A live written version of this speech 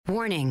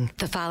Warning,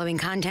 the following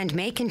content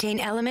may contain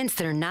elements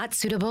that are not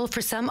suitable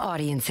for some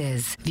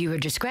audiences. Viewer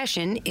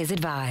discretion is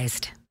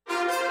advised.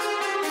 Live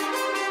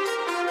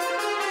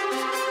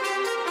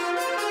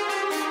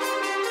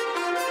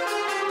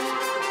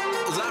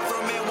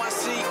from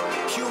NYC,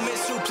 human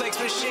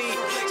suplex machine,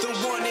 the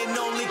one and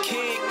only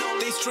king.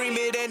 They stream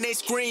it and they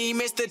scream,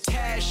 it's the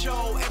Taz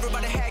Show.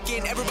 Everybody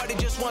hacking, everybody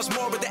just wants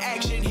more with the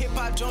action.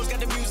 Hip-Hop Jones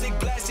got the music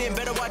blasting,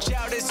 better watch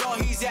out, that's all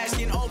he's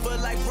asking. Over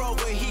like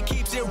Rover, he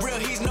keeps it real,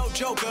 he's no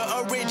joker.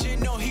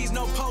 Original, he's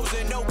no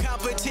poser, no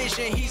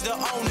competition, he's the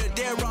owner.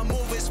 There I'm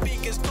moving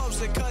speakers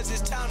closer, cause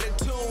it's time to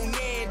tune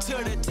in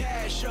to the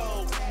Taz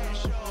Show.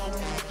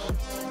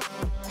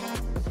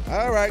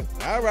 All right,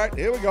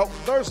 here we go.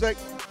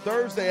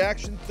 Thursday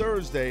action,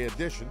 Thursday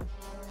edition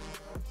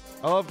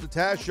of the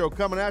Taz Show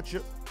coming at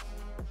you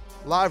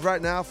live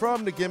right now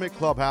from the Gimmick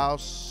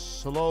Clubhouse.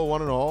 Hello,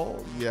 one and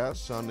all.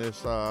 Yes, on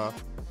this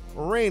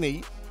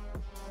rainy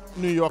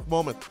New York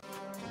moment.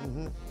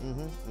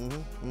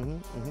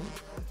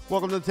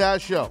 Welcome to the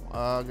Taz Show.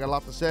 Got a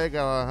lot to say.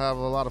 Got to have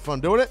a lot of fun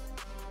doing it.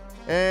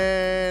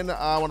 And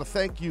I want to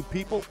thank you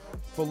people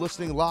for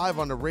listening live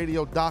on the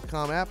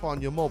radio.com app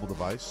on your mobile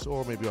device,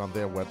 or maybe on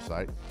their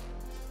website.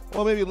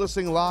 Or maybe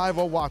listening live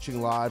or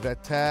watching live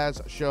at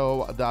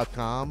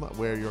TazShow.com,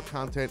 where your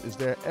content is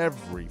there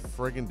every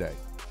friggin' day.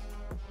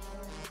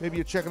 Maybe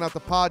you're checking out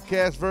the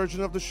podcast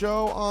version of the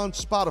show on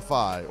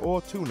Spotify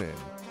or TuneIn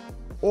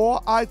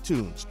or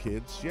iTunes,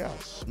 kids.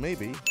 Yes,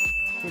 maybe.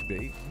 Could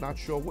be. Not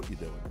sure what you're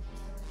doing.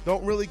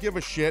 Don't really give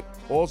a shit.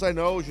 All I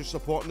know is you're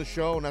supporting the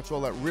show, and that's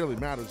all that really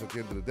matters at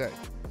the end of the day.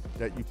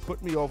 That you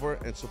put me over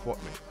and support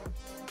me.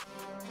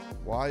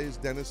 Why is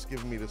Dennis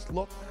giving me this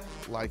look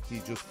like he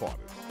just farted?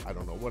 I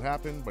don't know what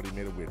happened, but he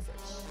made a weird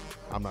face.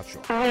 I'm not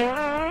sure.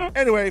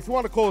 Anyway, if you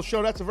want to call the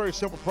show, that's a very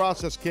simple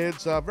process,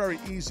 kids. Very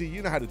easy.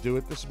 You know how to do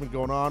it. This has been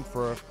going on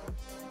for,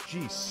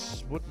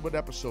 what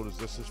episode is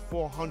this? It's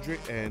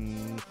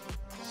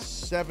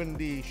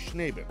 470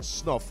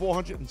 Schneebits. No,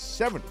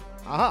 470.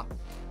 Aha.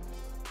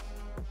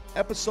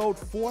 Episode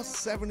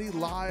 470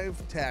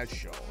 live Taz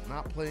Show.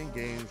 Not playing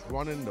games,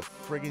 running the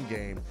friggin'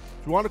 game.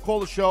 If you want to call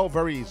the show,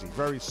 very easy.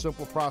 Very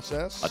simple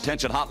process.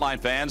 Attention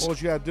hotline fans. All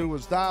you got to do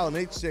is dial an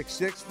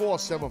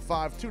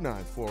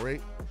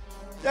 866-475-2948.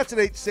 That's an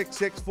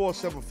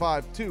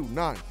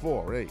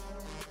 866-475-2948.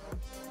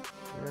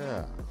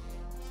 Yeah.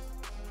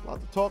 A lot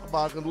to talk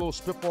about. Got a little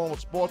spitball with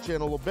sports here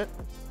in a little bit.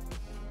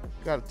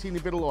 Got a teeny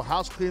bit of little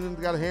house cleaning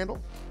we got to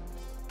handle.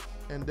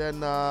 And then,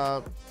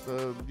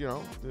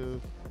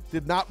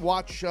 did not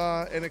watch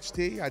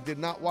NXT. I did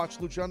not watch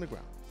Lucha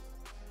Underground.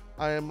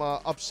 I am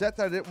upset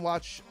that I didn't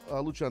watch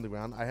Lucha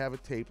Underground. I have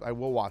it taped. I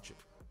will watch it.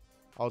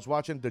 I was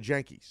watching the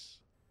Yankees.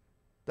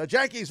 The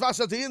Yankees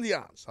versus the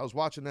Indians. I was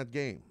watching that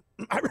game.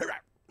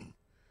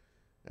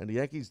 And the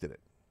Yankees did it.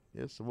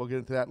 Yes, so we'll get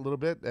into that in a little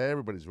bit.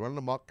 Everybody's running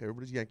amok.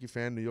 Everybody's a Yankee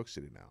fan in New York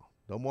City now.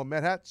 No more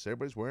Met hats.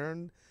 Everybody's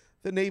wearing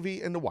the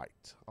navy and the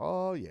white.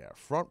 Oh, yeah.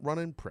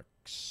 Front-running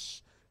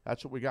pricks.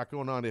 That's what we got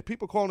going on here.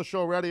 People calling the show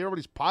already.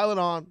 Everybody's piling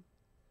on.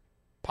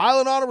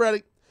 Piling on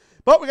already.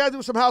 But we got to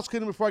do some house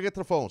cleaning before I get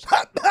to the phones.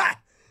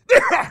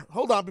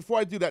 Hold on before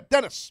I do that.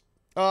 Dennis.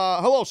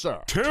 Hello,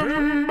 sir.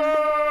 Timber!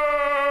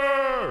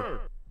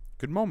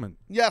 Good moment.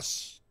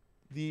 Yes.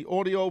 The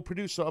audio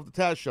producer of the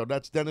Taz Show.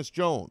 That's Dennis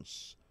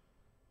Jones.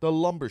 The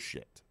lumber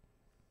shit.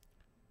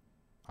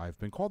 I've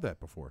been called that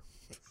before.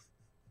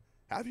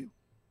 Have you?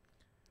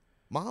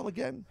 Mom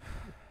again?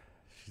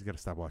 She's got to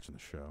stop watching the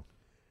show.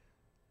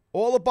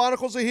 All the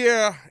barnacles are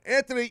here.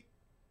 Anthony,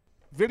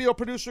 video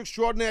producer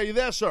extraordinaire. You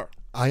there, sir?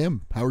 I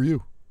am. How are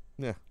you?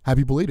 Yeah.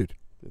 Happy belated.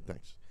 Good,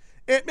 thanks.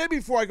 And maybe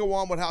before I go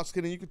on with house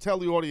cleaning, you could tell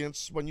the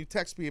audience when you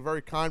text me a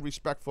very kind,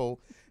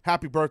 respectful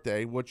happy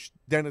birthday, which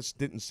Dennis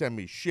didn't send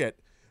me shit.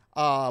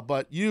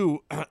 But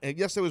you,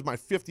 yesterday was my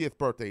 50th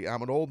birthday.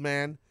 I'm an old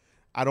man.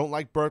 I don't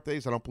like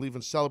birthdays. I don't believe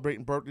in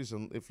celebrating birthdays.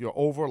 And if you're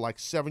over like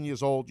 7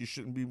 years old, you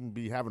shouldn't even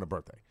be having a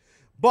birthday.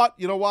 But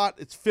you know what?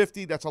 It's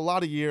 50. That's a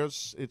lot of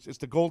years. It's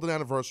the golden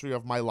anniversary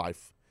of my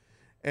life.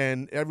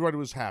 And everybody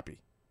was happy.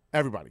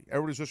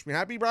 Everybody's wishing me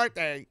happy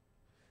birthday.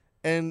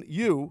 And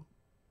you,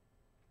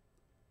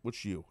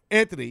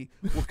 Anthony,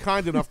 were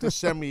kind enough to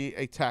send me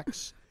a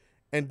text.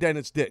 And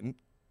Dennis didn't,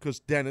 because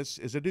Dennis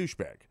is a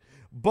douchebag.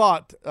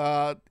 But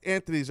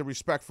Anthony's a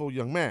respectful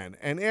young man.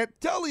 And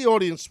tell the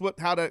audience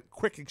how that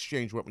quick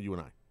exchange went with you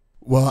and I.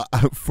 Well,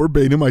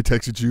 verbatim, I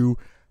texted you,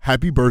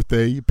 happy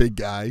birthday, big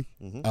guy.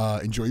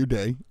 Enjoy your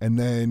day. And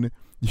then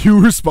you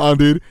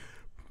responded,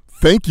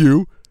 thank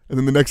you. And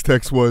then the next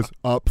text was,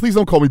 please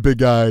don't call me big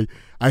guy.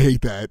 I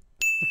hate that.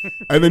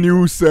 And then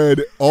you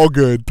said, all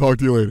good. Talk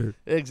to you later.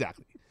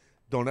 Exactly.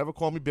 Don't ever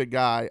call me big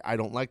guy. I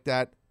don't like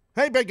that.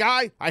 Hey, big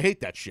guy. I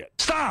hate that shit.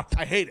 Stop.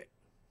 I hate it.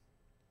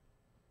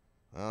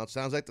 Well, it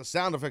sounds like the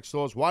sound effects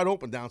store is wide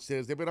open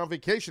downstairs. They've been on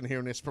vacation here,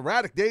 and they're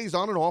sporadic days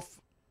on and off.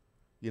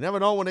 You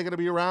never know when they're going to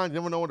be around. You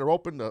never know when they're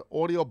open. The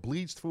audio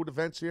bleeds through the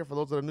vents here for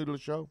those that are new to the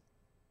show.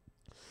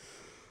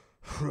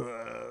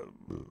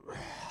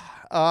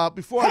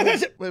 Before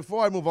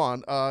I move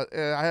on, I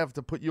have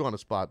to put you on the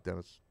spot,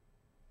 Dennis.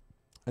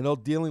 I know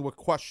dealing with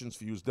questions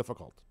for you is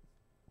difficult.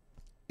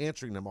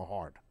 Answering them are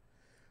hard.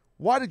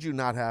 Why did you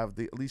not have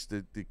at least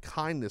the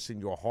kindness in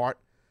your heart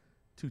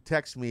to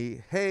text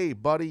me, hey,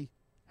 buddy,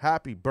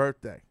 happy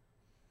birthday?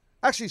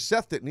 Actually,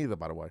 Seth didn't either,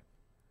 by the way.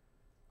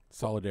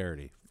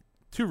 Solidarity.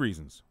 2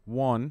 reasons.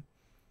 One,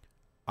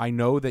 I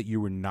know that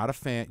you were not a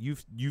fan.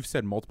 You've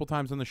said multiple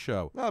times on the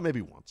show.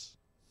 Maybe once.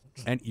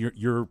 And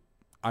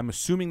I'm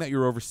assuming that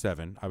you're over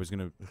 7.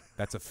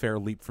 That's a fair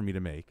leap for me to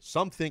make.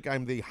 Some think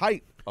I'm the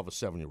height of a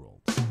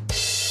 7-year-old. A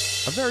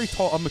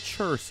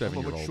mature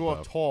 7-year-old. I'm a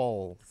mature,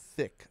 tall,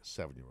 thick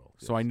 7-year-old.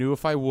 So I knew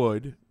if I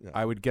would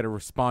get a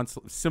response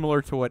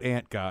similar to what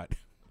Ant got.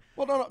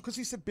 Well, no, because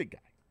he said big guy.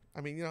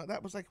 I mean,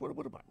 that was like, what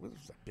was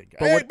that big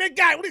guy? Hey, big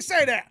guy, what do you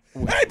say there?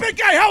 Hey, big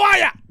guy, how are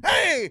you?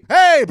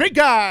 Hey, big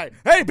guy.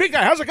 Hey, big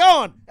guy, how's it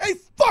going? Hey,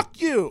 fuck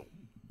you.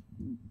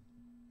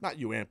 Not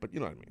you, Ant, but you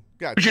know what I mean.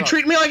 God, you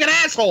treat me like an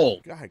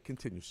asshole. Go ahead,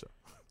 continue, sir.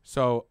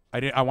 So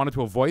I wanted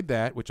to avoid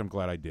that, which I'm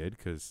glad I did,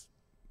 because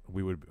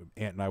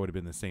Ant and I would have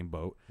been in the same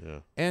boat. Yeah.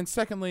 And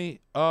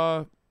secondly,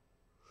 there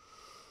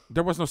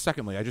was no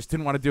secondly. I just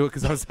didn't want to do it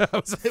because I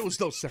was There was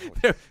no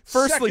secondly.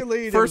 Firstly,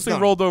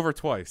 rolled over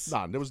twice.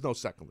 No, there was no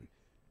secondly.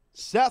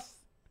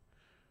 Seth,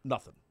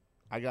 nothing.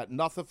 I got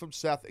nothing from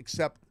Seth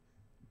except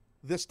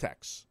this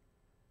text.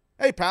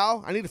 Hey,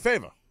 pal, I need a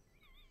favor.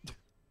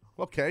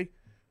 Okay,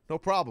 no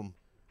problem.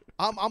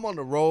 I'm on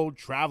the road,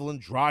 traveling,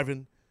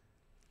 driving.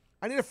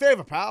 I need a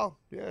favor, pal.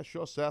 Yeah,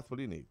 sure, Seth. What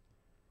do you need?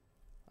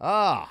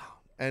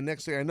 And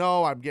next thing I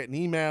know, I'm getting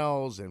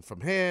emails and from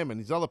him and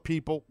these other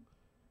people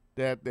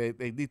that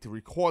they need to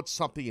record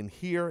something in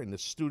here in the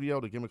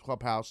studio, the Gimmick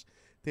Clubhouse.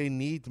 They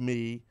need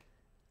me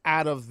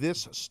out of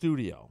this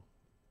studio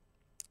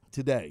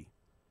today.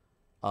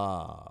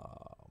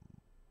 By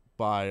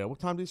what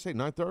time did he say?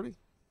 9:30?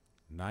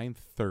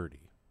 9:30.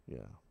 Yeah,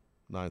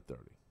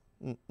 9:30.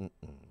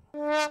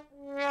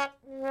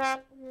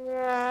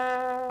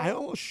 I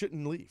almost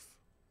shouldn't leave.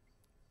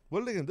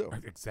 What are they going to do?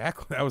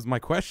 Exactly. That was my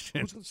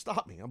question. Who's going to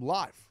stop me? I'm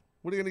live.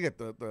 What are you going to get?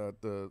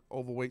 The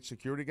overweight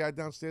security guy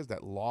downstairs?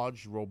 That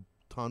large,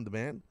 rotund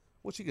man?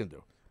 What's he going to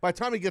do? By the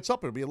time he gets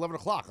up, it'll be 11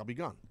 o'clock. I'll be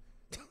gone.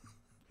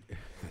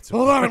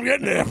 Hold on, I'm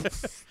getting there.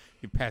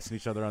 You passing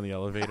each other on the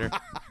elevator.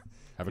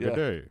 Have a good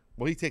day.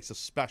 Well, he takes a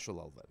special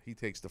elevator. He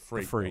takes the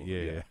freight.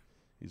 Yeah.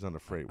 He's on the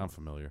freight. I'm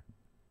familiar.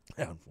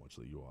 Yeah,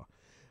 unfortunately, you are.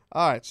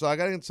 All right, so I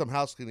got to get some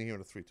house cleaning here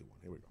in a 3, 2, 1.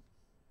 Here we go.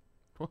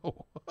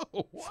 Whoa.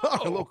 Sorry,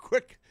 a little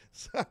quick.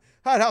 All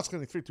right, house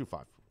cleaning, 3, 2,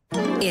 5.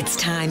 It's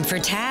time for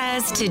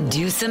Taz to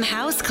do some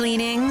house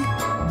cleaning,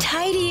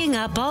 tidying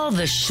up all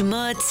the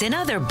schmutz and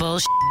other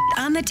bullshit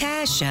on the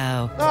Taz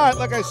Show. All right,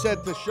 like I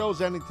said, the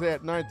show's ending today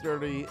at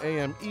 9:30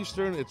 a.m.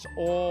 Eastern. It's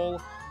all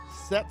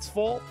Seth's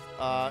fault.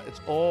 It's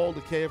all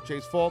the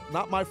KFJ's fault.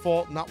 Not my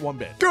fault, not one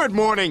bit. Good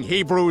morning,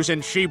 Hebrews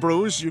and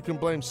Shebrews. You can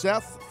blame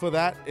Seth for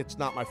that. It's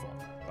not my fault,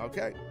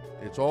 okay?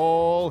 It's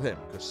all him,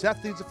 because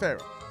Seth needs a favor.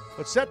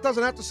 But Seth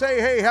doesn't have to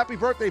say, hey, happy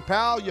birthday,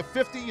 pal. You're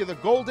 50. You're the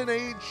golden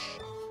age.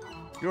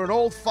 You're an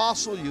old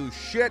fossil. You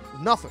shit.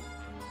 Nothing.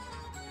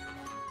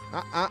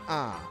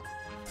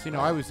 See,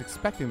 I was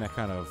expecting that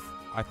kind of...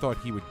 I thought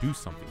he would do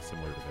something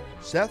similar to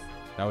that. Seth?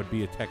 That would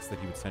be a text that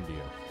he would send to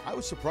you. I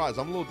was surprised.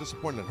 I'm a little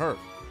disappointed in her.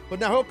 But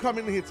now he'll come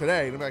in here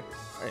today and be like,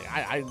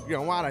 hey, you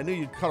know what? I knew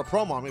you'd cut a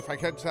promo on me if I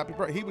had happy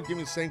birthday. He would give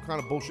me the same kind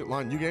of bullshit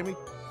line you gave me.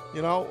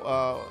 You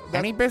know,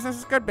 any business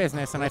is good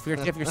business, and if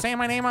you're saying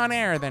my name on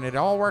air, then it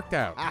all worked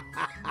out.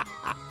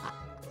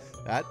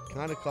 That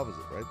kind of covers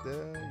it right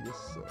there. Yes,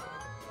 sir.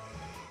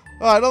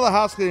 All right, other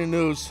house cleaning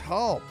news.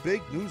 Oh,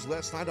 big news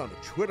last night on the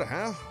Twitter,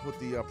 huh? With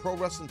the Pro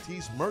Wrestling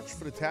Tees merch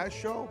for the Taz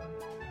Show.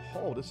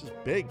 Oh, this is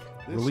big.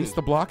 Release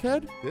the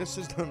blockhead? This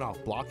is no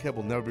blockhead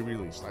will never be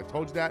released. I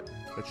told you that.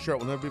 That shirt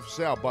will never be for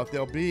sale, but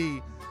there'll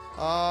be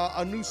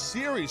a new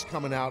series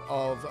coming out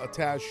of a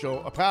Taz Show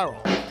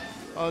apparel.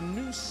 A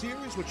new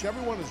series which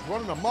everyone is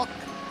running amok.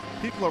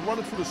 People are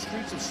running through the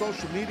streets of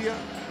social media.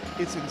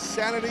 It's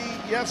insanity.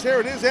 Yes, here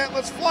it is, Ant.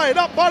 Let's fly it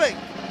up, buddy.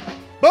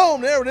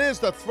 Boom, there it is,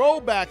 the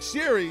throwback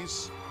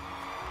series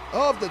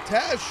of the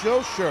Taz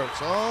Show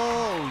shirts.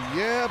 Oh,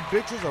 yeah,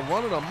 bitches are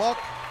running amok.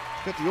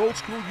 Got the old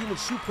school human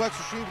suplex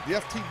machine with the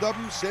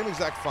FTW, same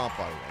exact font,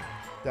 by the way,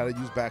 that I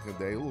used back in the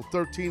day. A little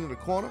 13 in the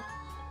corner.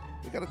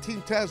 We got a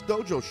Team Taz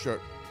Dojo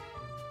shirt.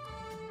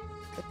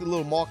 Got the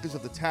little markers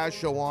of the Taz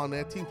Show on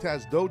there. Team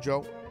Taz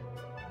Dojo.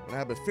 When I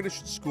had been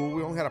finished school,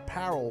 we only had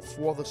apparel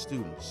for the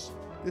students.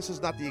 This is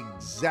not the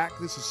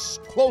exact, this is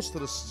close to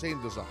the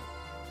same design,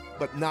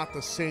 but not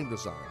the same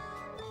design.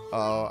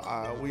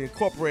 We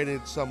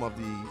incorporated some of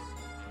the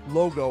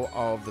logo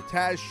of the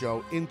Taz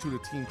Show into the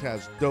Team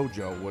Taz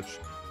Dojo, which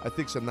I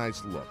think is a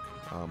nice look.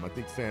 I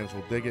think fans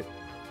will dig it.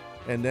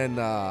 And then,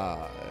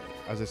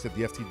 as I said,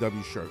 the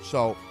FTW shirt.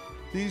 So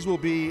these will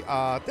be,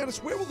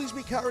 Dennis, where will these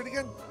be carried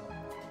again?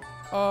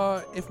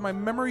 If my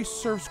memory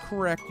serves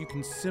correct, you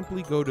can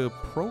simply go to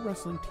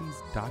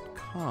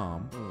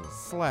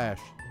prowrestlingtees.com/Taz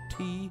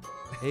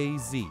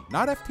FTAZ,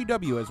 not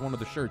FTW as one of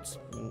the shirts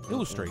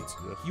illustrates.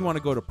 You want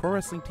to go to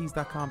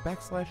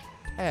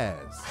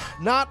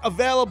ProWrestlingTees.com/Taz. Not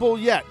available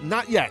yet.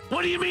 Not yet.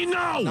 What do you mean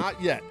no?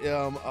 Not yet.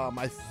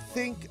 I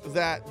think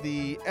that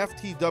the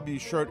FTW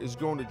shirt is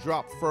going to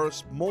drop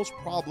first, most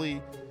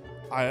probably.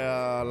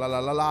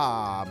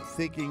 I'm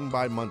thinking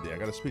by Monday. I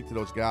got to speak to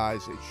those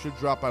guys. It should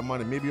drop by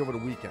Monday, maybe over the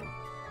weekend.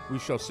 We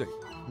shall see.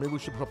 Maybe we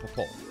should put up a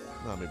poll.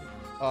 No, maybe.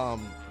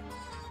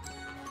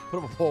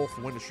 Put up a poll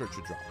for when the shirt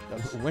should drop.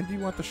 When do you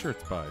want the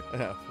shirts by?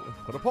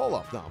 Put a poll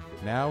up. No.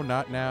 Now,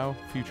 not now,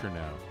 future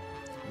now.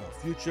 No,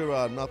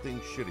 future, nothing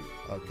shitty.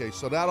 Okay,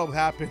 so that'll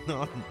happen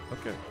on.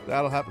 Okay.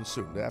 That'll happen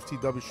soon. The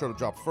FTW shirt will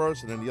drop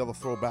first, and then the other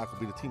throwback will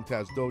be the Team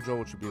Taz Dojo,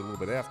 which will be a little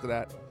bit after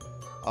that.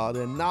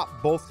 They're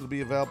not both going to be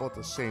available at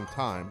the same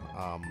time.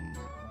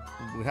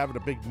 We're having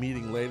a big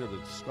meeting later to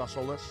discuss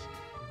all this.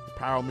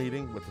 Apparel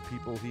meeting with the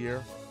people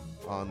here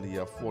on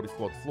the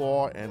 44th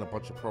floor and a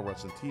bunch of Pro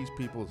Wrestling Tees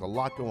people. There's a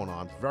lot going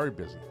on. It's very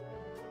busy.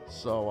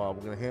 So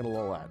we're going to handle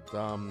all that.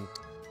 So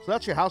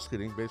that's your house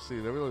cleaning.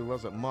 Basically, there really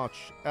wasn't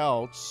much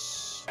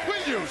else.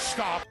 Will you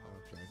stop?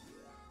 Okay.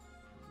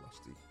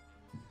 Rusty.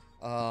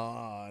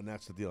 And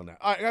that's the deal now.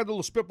 All right, I got a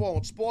little spitball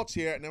on sports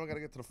here, and then we got to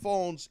get to the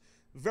phones.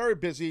 Very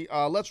busy.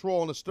 Let's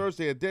roll on this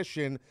Thursday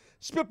edition.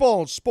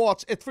 Spitball on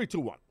sports at 3, 2,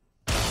 1.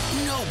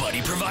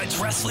 Nobody provides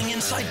wrestling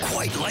insight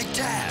quite like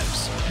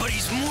Taz. But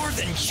he's more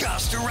than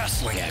just a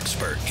wrestling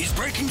expert. He's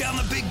breaking down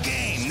the big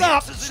game.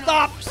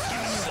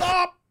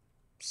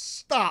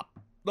 Stop.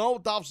 No,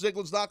 Dolph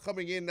Ziggler's not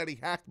coming in that he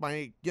hacked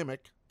my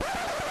gimmick.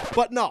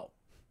 But no,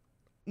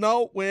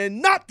 we're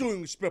not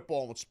doing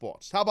spitball with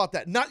sports. How about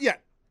that? Not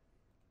yet.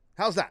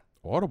 How's that?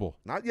 Audible.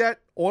 Not yet.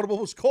 Audible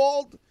was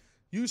called.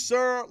 You,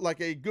 sir, like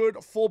a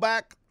good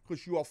fullback,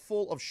 because you are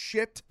full of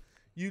shit,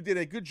 you did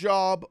a good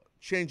job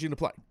changing the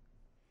play.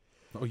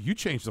 Oh, you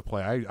changed the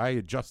play. I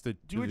adjusted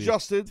to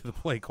the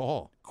play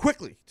call.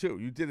 Quickly, too.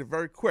 You did it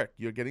very quick.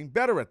 You're getting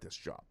better at this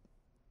job.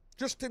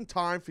 Just in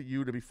time for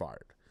you to be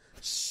fired.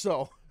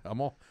 So I'm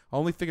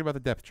only thinking about the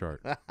depth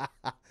chart.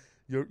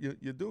 You're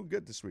doing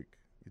good this week.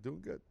 You're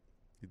doing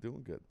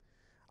good.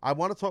 I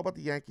want to talk about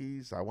the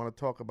Yankees. I want to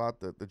talk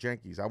about the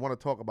Yankees. I want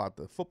to talk about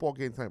the football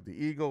game tonight with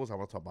the Eagles. I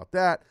want to talk about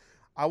that.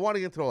 I want to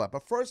get into all that.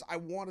 But first, I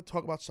want to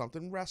talk about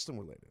something wrestling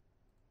related.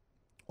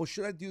 Or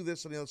should I do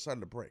this on the other side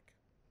of the break?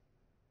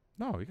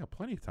 No, you got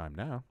plenty of time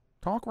now.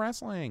 Talk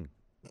wrestling.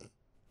 Yeah,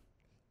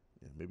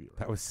 maybe you're right.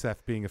 That was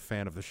Seth being a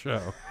fan of the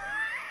show.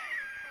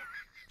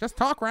 Just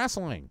talk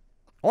wrestling.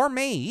 Or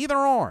me, either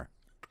or.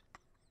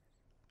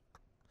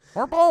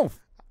 Or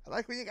both. I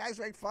like when you guys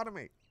make fun of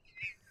me.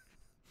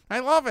 I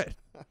love it.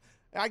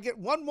 I get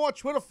one more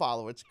Twitter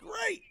follower. It's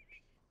great.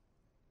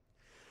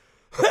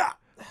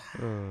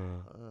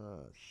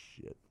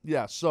 Shit.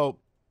 Yeah, so,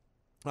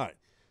 all right.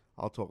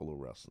 I'll talk a little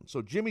wrestling.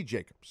 So, Jimmy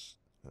Jacobs,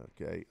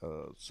 okay,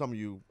 some of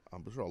you,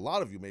 I'm sure a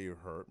lot of you may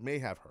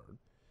have heard.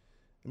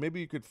 And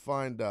maybe you could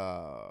find,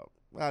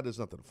 there's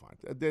nothing to find.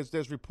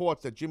 There's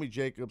reports that Jimmy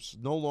Jacobs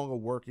no longer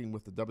working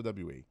with the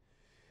WWE.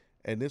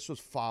 And this was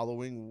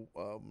following,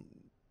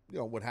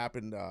 what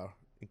happened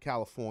in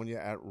California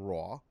at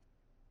Raw,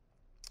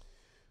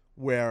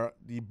 where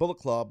the Bullet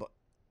Club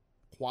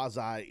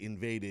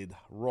quasi-invaded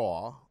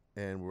Raw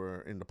and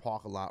were in the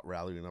parking lot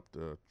rallying up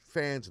the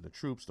fans and the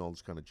troops and all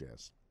this kind of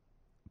jazz.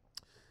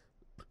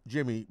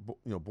 Jimmy,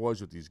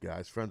 boys with these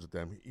guys, friends with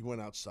them, he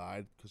went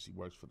outside because he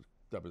works for the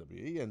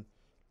WWE, and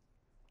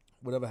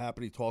whatever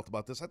happened, he talked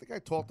about this. I think I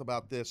talked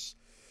about this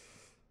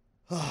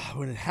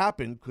when it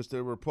happened because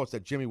there were reports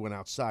that Jimmy went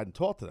outside and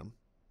talked to them.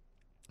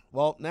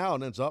 Well, now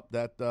it ends up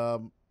that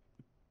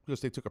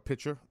because they took a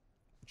picture,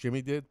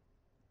 Jimmy did,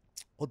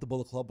 with the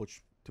Bullet Club,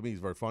 which to me is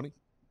very funny,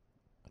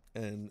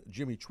 and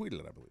Jimmy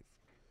tweeted it, I believe.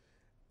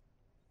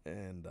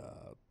 And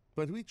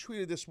but he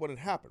tweeted this when it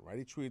happened, right?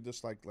 He tweeted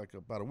this like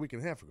about a week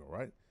and a half ago,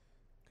 right?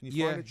 Can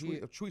you find a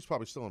tweet? A tweet's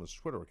probably still on his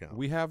Twitter account.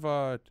 We have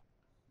Ant.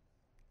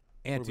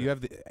 You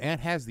have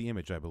Ant has the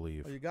image, I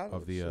believe, you got it?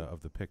 of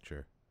the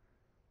picture.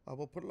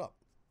 We'll put it up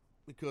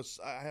because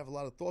I have a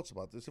lot of thoughts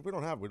about this. If we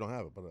don't have it, we don't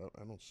have it. But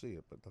I don't see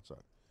it. But that's all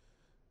right.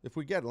 If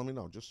we get it, let me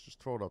know.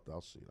 Just throw it up there.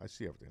 I'll see it. I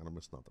see everything. I don't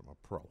miss nothing. I'm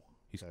a pro.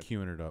 He's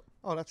queuing it up.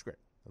 Oh, that's great.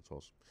 That's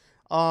awesome.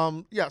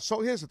 Yeah.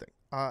 So here's the thing.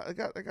 I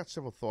got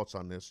several thoughts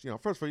on this.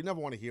 First of all, you never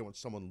want to hear when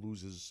someone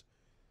loses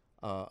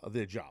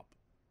their job,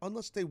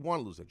 unless they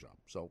want to lose their job.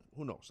 So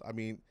who knows? I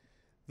mean,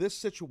 this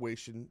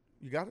situation.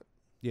 You got it?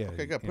 Yeah.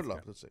 Okay. Got put it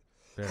up. Let's see.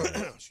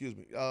 Excuse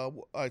me.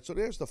 All right. So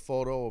there's the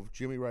photo of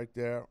Jimmy right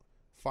there.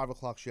 5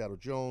 o'clock Shadow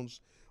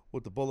Jones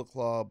with the Bullet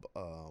Club.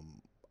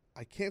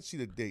 I can't see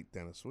the date,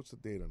 Dennis. What's the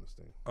date on this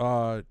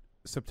thing?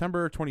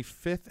 September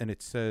 25th, and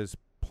it says,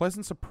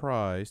 pleasant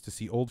surprise to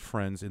see old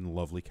friends in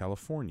lovely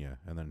California.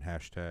 And then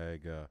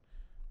hashtag,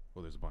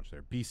 there's a bunch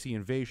there. BC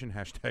Invasion,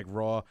 hashtag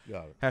Raw,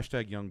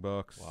 hashtag Young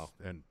Bucks. Wow.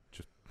 And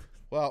just.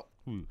 Well,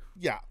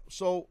 yeah.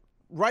 So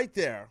right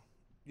there,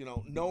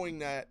 knowing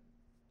that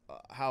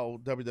how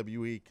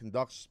WWE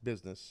conducts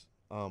business,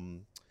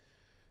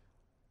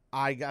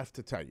 I have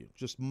to tell you,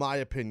 just my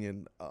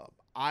opinion,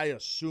 I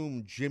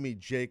assume Jimmy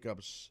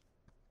Jacobs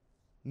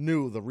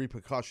knew the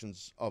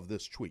repercussions of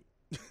this tweet.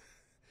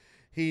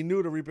 He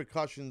knew the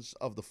repercussions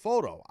of the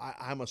photo.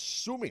 I'm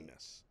assuming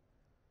this.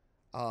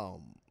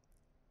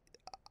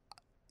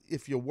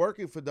 If you're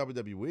working for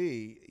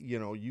WWE,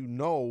 you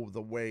know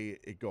the way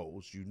it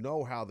goes. You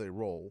know how they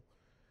roll.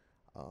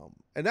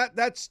 And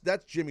that's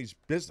Jimmy's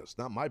business,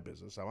 not my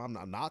business. I'm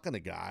not knocking the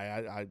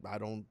guy.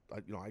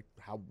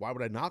 Why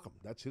would I knock him?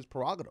 That's his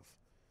prerogative.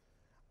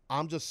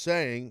 I'm just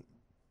saying,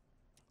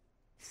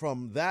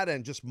 from that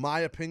end, just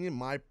my opinion,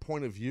 my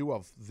point of view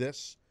of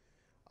this,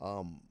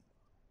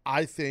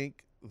 I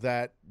think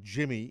that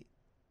Jimmy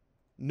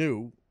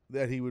knew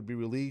that he would be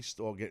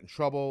released or get in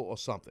trouble or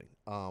something.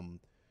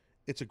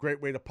 It's a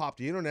great way to pop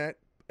the internet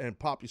and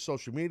pop your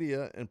social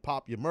media and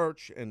pop your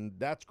merch, and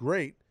that's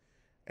great.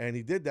 And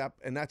he did that,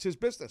 and that's his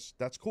business.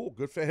 That's cool.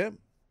 Good for him.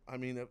 I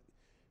mean,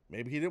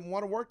 maybe he didn't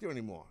want to work there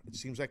anymore. It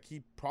seems like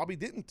he probably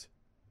didn't.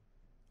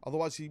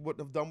 Otherwise, he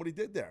wouldn't have done what he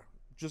did there.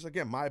 Just,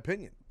 again, my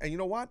opinion. And you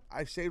know what?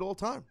 I say it all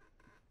the time.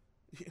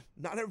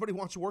 Not everybody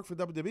wants to work for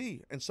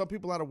WWE. And some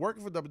people that are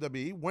working for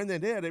WWE, when they're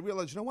there, they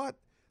realize, you know what?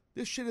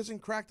 This shit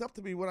isn't cracked up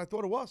to be what I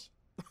thought it was.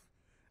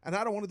 And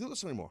I don't want to do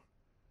this anymore.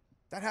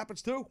 That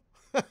happens too.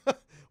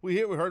 We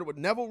heard it with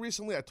Neville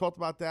recently. I talked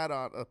about that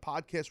on a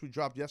podcast we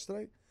dropped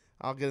yesterday.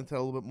 I'll get into that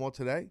a little bit more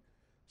today.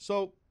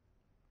 So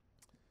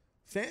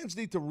fans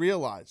need to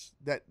realize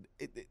that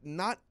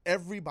not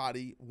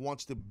everybody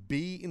wants to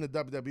be in the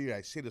WWE.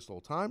 I say this all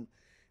the time.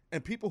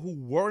 And people who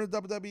were in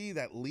the WWE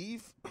that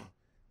leave,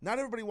 not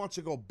everybody wants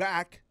to go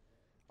back,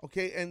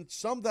 okay? And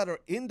some that are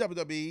in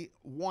WWE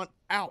want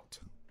out.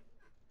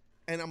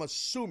 And I'm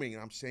assuming,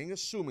 and I'm saying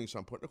assuming, so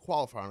I'm putting a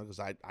qualifier on it because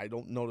I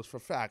don't know this for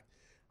a fact.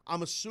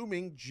 I'm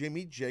assuming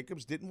Jimmy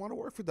Jacobs didn't want to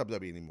work for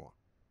WWE anymore.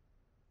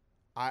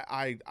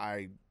 I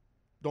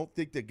don't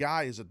think the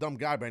guy is a dumb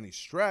guy by any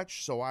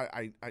stretch. So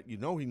I he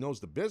knows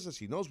the business.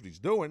 He knows what he's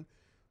doing.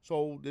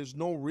 So there's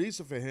no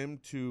reason for him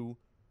to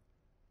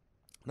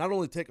not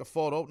only take a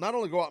photo, not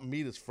only go out and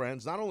meet his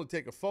friends, not only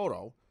take a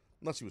photo,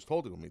 unless he was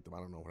told to go meet them. I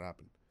don't know what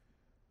happened.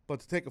 But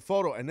to take a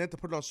photo and then to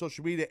put it on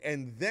social media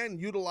and then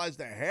utilize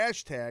the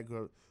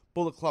hashtag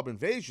Bullet Club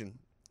Invasion,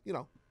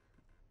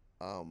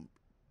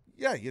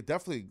 yeah, you're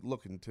definitely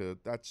looking to,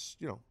 that's,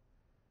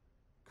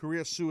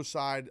 career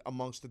suicide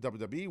amongst the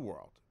WWE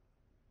world.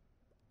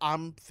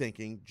 I'm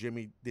thinking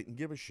Jimmy didn't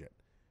give a shit,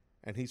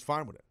 and he's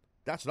fine with it.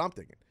 That's what I'm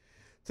thinking.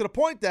 To the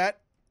point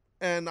that,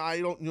 and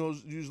I don't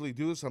usually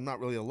do this, I'm not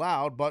really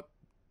allowed, but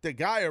the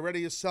guy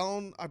already is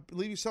selling, I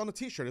believe he's selling a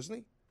T-shirt, isn't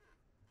he?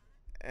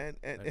 And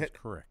that is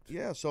correct.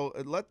 Yeah, so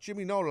let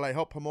Jimmy know that I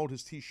help promote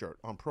his T-shirt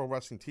on Pro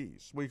Wrestling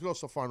Tees. Well, you can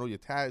also find all your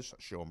Taz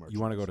Show merch. You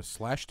want to go to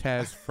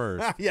 /Taz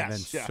first, yes, and then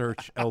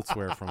search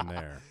elsewhere from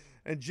there.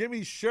 And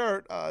Jimmy's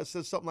shirt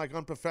says something like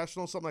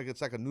unprofessional, something like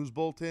it's like a news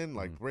bulletin,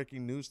 like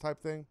breaking news type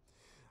thing,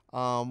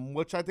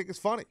 which I think is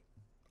funny.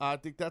 I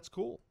think that's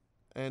cool,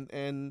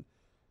 and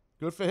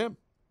good for him.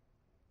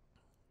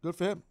 Good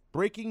for him.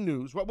 Breaking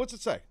news. What's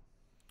it say?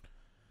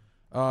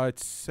 It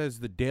says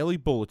the Daily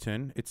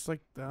Bulletin. It's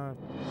like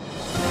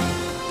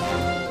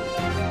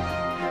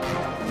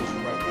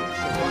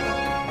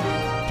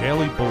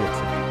Daily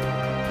Bulletin.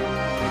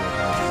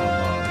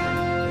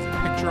 There's a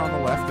picture on the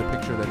left, a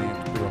picture that he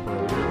threw up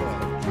earlier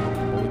of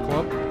Bullet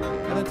Club,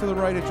 and then to the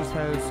right it just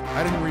has.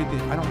 I didn't read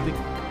the. I don't think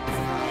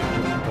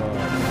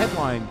the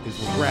headline is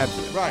what grabs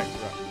it. Right.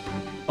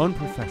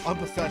 Unprofessional.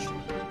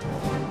 Unprofessional.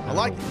 I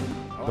like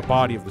it. The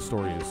body of the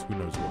story is who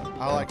knows what.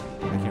 I like it.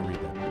 I can't read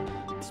that.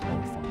 It's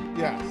more fun.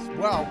 Yes.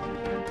 Well,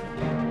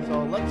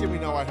 so let Jimmy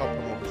know I help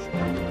promote the show.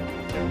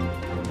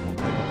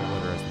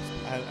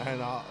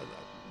 And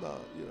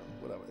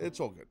whatever. It's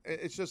all good.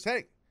 It's just,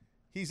 hey,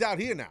 he's out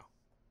here now.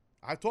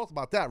 I talked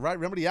about that, right?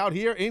 Remember the out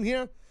here, in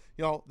here?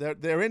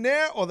 They're in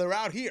there or they're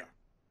out here.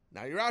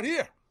 Now you're out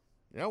here.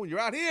 When you're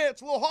out here,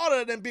 it's a little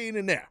harder than being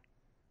in there.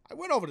 I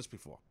went over this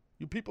before.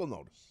 You people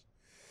know this.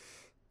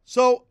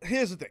 So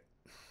here's the thing.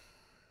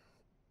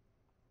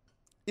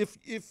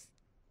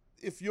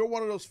 If you're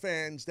one of those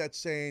fans that's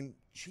saying,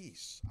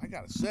 geez, I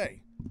got to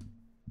say,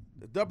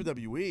 the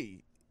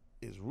WWE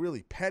is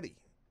really petty.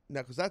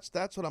 Now, because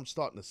that's what I'm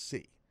starting to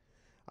see.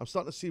 I'm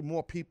starting to see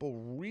more people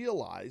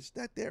realize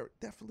that there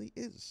definitely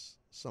is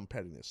some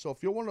pettiness. So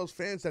if you're one of those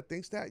fans that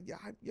thinks that,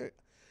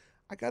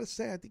 I got to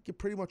say, I think you're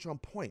pretty much on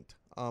point.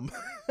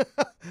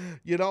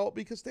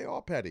 Because they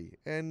are petty.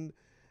 And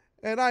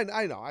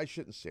I know I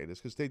shouldn't say this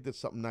because they did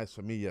something nice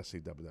for me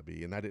yesterday,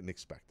 WWE, and I didn't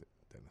expect it,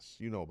 Dennis.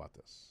 You know about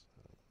this.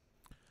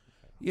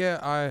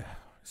 Yeah, I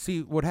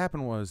see. What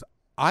happened was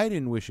I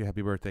didn't wish you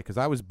happy birthday because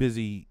I was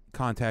busy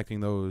contacting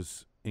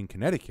those in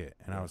Connecticut,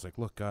 and I was like,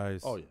 "Look,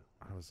 guys." Oh yeah.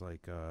 I was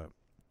like,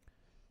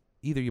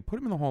 either you put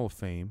him in the Hall of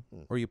Fame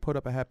or you put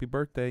up a happy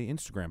birthday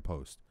Instagram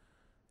post,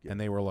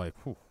 and they were like,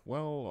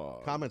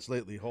 "Well." Comments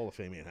lately, Hall of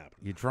Fame ain't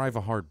happening. You drive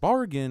a hard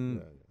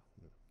bargain,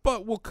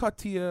 but we'll cut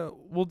to you.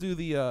 We'll do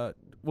the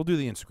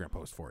Instagram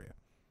post for you.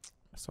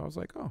 So I was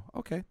like, "Oh,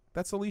 okay,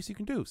 that's the least you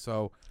can do."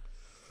 So.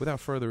 Without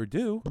further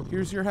ado,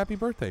 here's your happy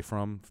birthday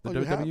from the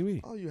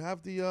WWE. You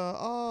have the,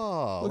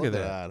 look at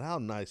that. How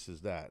nice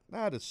is that?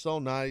 That is so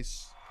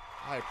nice.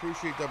 I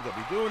appreciate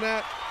WWE doing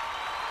that.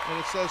 And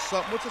it says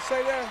something. What's it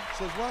say there? It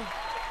says what?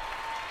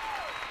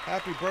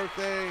 Happy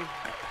birthday.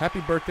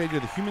 Happy birthday to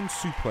the human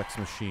suplex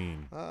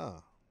machine.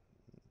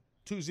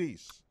 Two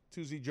Z's.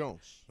 2Z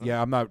Jones.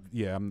 Yeah, I'm not.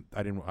 Yeah,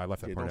 I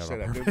left that part don't out say on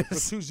that. purpose.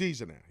 There's 2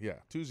 Z's in there. Yeah,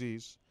 2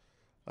 Z's.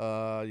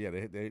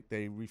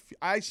 They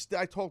I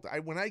told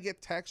when I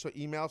get texts or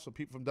emails from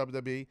people from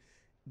WWE,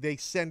 they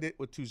send it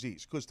with 2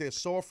 Z's because they're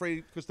so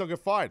afraid because they'll get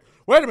fired.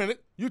 Wait a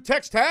minute, you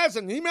text Taz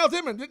and emailed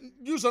him and didn't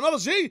use another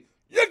Z?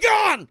 You're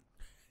gone.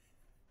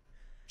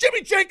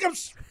 Jimmy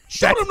Jacobs,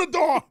 shut him the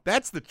door.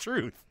 That's the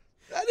truth.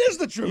 That is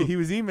the truth. He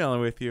was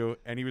emailing with you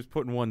and he was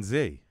putting 1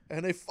 Z.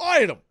 And they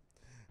fired him.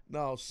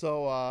 No,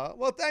 so,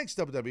 well, thanks,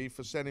 WWE,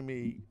 for sending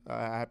me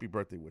happy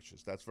birthday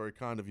wishes. That's very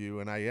kind of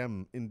you, and I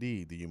am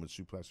indeed the human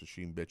suplex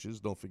machine,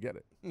 bitches. Don't forget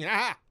it.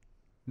 Yeah.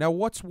 Now,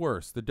 what's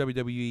worse, the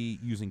WWE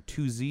using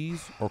 2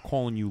 Z's or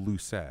calling you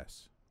loose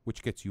ass?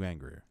 Which gets you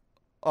angrier?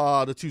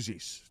 The 2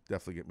 Z's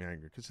definitely get me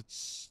angry because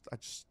it's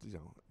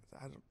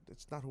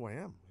not who I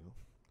am, you know.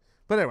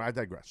 But anyway, I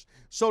digress.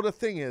 So the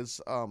thing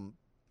is, I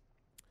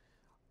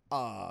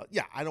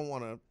don't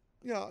want to.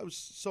 You know, it was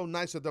so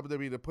nice of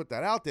WWE to put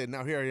that out there.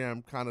 Now here I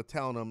am kind of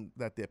telling them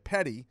that they're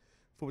petty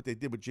for what they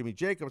did with Jimmy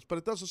Jacobs, but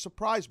it doesn't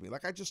surprise me.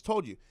 Like I just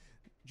told you,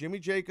 Jimmy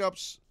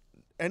Jacobs,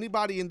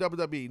 anybody in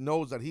WWE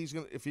knows that he's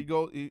going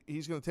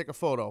to take a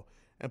photo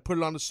and put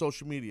it on the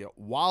social media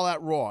while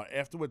at Raw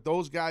after what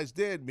those guys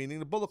did, meaning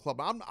the Bullet Club.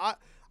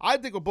 I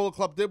think what Bullet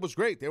Club did was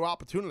great. They were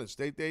opportunists.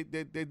 They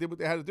did what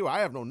they had to do.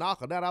 I have no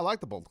knock on that. I like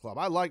the Bullet Club.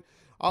 I like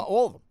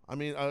all of them. I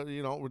mean,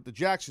 with the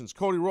Jacksons,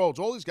 Cody Rhodes,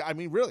 all these guys. I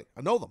mean, really,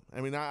 I know them.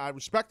 I mean, I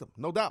respect them,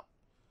 no doubt.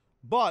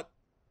 But,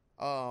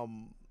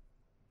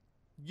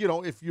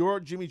 if you're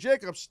Jimmy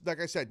Jacobs, like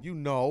I said, you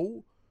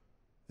know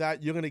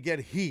that you're going to get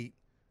heat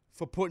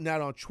for putting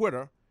that on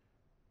Twitter.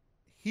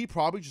 He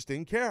probably just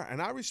didn't care,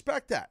 and I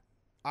respect that.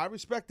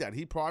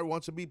 He probably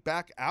wants to be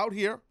back out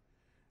here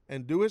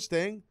and do his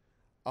thing.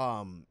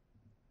 I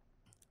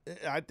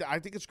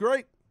think it's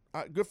great.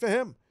 Good for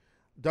him.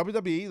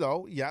 WWE,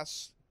 though,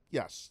 yes,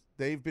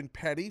 they've been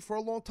petty for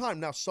a long time.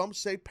 Now, some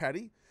say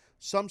petty.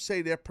 Some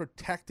say they're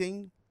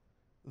protecting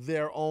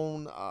their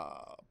own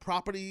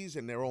properties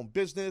and their own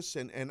business,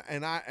 and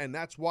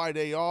that's why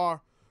they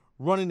are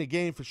running the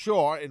game for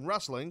sure in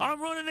wrestling.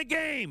 I'm running the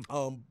game.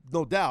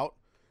 No doubt.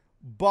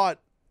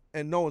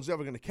 And no one's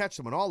ever going to catch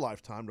them in our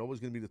lifetime. They're always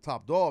going to be the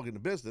top dog in the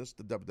business,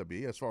 the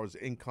WWE, as far as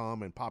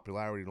income and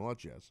popularity and all that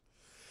jazz.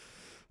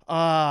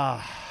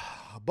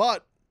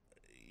 But,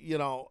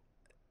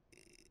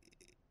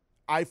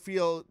 I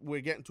feel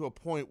we're getting to a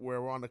point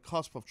where we're on the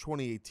cusp of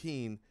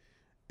 2018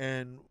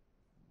 and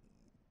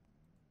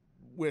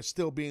we're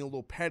still being a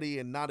little petty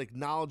and not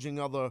acknowledging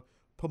other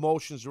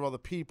promotions or other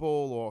people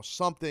or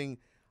something.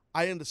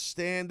 I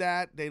understand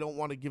that. They don't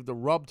want to give the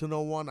rub to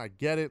no one. I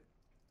get it.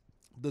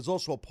 There's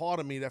also a part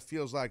of me that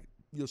feels like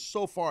you're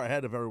so far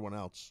ahead of everyone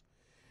else.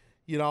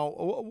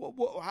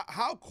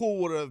 How cool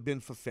would it have been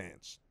for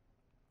fans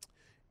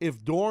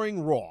if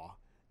during Raw,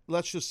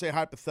 let's just say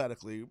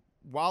hypothetically,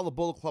 while the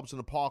Bullet Club's in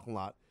the parking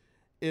lot,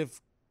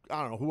 if,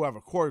 I don't know, whoever,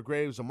 Corey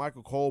Graves or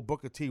Michael Cole,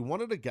 Booker T,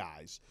 one of the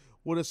guys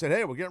would have said,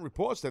 hey, we're getting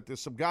reports that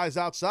there's some guys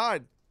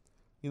outside,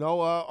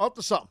 up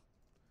to something.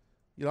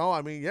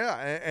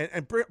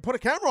 And put a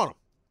camera on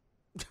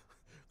them.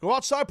 Go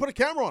outside, put a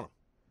camera on them.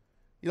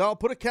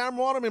 Put a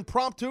camera on them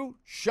impromptu,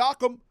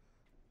 shock them,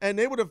 and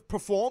they would have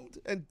performed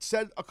and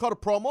said cut a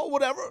promo,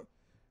 whatever,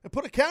 and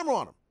put a camera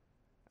on them.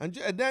 And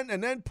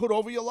then put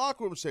over your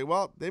locker room and say,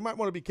 well, they might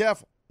want to be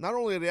careful. Not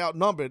only are they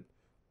outnumbered,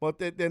 but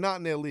they're not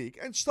in their league.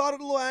 And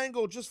started a little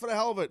angle just for the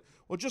hell of it,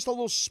 or just a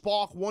little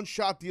spark,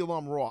 one-shot deal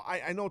on Raw.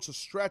 I know it's a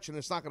stretch and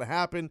it's not going to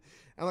happen.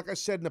 And like I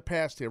said in the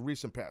past here,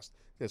 recent past,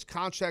 there's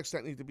contracts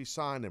that need to be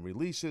signed and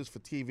releases for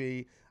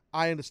TV.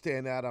 I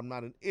understand that. I'm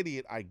not an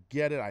idiot. I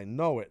get it. I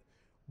know it.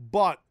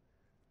 But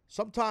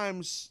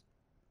sometimes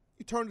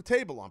you turn the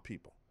table on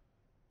people.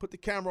 Put the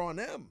camera on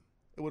them.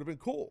 It would have been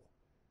cool.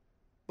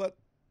 But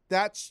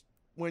that's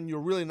when you're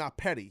really not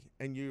petty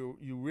and you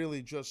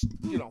really just,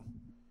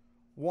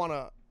 want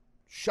to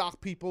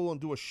shock people and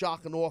do a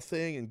shock and awe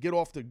thing and get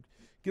off the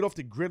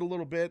grid a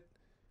little bit.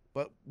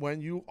 But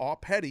when you are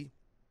petty,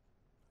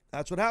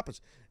 that's what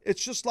happens.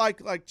 It's just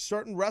like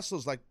certain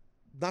wrestlers, like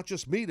not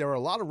just me, there are a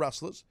lot of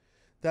wrestlers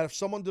that if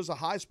someone does a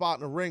high spot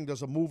in a ring,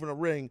 does a move in a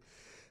ring,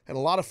 and a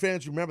lot of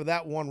fans remember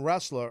that one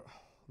wrestler,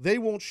 they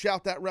won't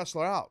shout that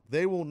wrestler out.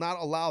 They will not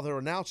allow their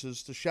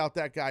announcers to shout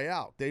that guy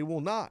out. They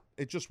will not.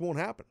 It just won't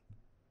happen.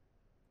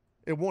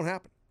 It won't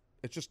happen.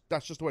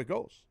 That's just the way it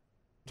goes.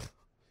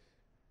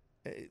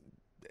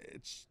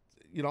 It's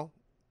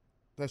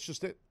that's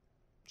just it.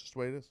 Just the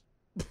way it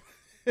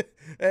is.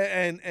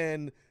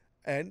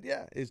 and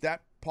yeah, is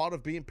that part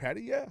of being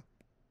petty? Yeah.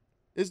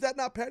 Is that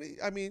not petty?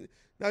 I mean,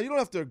 now you don't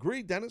have to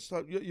agree, Dennis.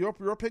 Your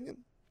opinion?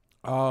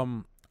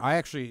 I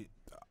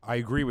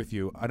agree with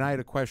you. And I had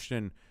a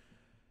question.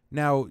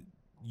 Now,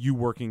 you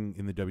working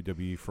in the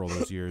WWE for all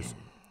those years,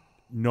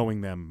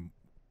 knowing them,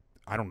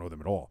 I don't know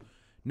them at all.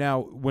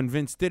 Now, when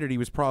Vince did it, he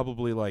was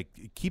probably like,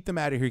 keep them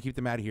out of here, keep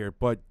them out of here.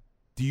 But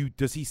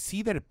does he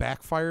see that it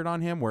backfired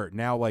on him? Where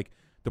now like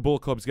the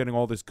Bullet Club's getting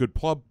all this good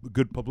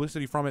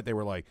publicity from it. They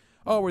were like,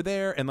 oh, we're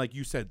there, and like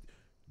you said,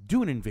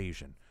 do an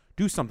invasion,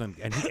 do something,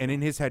 and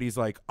in his head he's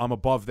like, I'm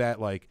above that.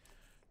 Like,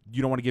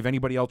 you don't want to give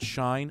anybody else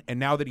shine. And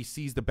now that he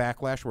sees the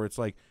backlash, where it's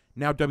like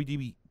now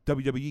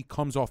WWE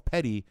comes off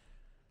petty.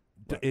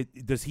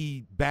 Does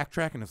he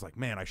backtrack and is like,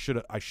 man, I should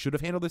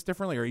have handled this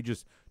differently, or he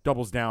just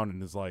doubles down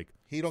and is like,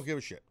 he don't give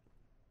a shit.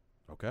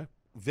 Okay.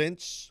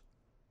 Vince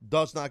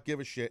does not give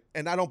a shit,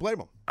 and I don't blame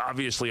him.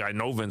 Obviously, I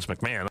know Vince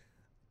McMahon.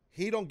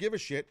 He don't give a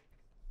shit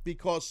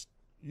because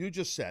you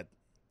just said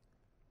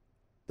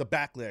the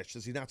backlash.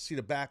 Does he not see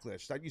the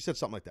backlash? You said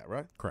something like that,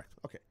 right? Correct.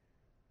 Okay.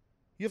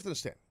 You have to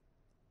understand.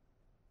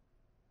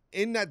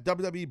 In that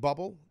WWE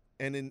bubble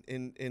and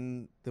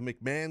in the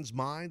McMahon's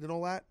mind and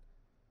all that,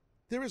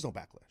 there is no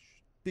backlash.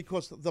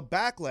 Because the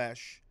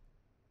backlash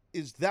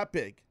is that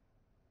big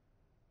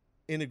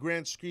in the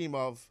grand scheme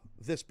of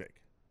this big.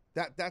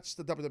 That's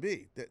the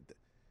WWE.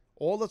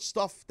 All that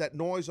stuff, that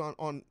noise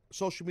on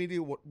social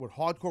media with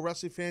hardcore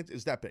wrestling fans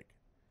is that big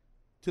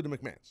to the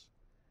McMahons.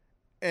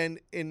 And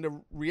in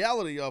the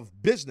reality of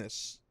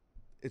business,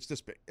 it's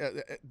this big.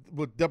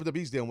 What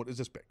WWE's dealing with is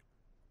this big.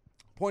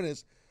 Point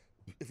is,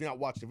 if you're not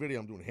watching the video,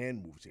 I'm doing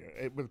hand moves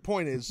here. But the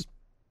point is,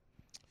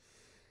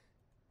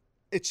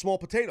 it's small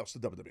potatoes to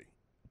WWE.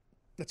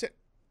 That's it.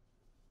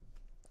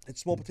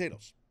 It's small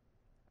potatoes.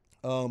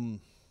 So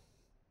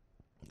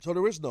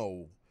there is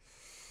no,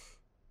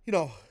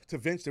 to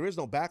Vince, there is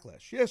no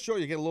backlash. Yeah, sure,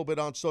 you get a little bit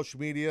on social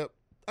media.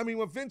 I mean,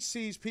 when Vince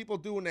sees people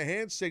doing the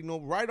hand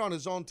signal right on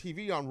his own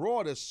TV on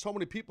Raw, there's so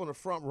many people in the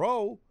front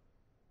row,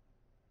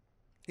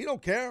 he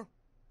don't care.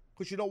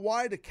 Because you know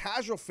why? The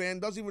casual fan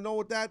doesn't even know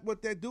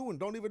what they're doing.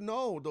 Don't even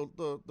know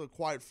the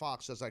quiet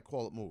fox, as I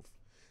call it, move.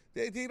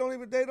 They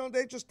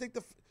just think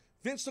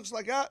Vince looks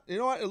like that. You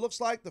know what? It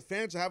looks like the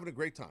fans are having a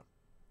great time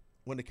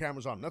when the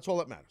camera's on. That's all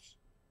that matters.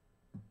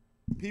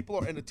 People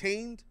are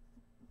entertained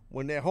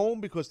when they're home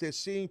because they're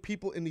seeing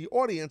people in the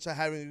audience are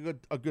having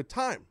a good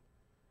time.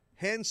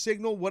 Hand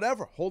signal,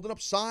 whatever, holding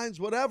up signs,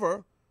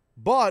 whatever.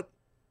 But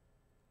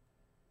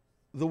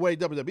the way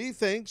WWE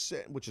thinks,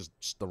 which is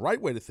the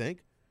right way to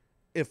think,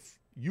 if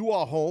you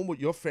are home with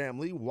your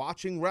family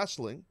watching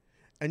wrestling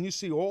and you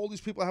see all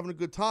these people having a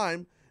good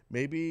time,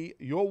 maybe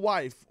your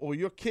wife or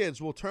your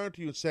kids will turn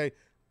to you and say,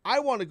 I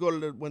want to go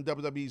to when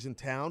WWE's in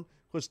town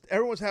because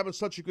everyone's having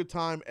such a good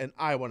time and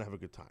I want to have a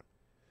good time.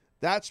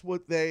 That's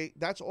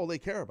all they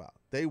care about.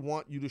 They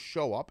want you to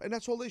show up, and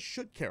that's all they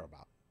should care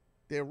about.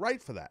 They're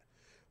right for that.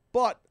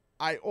 But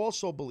I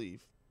also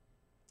believe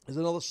there's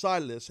another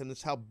side of this, and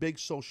it's how big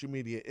social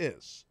media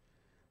is.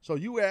 So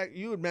you had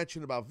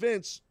mentioned about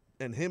Vince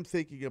and him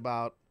thinking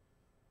about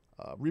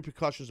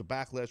repercussions or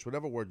backlash,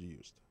 whatever word you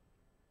used.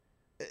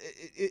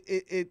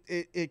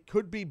 It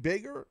could be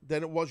bigger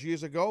than it was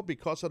years ago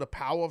because of the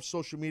power of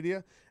social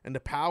media and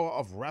the power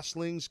of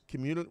wrestling's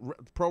community,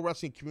 pro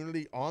wrestling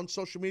community on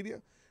social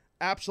media.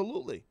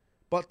 Absolutely,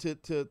 but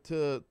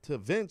to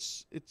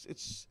Vince,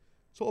 it's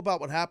all about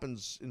what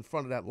happens in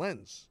front of that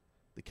lens,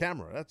 the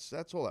camera.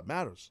 That's all that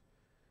matters,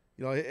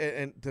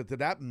 And to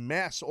that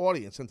mass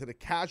audience and to the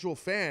casual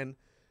fan,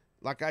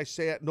 like I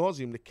say ad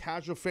nauseum, the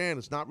casual fan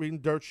is not reading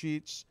dirt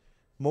sheets.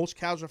 Most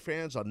casual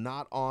fans are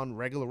not on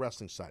regular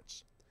wrestling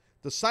sites.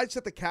 The sites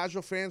that the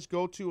casual fans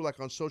go to, like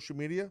on social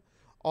media,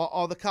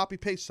 are the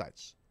copy-paste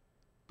sites.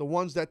 The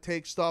ones that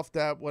take stuff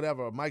that,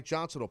 whatever, Mike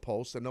Johnson will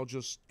post, and they'll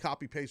just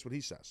copy-paste what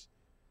he says.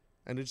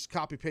 And they just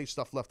copy-paste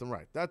stuff left and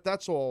right.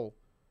 That's all,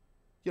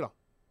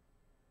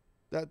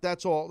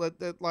 That's all,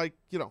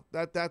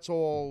 that's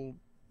all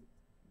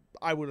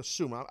I would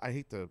assume. I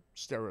hate to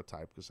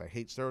stereotype because I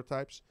hate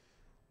stereotypes.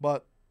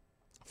 But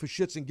for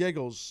shits and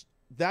giggles,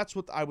 that's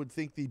what I would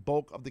think the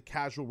bulk of the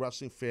casual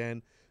wrestling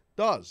fan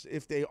does.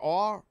 If they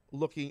are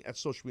looking at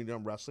social media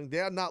on wrestling,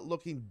 they are not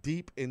looking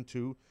deep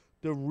into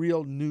the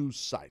real news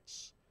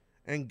sites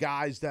and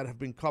guys that have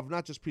been covering,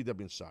 not just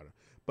PW Insider,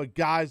 but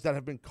guys that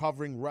have been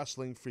covering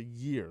wrestling for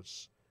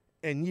years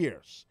and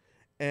years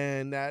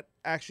and that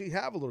actually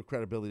have a little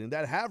credibility and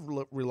that have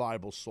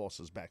reliable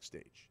sources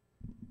backstage.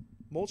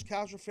 Most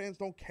casual fans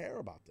don't care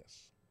about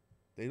this.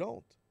 They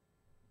don't.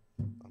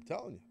 I'm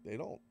telling you, they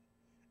don't.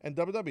 And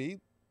WWE,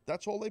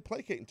 that's all they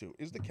placating to,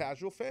 is the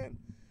casual fan.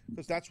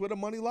 Because that's where the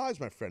money lies,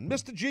 my friend.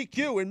 Mr.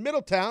 GQ in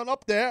Middletown,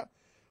 up there.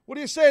 What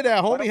do you say there,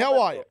 homie? How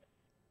are you?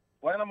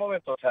 Buenos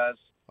momentos, Taz.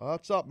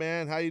 What's up,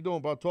 man? How you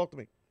doing, bud? Talk to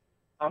me.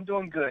 I'm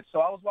doing good. So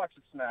I was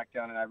watching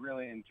SmackDown, and I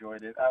really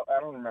enjoyed it. I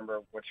don't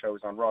remember what show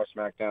was on Raw,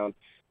 SmackDown.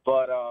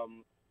 But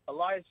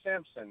Elias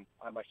Sampson,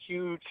 I'm a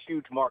huge,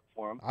 huge mark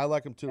for him. I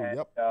like him, too. And,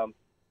 yep.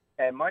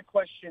 And my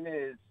question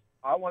is,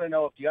 I want to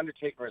know if The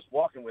Undertaker is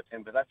walking with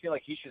him, because I feel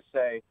like he should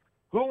say,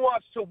 who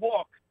wants to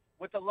walk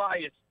with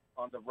Elias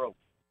on the rope?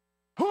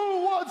 Who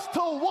wants to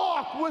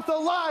walk with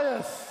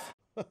Elias?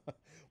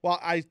 Well,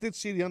 I did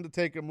see The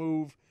Undertaker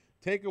move.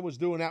 Taker was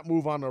doing that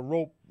move on the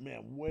rope,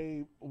 man,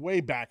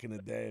 way back in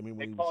the day. I mean,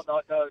 when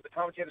the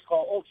commentators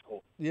call it old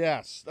school.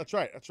 Yes, that's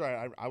right. That's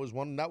right. I was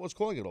one that was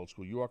calling it old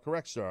school. You are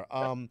correct, sir.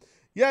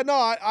 Yeah, no,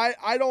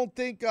 I don't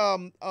think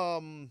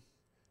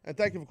And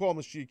thank you for calling,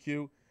 Miss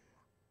GQ.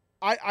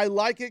 I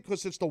like it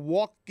because it's the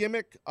walk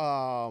gimmick.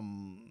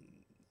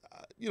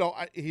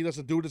 He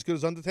doesn't do it as good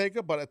as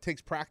Undertaker, but it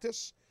takes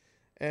practice.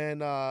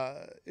 And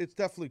it's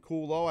definitely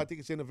cool, though. I think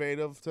it's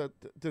innovative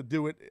to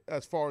do it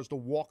as far as the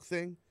walk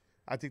thing.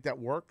 I think that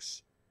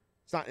works.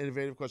 It's not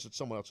innovative because it's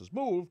someone else's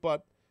move,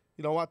 but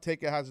you know what?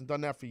 Taker hasn't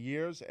done that for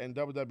years, and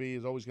WWE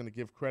is always going to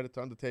give credit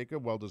to Undertaker,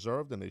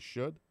 well-deserved, and they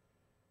should.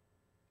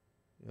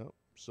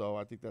 So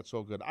I think that's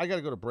so good. I got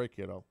to go to break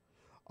here, though.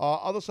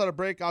 Other side of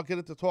break, I'll get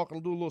into talk. I'll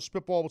do a little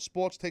spitball with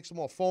sports, take some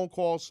more phone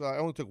calls. I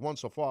only took one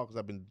so far because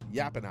I've been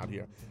yapping out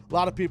here. A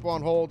lot of people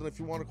on hold, and if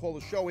you want to call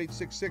the show,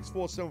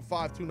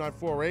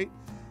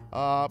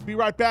 866-475-2948. Be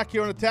right back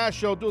here on the Taz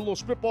Show. Do a little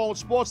spitball with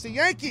sports. The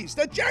Yankees,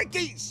 the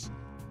Yankees.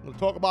 We'll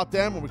talk about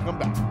them when we come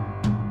back.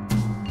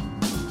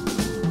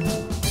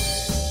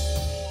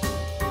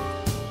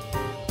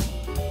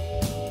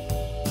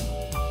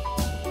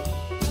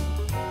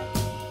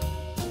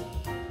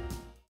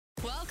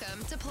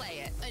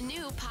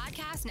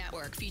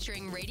 Network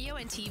featuring radio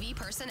and TV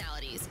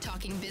personalities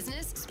talking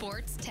business,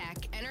 sports,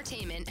 tech,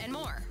 entertainment, and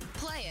more.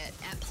 Play it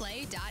at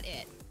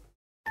play.it.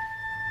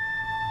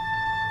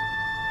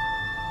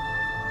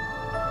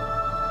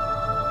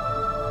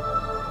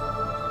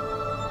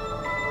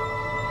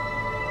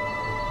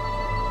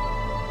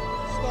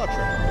 Star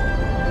Trek,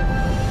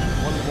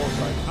 one of the most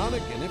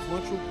iconic and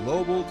influential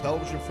global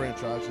television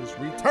franchises,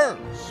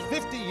 returns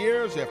 50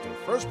 years after it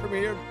first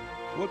premiered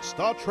with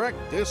Star Trek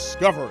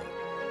Discovery.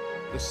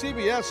 The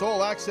CBS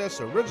All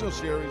Access original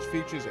series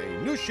features a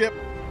new ship,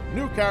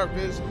 new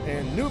characters,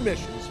 and new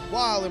missions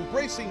while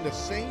embracing the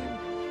same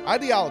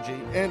ideology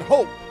and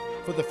hope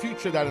for the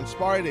future that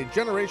inspired a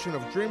generation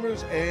of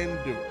dreamers and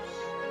doers.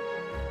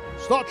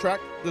 Star Trek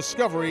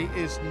Discovery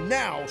is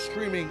now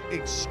streaming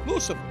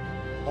exclusively,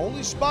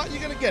 only spot you're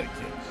going to get it,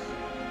 kids,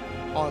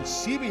 on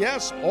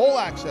CBS All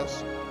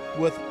Access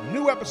with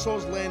new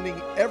episodes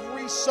landing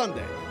every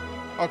Sunday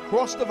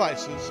across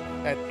devices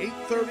at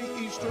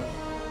 8:30 Eastern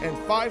and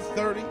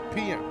 5:30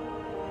 p.m.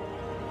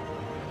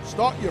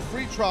 Start your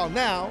free trial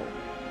now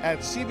at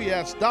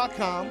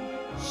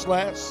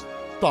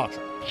cbs.com/Star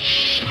Trek.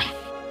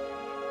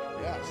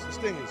 Yes, this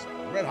thing is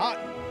red hot.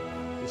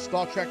 The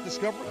Star Trek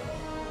Discovery,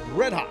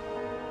 red hot.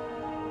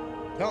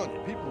 I'm telling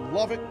you, people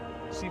love it.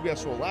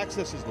 CBS All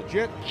Access is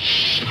legit.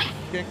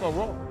 Can't go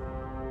wrong.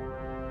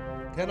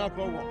 Cannot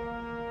go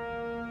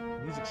wrong.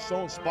 The music's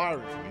so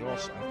inspiring for me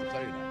also, I have to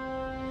tell you that.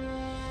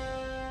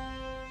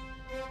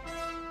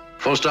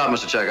 Full stop,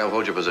 Mr. Check. I'll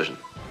hold your position.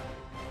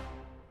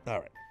 All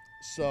right.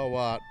 So,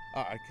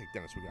 okay,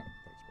 Dennis, we got it.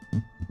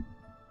 Thanks.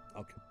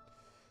 Okay.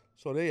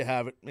 So there you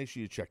have it. Make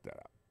sure you check that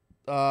out.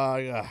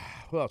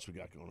 What else we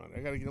got going on? I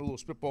got to get a little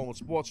spitball with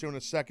sports here in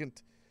a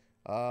second.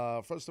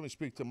 First, let me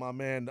speak to my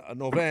man,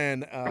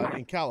 Novan,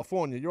 in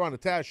California. You're on the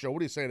Taz Show.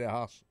 What do you say there,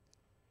 Haas?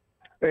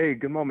 Hey,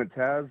 good moment,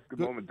 Taz. Good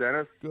moment,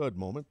 Dennis. Good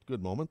moment.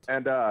 Good moment.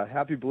 And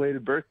happy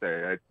belated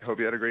birthday. I hope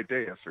you had a great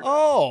day yesterday.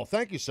 Oh,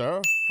 thank you,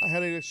 sir. I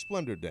had a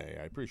splendid day.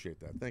 I appreciate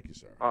that. Thank you,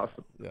 sir.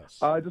 Awesome. Yes.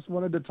 I just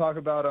wanted to talk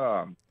about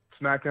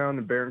SmackDown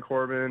and Baron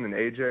Corbin and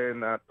AJ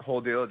and that whole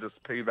deal. Just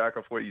piggyback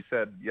off what you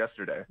said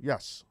yesterday.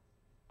 Yes.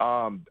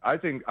 I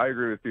think I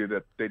agree with you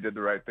that they did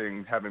the right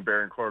thing having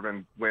Baron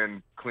Corbin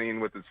win clean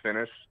with his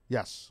finish.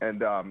 Yes.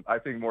 And I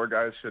think more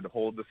guys should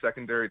hold the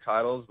secondary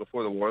titles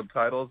before the world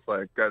titles.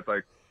 Like guys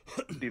like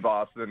Steve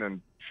Austin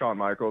and Shawn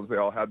Michaels, they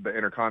all had the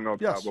Intercontinental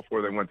title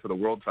before they went to the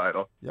world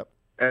title. Yep.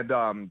 And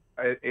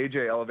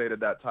AJ elevated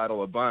that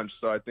title a bunch,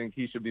 so I think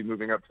he should be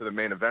moving up to the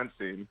main event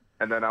scene.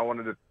 And then I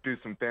wanted to do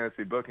some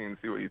fantasy booking and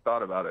see what you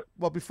thought about it.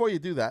 Well, before you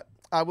do that,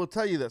 I will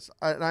tell you this,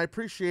 and I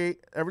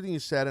appreciate everything you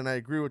said, and I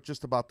agree with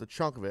just about the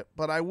chunk of it.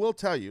 But I will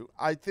tell you,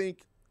 I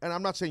think, and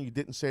I'm not saying you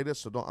didn't say this,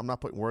 so I'm not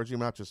putting words in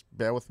your mouth. Just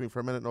bear with me for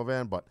a minute,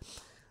 Novan. But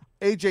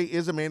AJ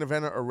is a main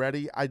eventer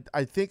already. I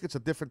think it's a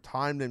different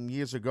time than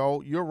years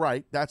ago. You're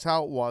right. That's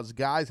how it was.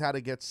 Guys had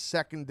to get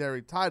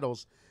secondary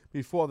titles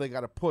before they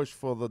got a push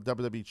for the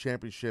WWE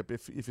Championship,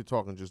 if you're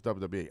talking just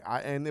WWE.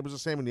 And it was the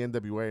same in the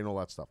NWA and all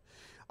that stuff.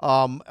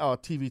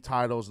 TV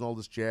titles and all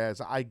this jazz.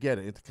 I get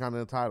it.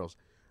 Intercontinental titles.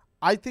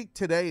 I think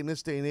today, in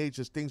this day and age,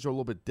 just things are a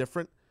little bit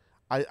different.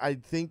 I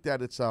think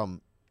that it's I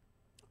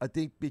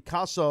think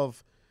because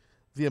of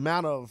the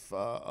amount of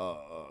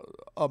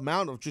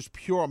just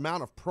pure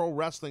amount of pro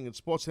wrestling and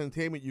sports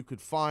entertainment you could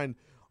find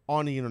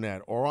on the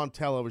internet or on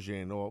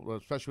television, or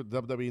especially with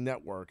the WWE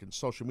Network and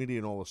social media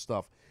and all this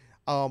stuff.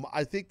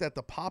 I think that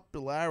the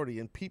popularity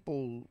and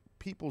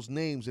people's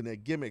names and their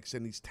gimmicks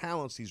and these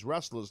talents, these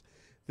wrestlers,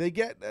 they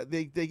get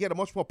a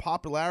much more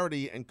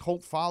popularity and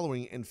cult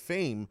following and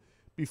fame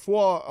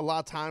before a lot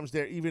of times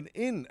they're even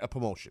in a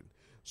promotion.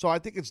 So I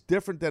think it's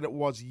different than it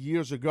was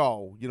years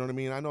ago. You know what I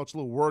mean? I know it's a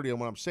little wordy on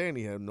what I'm saying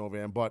here,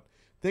 Novan, but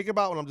think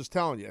about what I'm just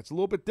telling you. It's a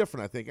little bit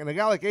different, I think. And a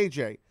guy like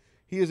AJ,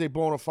 he is a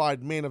bona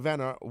fide main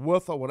eventer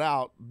with or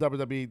without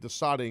WWE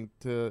deciding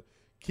to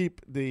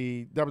keep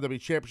the WWE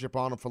Championship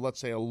on him for, let's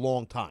say, a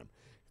long time.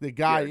 The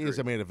guy is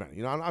a main event.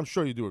 You know, I'm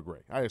sure you do agree.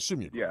 I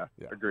assume you agree. Yeah,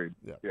 agreed.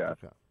 Yeah.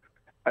 Okay.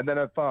 And then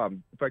if I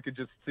could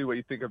just see what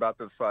you think about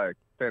this like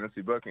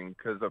fantasy booking,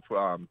 because of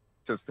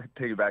just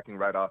piggybacking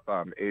right off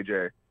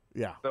AJ.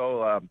 Yeah.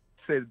 So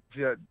say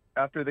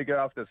after they get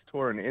off this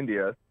tour in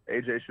India,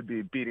 AJ should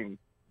be beating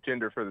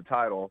Jinder for the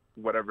title,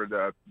 whatever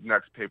the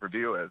next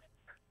pay-per-view is.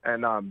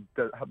 And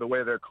the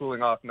way they're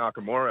cooling off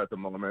Nakamura at the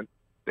moment,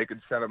 they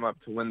could set him up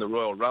to win the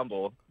Royal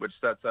Rumble, which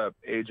sets up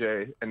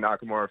AJ and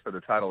Nakamura for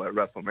the title at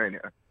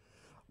WrestleMania.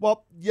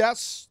 Well,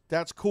 yes,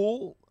 that's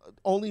cool.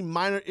 Only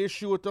minor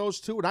issue with those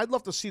two, and I'd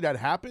love to see that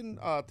happen,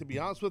 to be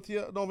honest with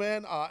you,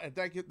 Novan, and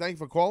thank you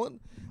for calling.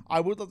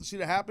 I would love to see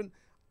that happen.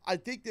 I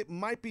think it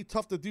might be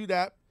tough to do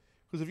that,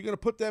 because if you're going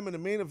to put them in the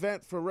main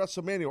event for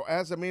WrestleMania or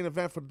as a main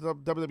event for the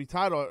WWE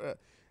title,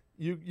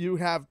 you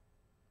have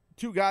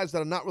two guys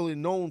that are not really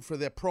known for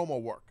their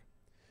promo work.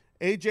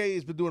 AJ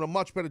has been doing a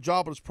much better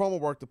job of his promo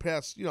work the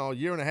past,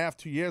 year and a half,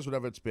 2 years,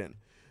 whatever it's been.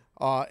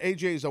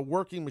 AJ is a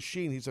working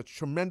machine. He's a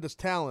tremendous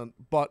talent,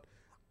 but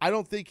I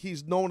don't think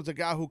he's known as a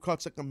guy who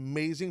cuts like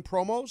amazing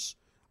promos.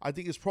 I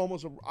think his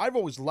promos I've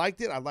always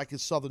liked it. I like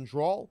his southern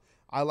drawl.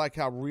 I like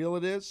how real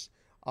it is.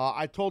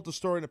 I told the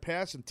story in the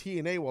past in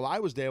TNA while I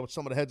was there with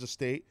some of the heads of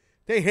state.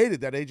 They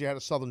hated that AJ had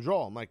a southern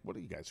drawl. I'm like, what are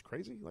you guys,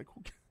 crazy? Like,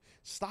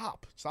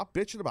 stop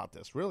bitching about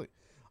this, really.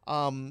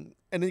 And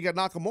then you got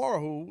Nakamura,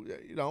 who,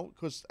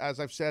 because as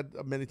I've said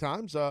many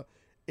times,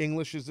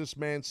 English is this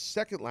man's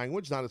second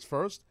language, not his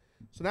first.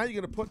 So now you're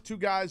going to put two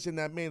guys in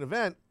that main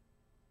event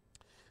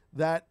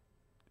that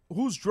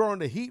who's drawing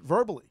the heat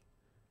verbally?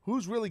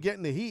 Who's really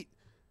getting the heat?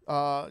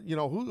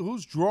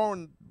 Who's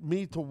drawing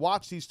me to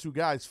watch these two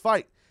guys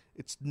fight?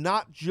 It's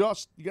not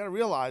just, you got to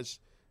realize,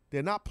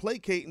 they're not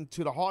placating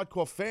to the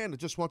hardcore fan that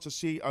just wants to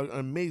see an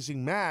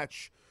amazing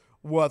match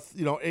with,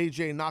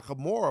 AJ and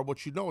Nakamura,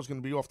 which is going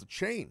to be off the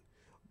chain.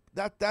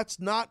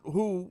 That's not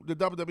who the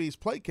WWE is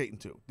placating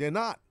to. They're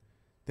not.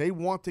 They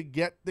want to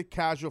get the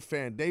casual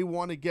fan. They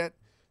want to get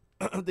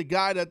the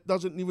guy that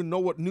doesn't even know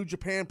what New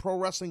Japan Pro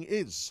Wrestling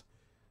is.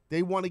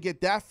 They want to get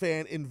that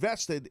fan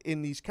invested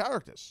in these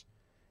characters.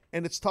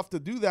 And it's tough to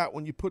do that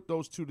when you put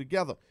those two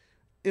together,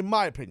 in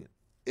my opinion.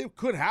 It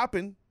could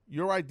happen.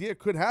 Your idea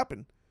could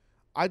happen.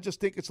 I just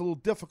think it's a little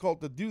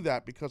difficult to do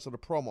that because of the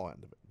promo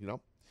end of it,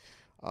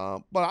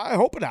 But I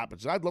hope it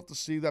happens. I'd love to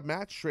see that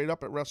match straight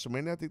up at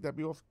WrestleMania. I think that'd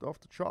be off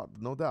the chart,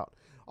 no doubt.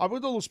 We're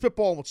doing a little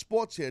spitballing with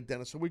sports here,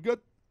 Dennis. Are we good?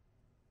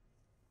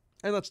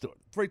 And let's do it.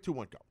 3, 2,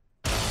 1, go.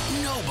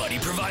 Nobody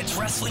provides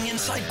wrestling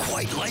insight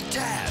quite like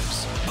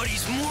Taz. But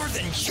he's more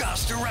than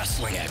just a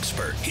wrestling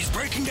expert. He's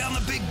breaking down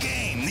the big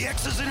game, the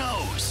X's and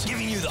O's,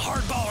 giving you the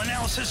hardball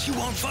analysis you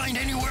won't find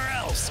anywhere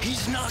else.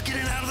 He's knocking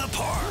it out of the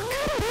park.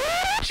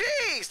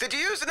 Jeez, did you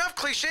use enough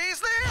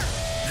cliches there?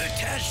 The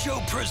Taz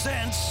Show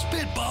presents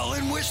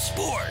Spitballing with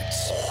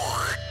Sports.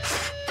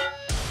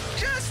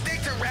 Just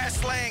stick to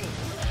wrestling.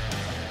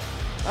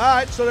 All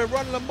right, so they're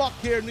running amok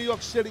here in New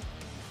York City.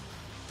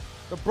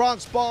 The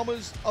Bronx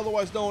Bombers,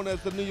 otherwise known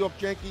as the New York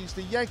Yankees.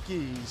 The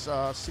Yankees,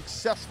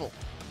 successful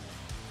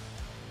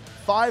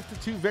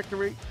 5-2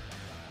 victory.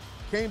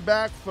 Came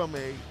back from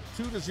a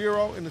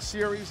 2-0 in the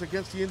series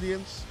against the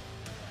Indians.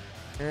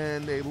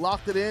 And they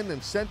locked it in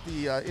and sent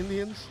the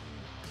Indians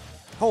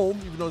home,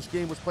 even though this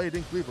game was played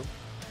in Cleveland.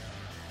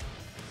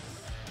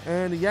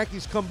 And the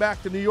Yankees come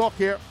back to New York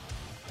here,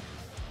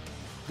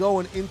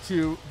 going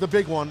into the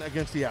big one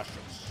against the Astros.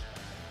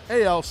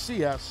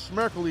 ALCS,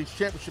 American League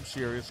Championship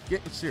Series,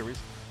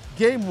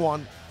 Game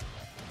 1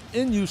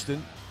 in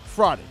Houston,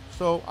 Friday.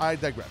 So I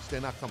digress.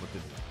 They're not coming to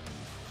New York.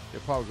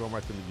 They're probably going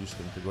right to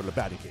Houston to go to the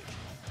batting cage.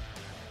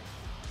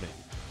 Maybe.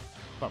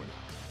 Probably not.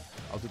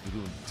 I don't think they're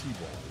doing the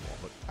T-ball anymore.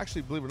 But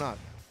actually, believe it or not,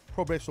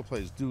 pro baseball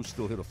players do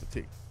still hit off the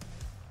tee.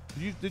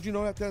 Did you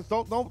know that, Dennis?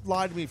 Don't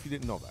lie to me if you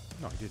didn't know that.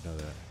 No, I did know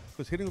that.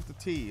 Because hitting off the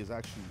tee is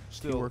actually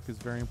still... Teamwork is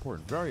very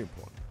important. Very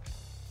important.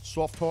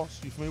 Soft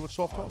toss. You familiar with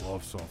soft toss? I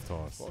love soft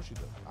toss. Of course you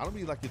do. I don't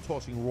mean like you're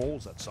tossing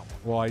rolls at someone.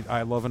 Well,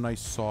 I love a nice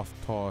soft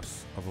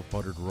toss of a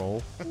buttered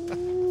roll.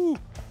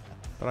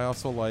 But I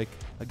also like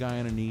a guy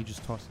on a knee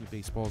just tossing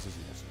baseballs as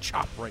he just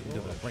chop right into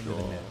the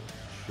net.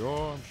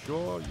 Sure, I'm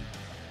sure.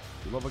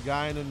 You love a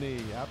guy in the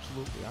knee.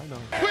 Absolutely, I know.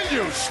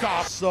 Will you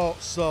stop?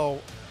 So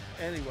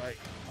anyway,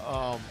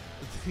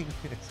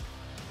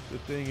 the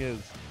thing is,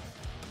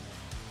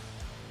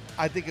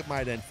 I think it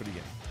might end for the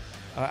Yankees.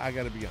 I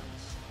got to be honest.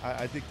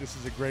 I think this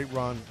is a great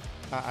run.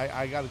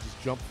 I got to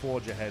just jump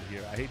forge ahead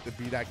here. I hate to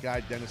be that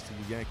guy, Dennis, to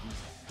the Yankees,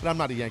 but I'm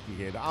not a Yankee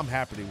hater. I'm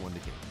happy they won the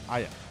game.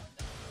 I am.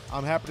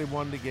 I'm happy they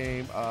won the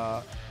game.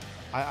 I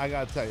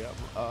got to tell you,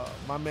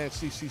 my man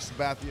CC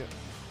Sabathia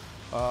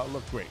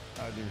looked great.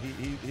 I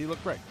mean, he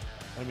looked great.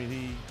 I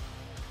mean,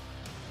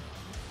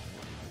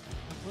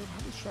 how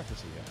many strikes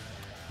does he have?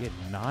 He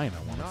had 9,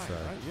 I want to say.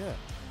 Right? Yeah.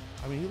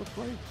 I mean, he looked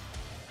great.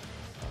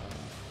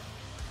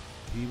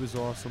 He was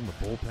awesome. The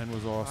bullpen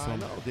was awesome. I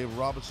know. David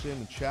Robertson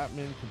and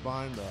Chapman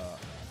combined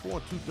 4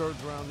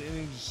 2/3 round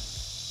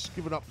innings,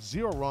 giving up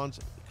 0 runs,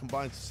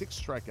 combined 6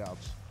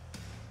 strikeouts.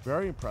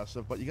 Very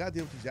impressive. But you got to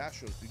deal with these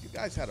Astros. You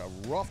guys had a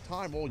rough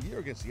time all year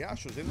against the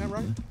Astros. Isn't that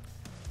right?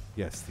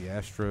 Yes, the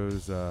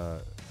Astros,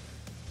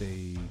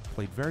 they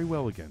played very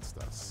well against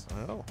us.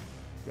 I know.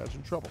 You guys are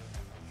in trouble.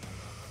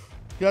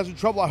 You guys are in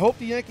trouble. I hope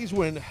the Yankees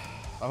win.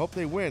 I hope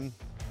they win.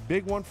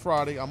 Big one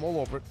Friday. I'm all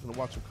over it. Going to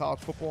watch some college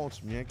football and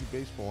some Yankee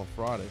baseball on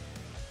Friday.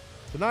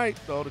 Tonight,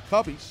 though, the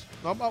Cubbies.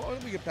 No,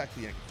 let me get back to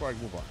the Yankees before I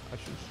move on. I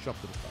should just jump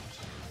to the Cubs.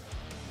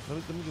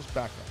 Let me just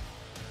back up.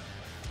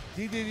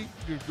 Didi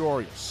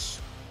Gregorius.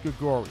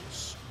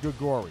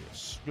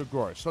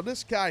 So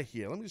this guy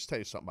here, let me just tell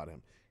you something about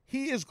him.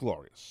 He is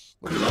glorious.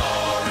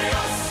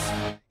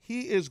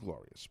 He is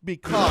glorious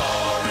because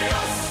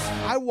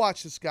I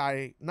watched this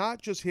guy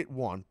not just hit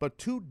one, but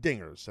 2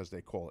 dingers, as they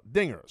call it.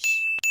 Dingers.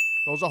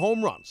 Those are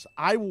home runs.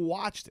 I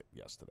watched it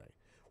yesterday.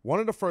 One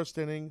in the first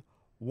inning,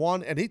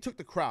 one, and he took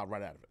the crowd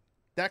right out of it.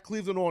 That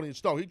Cleveland audience,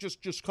 though, he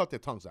just cut their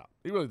tongues out.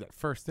 He really did.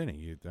 First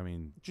inning,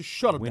 just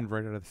shut them wind down.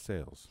 right out of the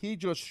sails. He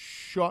just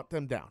shut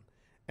them down.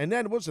 And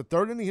then, what's the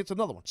third inning? He hits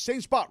another one. Same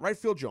spot, right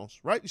field Jones,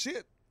 right? You see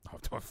it? Oh,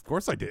 of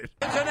course I did.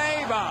 It's an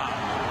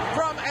A-bomb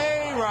from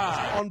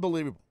A-Rod.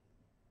 Unbelievable.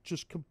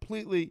 Just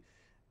completely.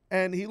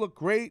 And he looked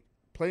great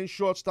playing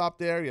shortstop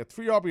there. He had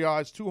 3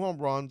 RBIs, 2 home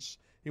runs.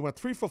 He went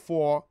 3 for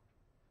 4.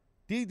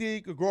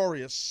 Didi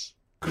Gregorius.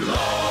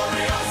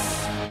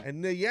 Glorious.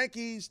 And the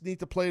Yankees need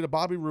to play the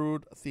Bobby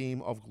Roode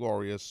theme of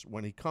Glorious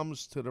when he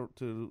comes to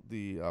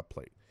the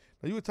plate.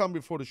 Now, you were telling me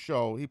before the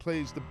show, he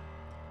plays the...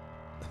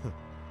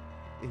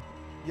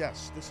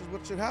 Yes, this is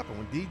what should happen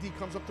when Didi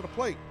comes up to the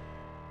plate.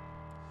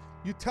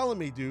 You telling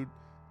me, dude,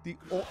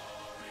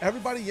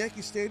 everybody at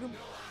Yankee Stadium,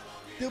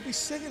 they'll be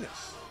singing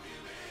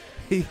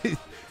this.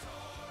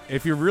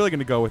 If you're really going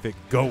to go with it,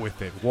 go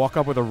with it. Walk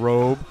up with a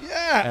robe.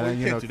 Yeah, and then,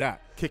 you can't do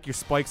that. Kick your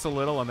spikes a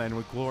little, and then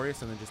with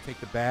Glorious, and then just take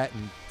the bat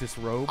and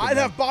disrobe. I'd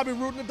have Bobby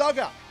Roode in the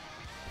dugout.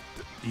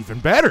 Even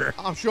better.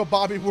 I'm sure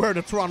Bobby wearing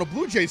a Toronto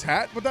Blue Jays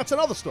hat, but that's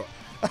another story.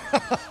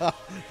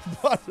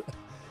 But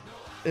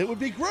it would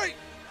be great.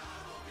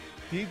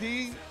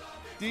 Didi's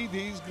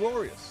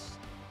glorious.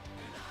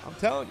 I'm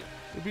telling you,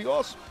 it'd be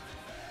awesome.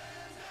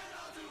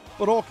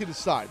 But all kidding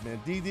aside, man,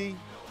 Didi,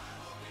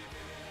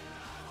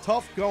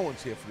 tough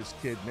goings here for this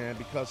kid, man,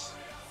 because,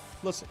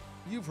 listen,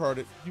 you've heard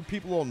it. You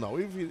people all know.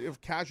 If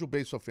casual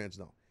baseball fans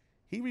know.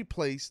 He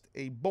replaced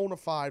a bona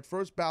fide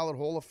first ballot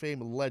Hall of Fame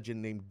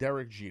legend named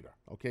Derek Jeter,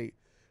 okay,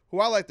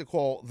 who I like to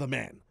call the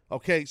man,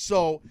 okay?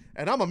 So,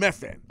 and I'm a Met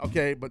fan,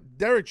 okay, but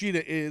Derek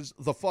Jeter is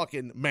the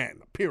fucking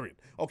man, period,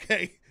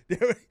 okay?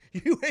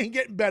 You ain't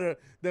getting better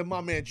than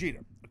my man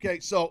Jeter, okay?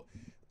 So,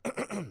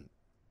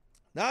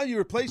 now you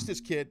replace this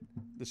kid.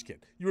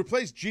 You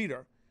replace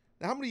Jeter.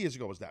 Now, how many years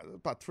ago was that?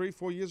 About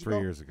 3-4 years ago? 3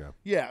 years ago.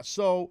 Yeah,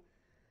 so,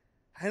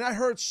 and I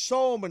heard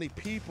so many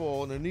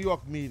people in the New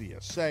York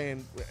media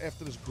saying,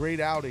 after this great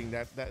outing,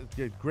 that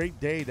great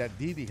day that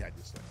Didi had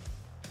this thing,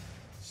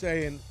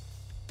 saying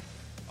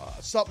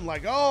something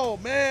like, oh,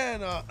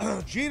 man,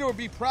 Jeter would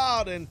be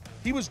proud, and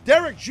he was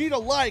Derek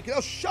Jeter-like.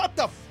 Oh,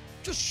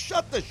 just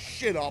shut the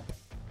shit up.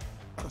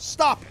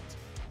 Stop it.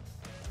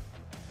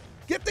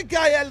 Get the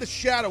guy out of the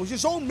shadow. He's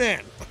his own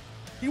man.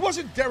 He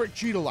wasn't Derek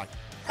Jeter-like.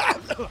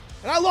 And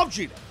I love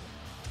Jeter.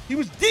 He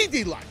was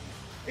Didi-like.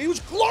 He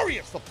was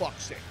glorious, for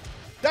fuck's sake.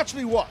 That's what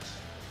he was.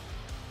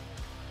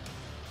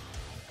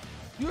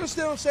 You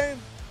understand what I'm saying?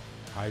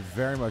 I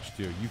very much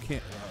do.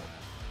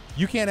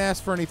 You can't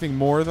ask for anything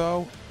more,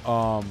 though.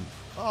 Oh,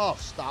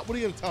 stop. What are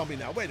you going to tell me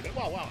now? Wait a minute.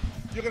 Wow.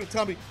 You're going to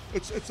tell me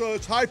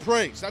it's high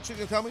praise. That's what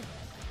you're going to tell me?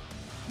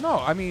 No,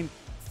 I mean,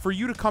 for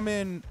you to come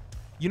in,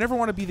 you never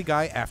want to be the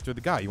guy after the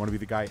guy. You want to be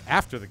the guy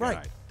after the guy.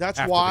 Right. That's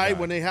why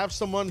when they have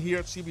someone here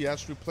at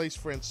CBS replace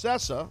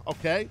Francesa,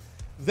 okay,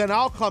 then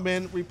I'll come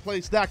in,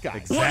 replace that guy.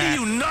 Exactly. What are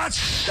you,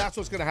 nuts? That's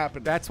what's going to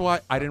happen. That's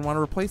why I didn't want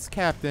to replace the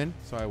captain,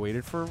 so I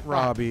waited for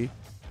Robbie,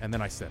 and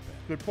then I stepped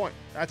in. Good point.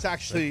 That's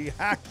actually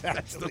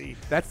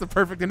that's the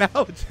perfect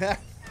analogy.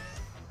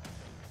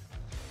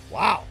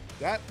 Wow.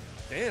 That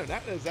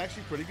is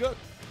actually pretty good.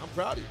 I'm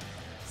proud of you.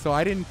 So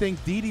I didn't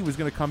think Didi was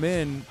going to come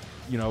in,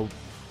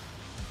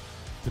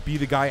 to be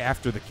the guy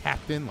after the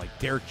captain, like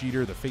Derek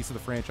Jeter, the face of the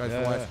franchise for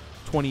the last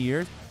 20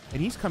 years.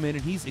 And he's come in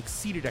and he's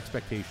exceeded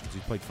expectations.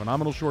 He's played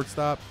phenomenal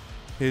shortstop.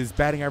 His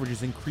batting average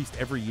has increased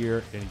every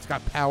year, and he's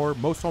got power.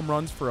 Most home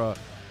runs for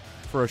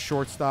a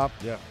shortstop.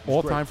 Yeah,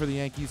 all time for the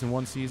Yankees in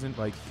one season.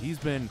 Like, he's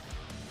been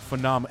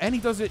phenomenal. And he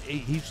does it.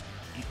 He's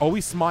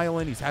always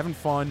smiling. He's having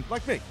fun.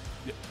 Like me.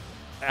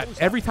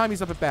 Every time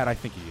he's up at bat, I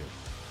think of you.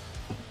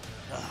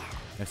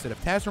 I said,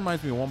 if Taz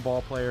reminds me of one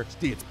ball player,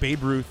 it's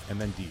Babe Ruth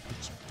and then Didi.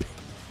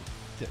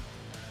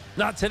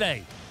 Not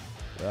today.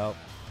 Well,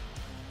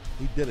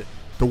 he did it.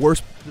 The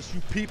worst. Just you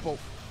people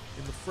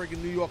in the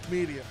friggin' New York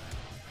media,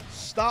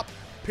 stop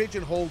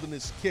pigeonholing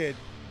this kid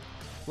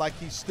like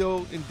he's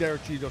still in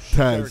Derek Jeter's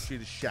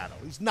shadow.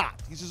 He's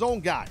not. He's his own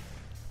guy.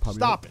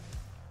 Stop it.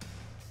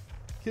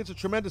 Kid's a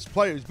tremendous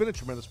player. He's been a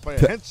tremendous player.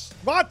 Hence,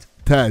 what?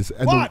 Taz,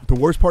 and the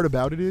worst part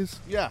about it is,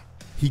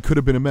 he could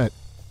have been a Met.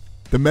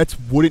 The Mets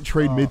wouldn't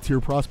trade mid-tier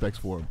prospects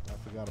for him.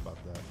 I forgot about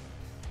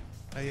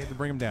that. I had to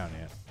bring him down,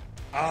 man.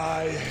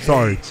 I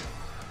hate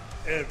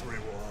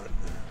everyone.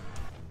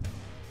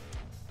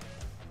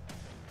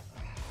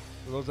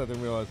 For those that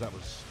didn't realize, that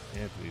was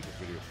Anthony, the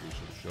video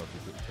producer of the show. If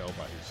you couldn't tell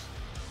by his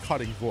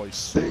cutting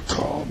voice. They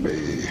call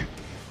me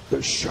the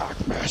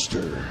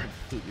Shockmaster.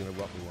 Completely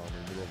interrupt me while I'm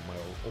in the middle of my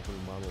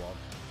opening monologue.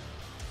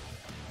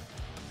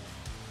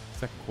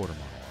 Second quarter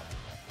monologue.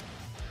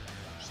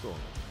 Still.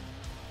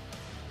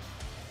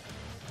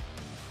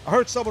 I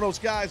heard some of those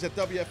guys at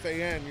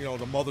WFAN,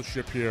 the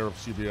mothership here of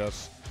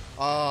CBS.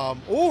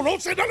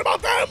 Don't say nothing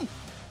about them.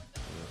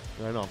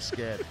 Yeah, I know, I'm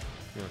scared.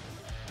 Yeah. I'm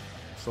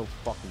so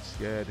fucking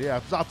scared.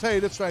 Yeah, I'll tell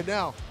you this right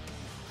now.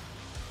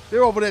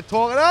 They're over there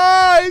talking.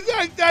 He's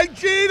like that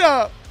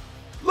Jeter.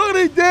 Look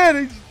what he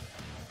did.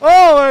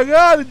 Oh my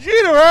God, the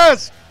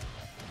Jeter-esque.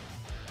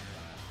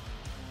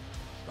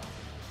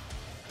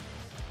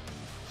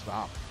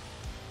 Stop.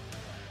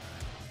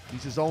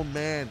 He's his own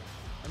man.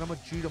 And I'm a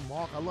Jeter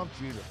mark. I love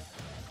Jeter.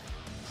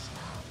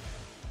 Stop.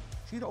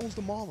 Jeter owns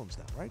the Marlins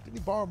now, right? Didn't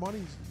he borrow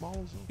money?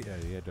 Marlins? Yeah,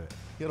 he had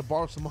to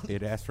borrow some money. He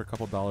had asked for a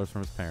couple $dollars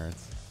from his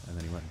parents, and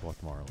then he went and bought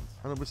the Marlins.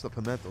 I know Mr.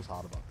 Pimento's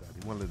hot about that.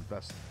 He wanted to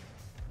invest.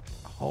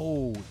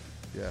 Oh,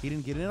 yeah. He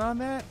didn't get in on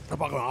that? I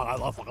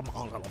love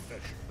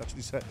fish. That's what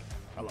he said.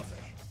 I love fish.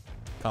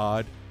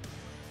 Cod,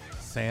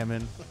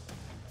 salmon,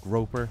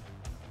 grouper,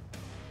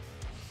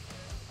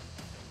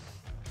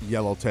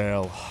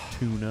 yellowtail,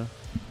 tuna.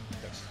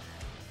 Yes.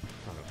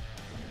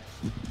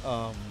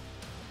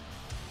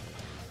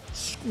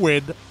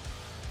 Squid,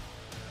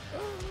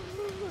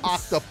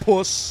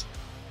 octopus.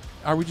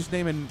 Are we just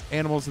naming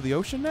animals of the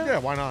ocean now? Yeah,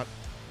 why not?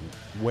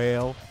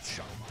 Whale,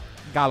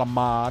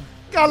 calamar.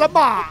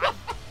 Calamar.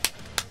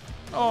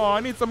 Oh, I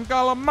need some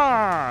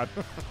calamar.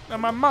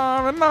 And my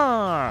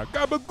marinara.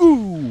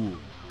 Gabagoo.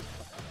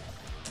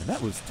 And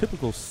that was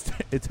typical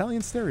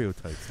Italian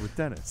stereotypes with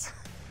Dennis.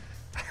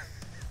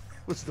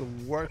 Was the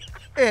worst.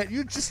 Ant,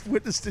 you just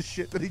witnessed the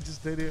shit that he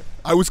just did here.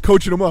 I was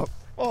coaching him up.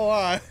 Oh, all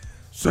right.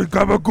 Say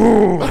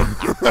gabagool.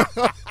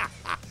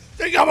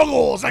 Say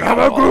gabagool. Say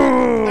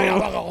gabagool. Say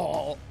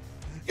gabagool.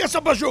 Yes,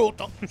 some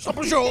prosciutto. Some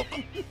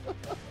prosciutto.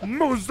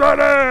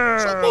 Mozzarella.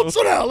 Some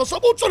mozzarella.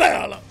 Some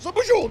mozzarella. Some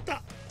prosciutto.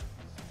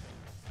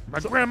 My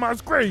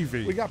grandma's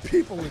gravy. We got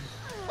people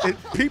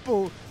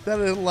people that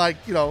are like,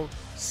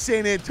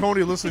 San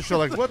Antonio listening to the show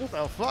like, what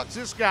the fuck's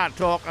this guy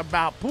talking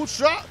about?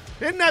 Pusa?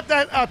 Isn't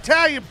that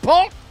Italian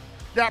pork?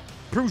 That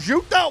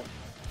prosciutto?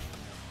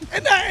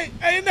 Ain't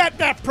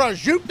that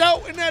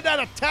prosciutto? Isn't that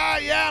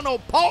Italiano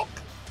pork?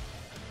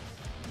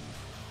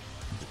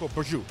 Let's go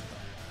prosciutto.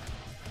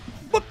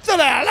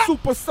 Mozzarella.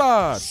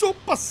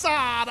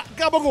 Supersada.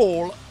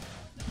 Gabagool.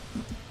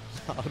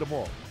 Them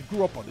all. I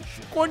grew up on this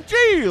shit.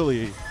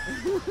 Congeli.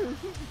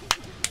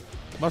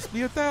 Must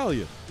be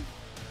Italian.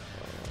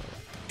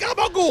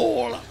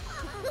 Gabagool.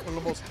 One of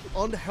the most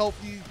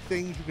unhealthy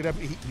things you could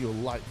ever eat in your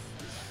life.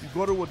 You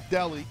go to a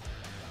deli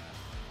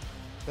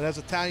that has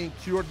Italian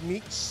cured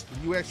meats,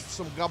 and you ask for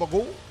some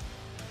gabagool.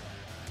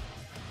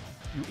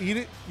 You eat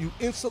it, you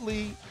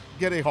instantly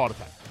get a heart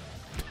attack.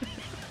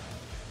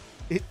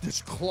 It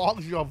just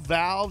clogs your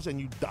valves,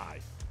 and you die.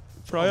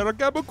 Try a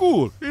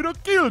gabagool. It'll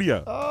kill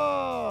you.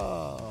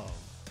 Oh.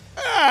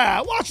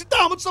 Yeah, wash it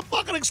down with some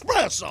fucking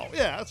espresso.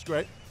 Yeah, that's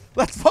great.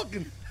 Let's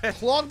fucking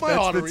clog my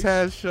arteries.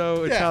 That's the Taz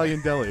Show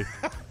Italian deli.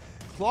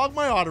 Clog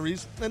my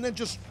arteries, and then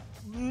just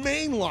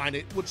mainline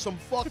it with some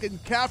fucking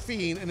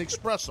caffeine and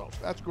espresso.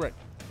 That's great.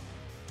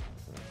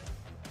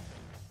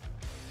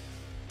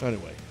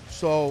 Anyway,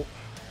 so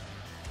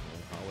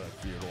how would I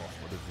veer it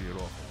off? What did I veer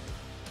it off?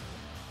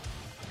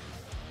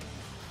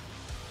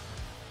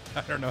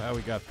 I don't know how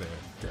we got there.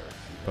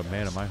 But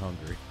man, am I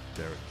hungry.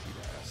 Derek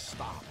Jeter,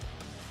 stop.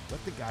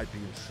 Let the guy be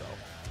himself.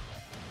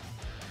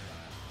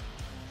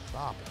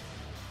 Stop it.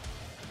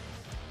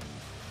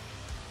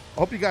 I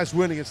hope you guys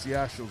win against the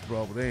Astros,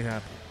 bro, but they ain't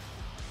happy.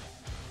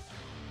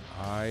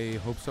 I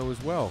hope so as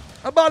well.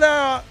 How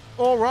about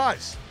All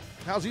Rise?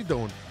 How's he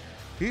doing?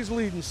 He's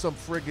leading some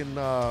friggin'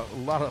 a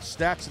lot of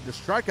stats in the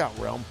strikeout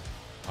realm.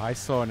 I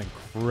saw an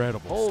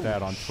incredible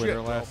stat on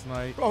Twitter last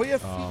night. Bro, he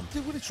had, what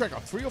did he strike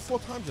out? 3 or 4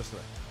 times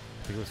yesterday?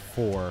 I think it was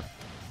 4.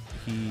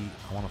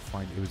 I want to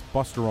find it was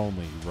Buster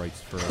Only, he writes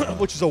for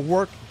which is a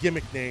work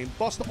gimmick name.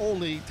 Buster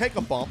Only, take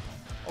a bump.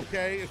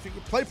 Okay, if you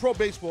can play pro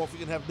baseball, if you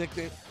can have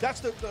nicknames. That's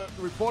the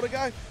reporter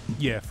guy?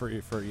 Yeah, for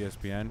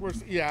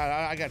ESPN.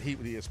 Yeah, I got heat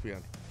with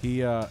ESPN. He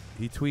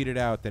tweeted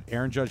out that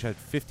Aaron Judge had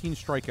 15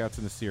 strikeouts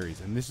in the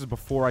series, and this is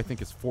before I think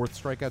his 4th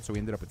strikeout, so he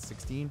ended up at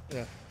 16.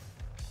 Yeah.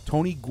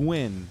 Tony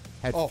Gwynn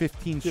had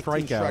 15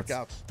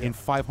 strikeouts in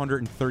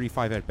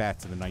 535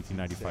 at-bats in the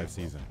 1995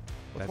 season.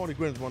 Well, Tony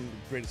Gwynn is one of the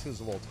greatest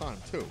hitters of all time,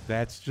 too.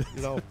 That's just...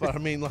 but I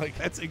mean, like...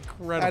 That's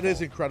incredible. That is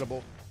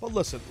incredible. But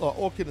listen,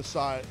 all kidding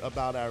aside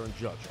about Aaron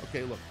Judge.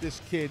 Okay, look,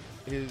 this kid,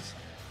 his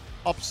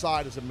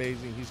upside is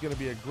amazing. He's going to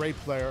be a great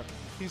player.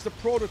 He's the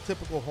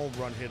prototypical home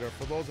run hitter.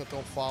 For those that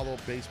don't follow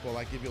baseball,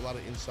 I give you a lot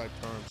of inside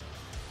terms.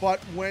 But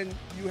when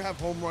you have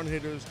home run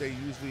hitters, they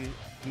usually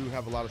do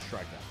have a lot of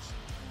strikeouts.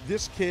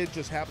 This kid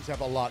just happens to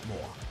have a lot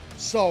more.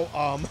 So,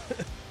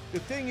 the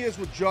thing is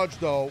with Judge,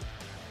 though,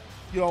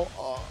 you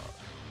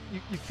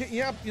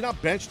can't, you're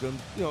not benched him.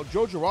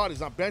 Joe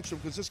Girardi's not benched him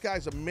because this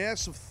guy's a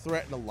massive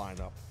threat in the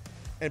lineup.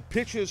 And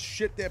pitchers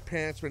shit their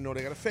pants when they know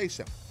they got to face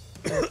him.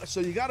 So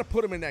you got to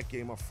put him in that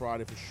game on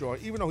Friday for sure,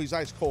 even though he's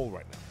ice cold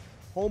right now.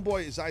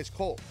 Homeboy is ice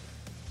cold.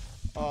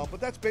 But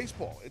that's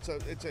baseball. It's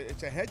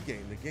a head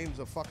game. The game's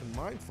a fucking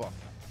mind fuck.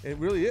 It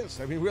really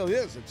is. I mean, it really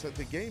is.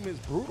 The game is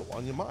brutal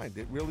on your mind.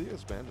 It really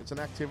is, man. It's an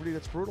activity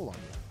that's brutal on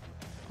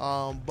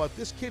you. But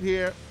this kid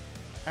here,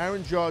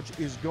 Aaron Judge,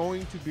 is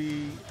going to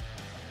be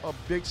a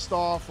big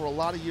star for a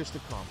lot of years to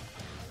come.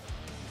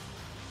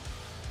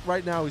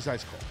 Right now, he's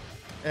ice cold.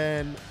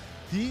 And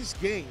these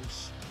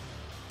games,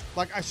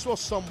 like I saw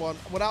someone,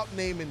 without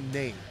naming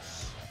names,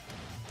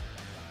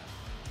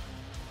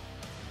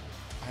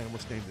 I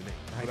almost named the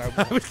name.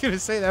 I was going to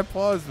say that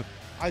pause.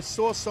 I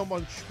saw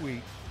someone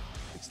tweet.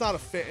 It's not a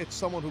fan. It's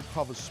someone who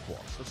covers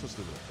sports. Let's just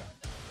leave it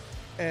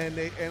at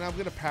that. And I'm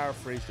going to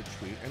paraphrase the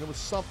tweet. And it was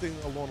something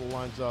along the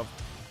lines of,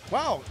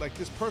 wow, like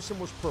this person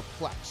was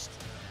perplexed.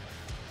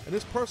 And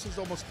this person's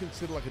almost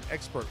considered like an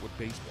expert with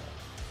baseball.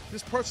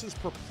 This person's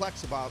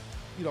perplexed about,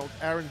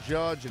 Aaron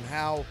Judge and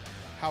how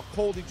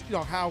cold he,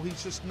 how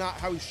he's just not,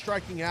 how he's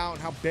striking out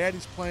and how bad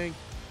he's playing.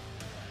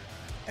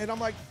 And I'm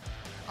like,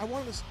 I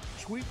wanted to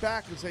tweet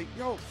back and say,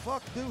 yo,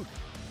 fuck, dude,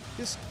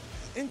 this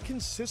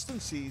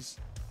inconsistencies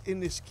in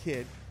this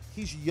kid.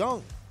 He's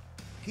young.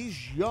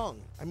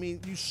 I mean,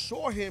 you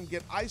saw him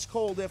get ice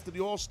cold after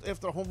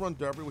the home run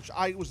derby, which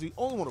I was the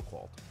only one who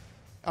called.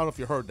 I don't know if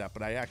you heard that,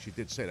 but I actually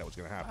did say that was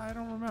going to happen. I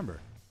don't remember.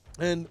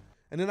 And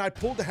then I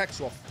pulled the hex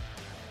off,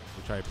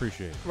 which I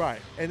appreciate. Right,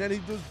 and then he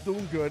was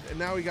doing good, and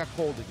now he got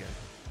cold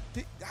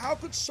again. How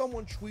could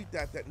someone tweet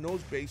that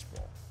knows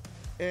baseball?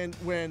 And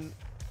when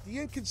the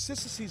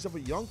inconsistencies of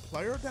a young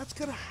player, that's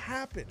going to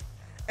happen.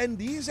 And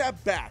these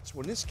at-bats,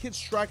 when this kid's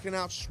striking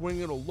out,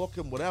 swinging or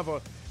looking, whatever,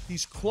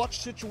 these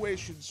clutch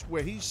situations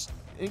where he's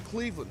in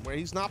Cleveland, where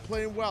he's not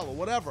playing well or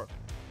whatever,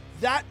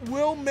 that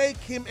will make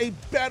him a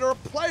better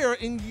player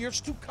in years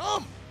to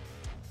come.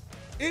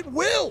 It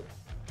will.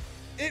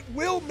 It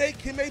will make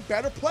him a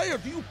better player.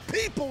 Do you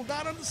people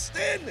not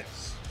understand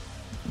this?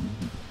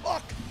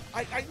 Fuck.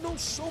 I know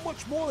so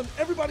much more than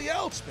everybody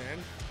else, man.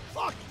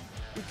 Fuck.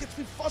 It gets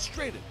me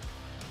frustrated.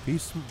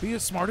 Be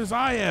as smart as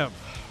I am.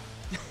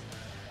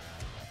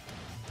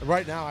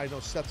 Right now, I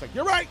know Seth's like,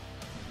 you're right.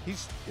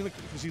 He's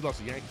because he loves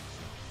the Yankees.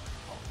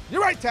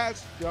 You're right,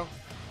 Taz.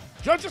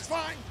 Judge is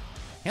fine.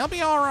 He'll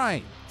be all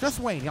right. Just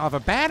wait. He'll have a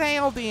bad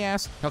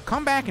ALDS. He'll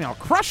come back and he'll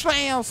crush the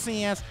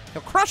ALCS.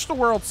 He'll crush the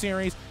World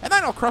Series. And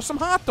then he'll crush some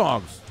hot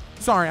dogs.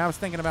 Sorry, I was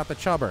thinking about the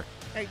chubber.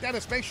 Hey,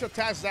 Dennis, make sure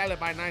Taz is out there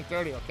by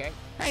 9:30, okay?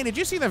 Hey, did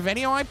you see the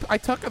video I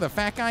took of the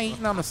fat guy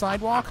eating on the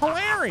sidewalk?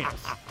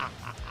 Hilarious.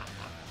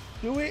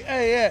 Do we?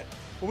 Hey,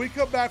 when we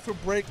come back from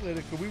break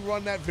later, can we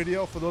run that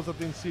video for those that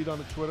didn't see it on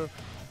the Twitter?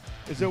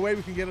 Is there a way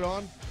we can get it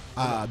on?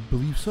 I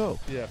believe so.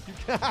 Yeah.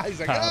 He's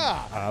like,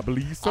 I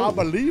believe so. I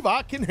believe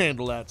I can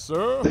handle that,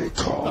 sir. They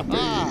call me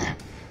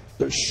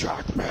the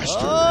Shockmaster.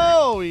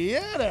 Oh,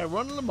 yeah, they're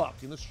running them up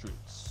in the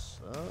streets.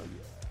 Oh,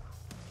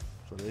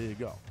 yeah. So there you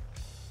go.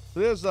 So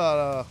there's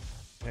a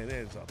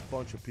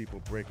bunch of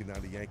people breaking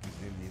down the Yankees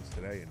and Indians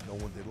today, and no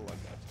one did it like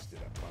I just did.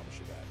 I promise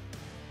you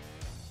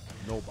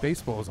that. Nobody.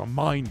 Baseball is a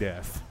mind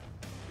death.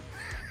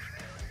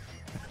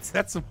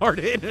 That's some hard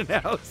in and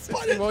out.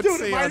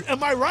 Dude,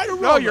 am I right or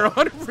wrong? No, you're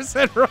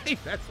 100% right.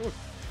 That's what.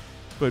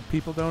 But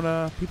people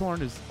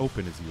aren't as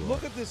open as you are.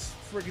 Look at this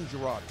friggin'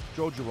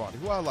 Joe Girardi.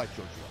 Who I like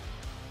Joe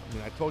Girardi. I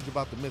mean, I told you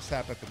about the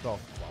mishap at the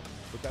Dolphins problem,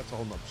 but that's a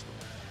whole nother story.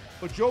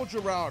 But Joe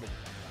Girardi,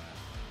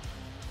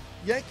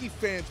 Yankee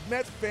fans,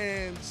 Met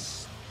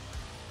fans,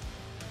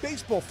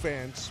 baseball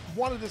fans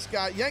wanted this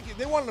guy.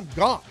 They wanted him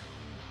gone.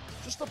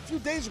 Just a few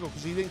days ago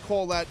because he didn't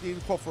call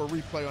for a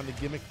replay on the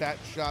gimmick bat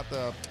shot.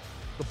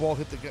 The ball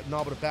hit the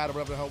knob of the bat or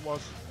whatever the hell it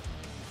was.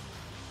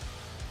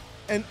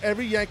 And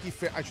every Yankee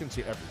fan, I shouldn't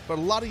say every, but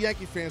a lot of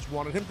Yankee fans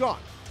wanted him gone.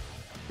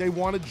 They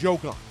wanted Joe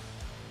gone.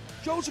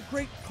 Joe's a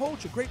great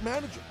coach, a great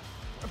manager.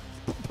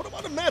 Put him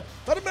on the Mets.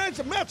 Let him manage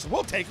the Mets.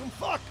 We'll take him.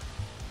 Fuck.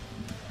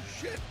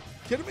 Shit.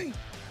 Kidding me?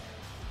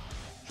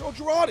 Joe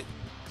Girardi.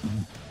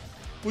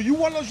 Were you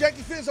one of those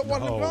Yankee fans that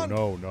wanted him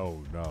gone?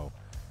 No.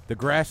 The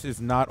grass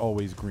is not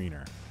always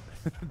greener.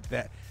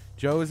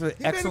 Joe is an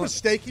excellent. He made a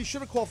mistake. He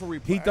should have called for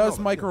replay. He does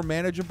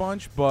micromanage a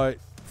bunch, but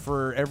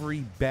for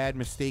every bad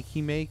mistake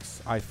he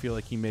makes, I feel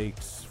like he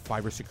makes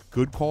 5 or 6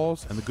 good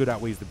calls, and the good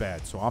outweighs the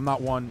bad. So I'm not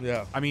one.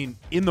 Yeah. I mean,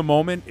 in the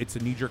moment, it's a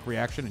knee-jerk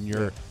reaction,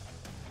 and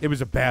it was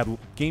a bad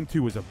game.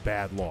 2 was a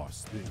bad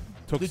loss.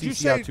 Took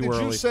CC out too early.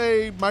 Did you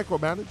say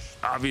micromanage?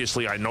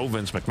 Obviously, I know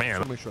Vince McMahon.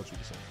 Let me show you what you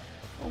said.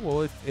 Oh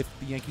well, if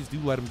the Yankees do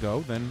let him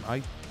go, then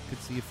I could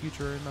see a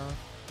future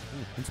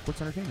in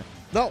sports entertainment.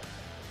 No.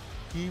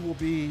 He will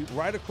be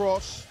right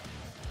across,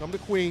 come to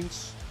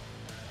Queens,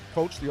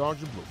 coach the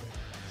Orange and Blue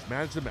Jays,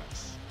 manage the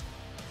Mets.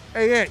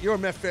 Hey, Ant, you're a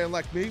Met fan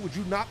like me. Would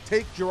you not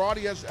take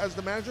Girardi as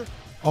the manager?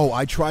 Oh,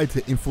 I tried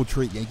to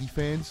infiltrate Yankee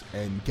fans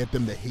and get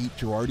them to hate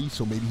Girardi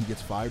so maybe he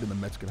gets fired and the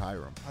Mets could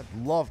hire him.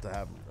 I'd love to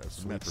have him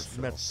as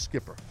Mets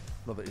skipper.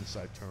 Another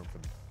inside term for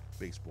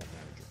baseball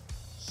manager.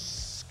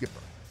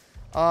 Skipper.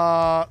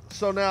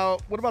 So now,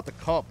 what about the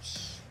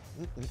Cubs?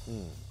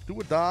 Do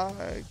or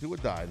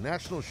die.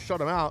 Nationals shut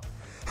them out.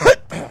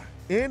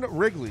 in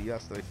Wrigley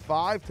yesterday,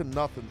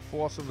 5-0,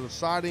 forcing the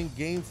deciding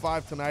Game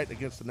 5 tonight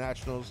against the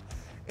Nationals.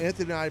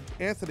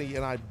 Anthony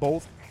and I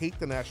both hate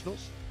the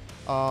Nationals.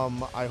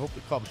 I hope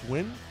the Cubs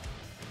win.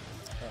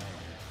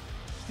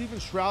 Steven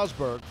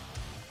Strasburg,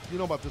 you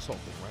know about this whole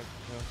thing, right?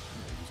 Yeah.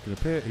 He was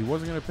gonna pitch. He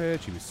wasn't going to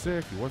pitch. He was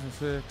sick. He wasn't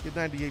sick. He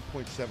had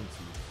 98.7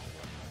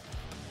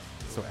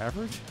 So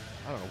average?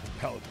 I don't know what the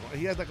hell.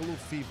 He had like a little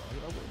fever.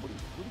 What are you,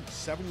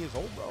 7 years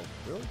old, bro?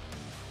 Really?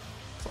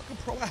 Fucking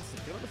pro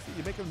athlete. Get on the field.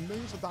 You're making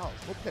millions of dollars.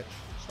 Go pitch.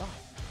 Stop.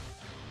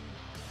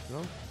 You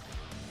know?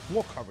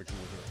 More coverage over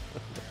here.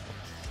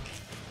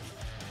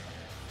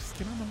 Just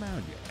get on the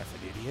mound, you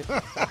effing idiot.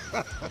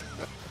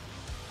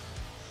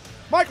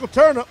 Michael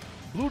Turner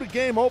blew the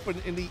game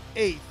open in the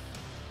 8th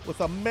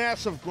with a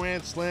massive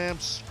grand slam.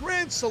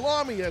 Grand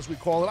salami, as we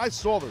call it. I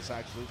saw this,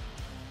 actually.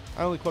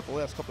 I only caught the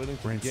last couple of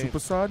innings Grand of the game.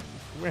 Supersod?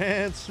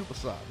 Grand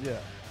Supersod, yeah.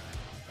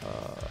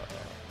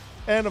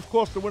 And, of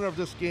course, the winner of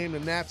this game, the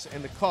Nats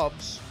and the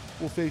Cubs,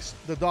 will face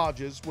the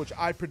Dodgers, which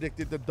I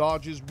predicted the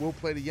Dodgers will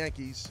play the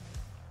Yankees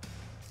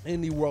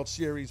in the World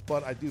Series,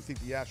 but I do think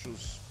the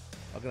Astros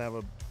are going to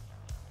have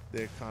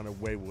their kind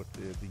of way with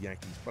the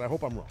Yankees, but I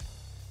hope I'm wrong.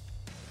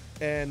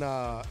 And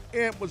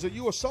Ant, was it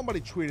you or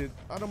somebody tweeted,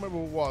 I don't remember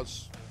who it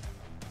was,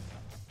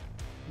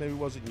 maybe it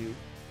wasn't you.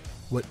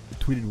 What?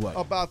 Tweeted what?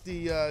 About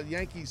the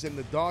Yankees and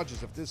the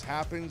Dodgers. If this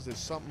happens, there's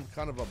something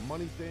kind of a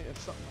money thing.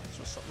 It's something. I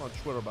saw something on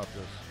Twitter about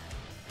this.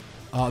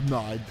 No,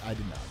 I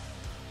did not.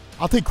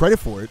 I'll take credit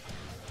for it.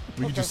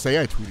 We can just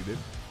say I tweeted it.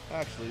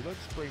 Actually,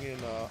 let's bring in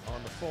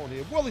on the phone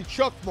here Willie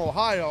Chuck from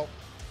Ohio.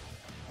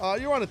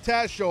 You're on the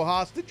Taz Show,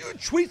 Haas. Did you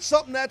tweet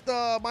something at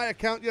my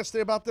account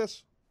yesterday about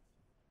this?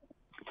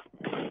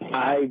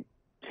 I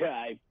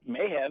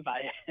may have.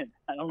 I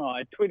don't know.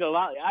 I tweeted a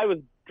lot. I was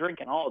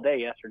drinking all day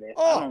yesterday.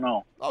 Oh, I don't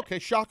know. Okay,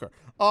 shocker.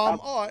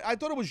 I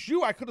thought it was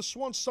you. I could have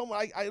sworn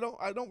someone. I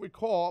don't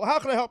recall. How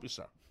can I help you,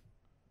 sir?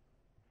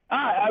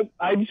 I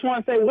just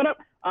want to say what up,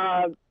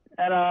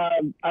 and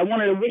I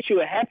wanted to wish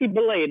you a happy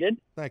belated.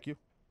 Thank you,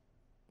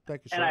 sir.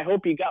 And I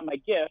hope you got my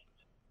gift.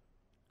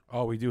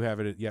 Oh, we do have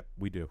it. Yep,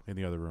 we do in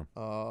the other room.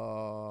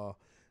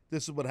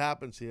 This is what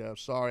happens here. I'm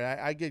sorry.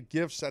 I get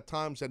gifts at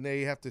times, and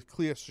they have to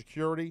clear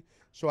security,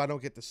 so I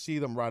don't get to see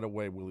them right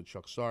away, Willie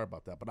Chuck. Sorry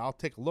about that, but I'll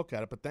take a look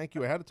at it. But thank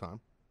you ahead of time.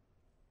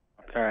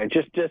 All right,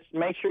 just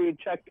make sure you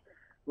check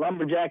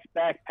Lumberjack's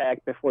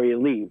backpack before you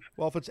leave.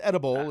 Well, if it's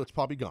edible, it's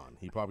probably gone.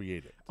 He probably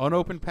ate it.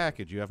 Unopened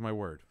package. You have my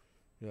word.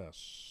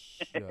 Yes.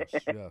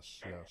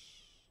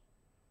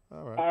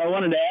 All right. I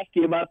wanted to ask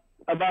you about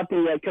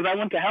the because I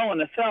went to Hell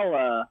in a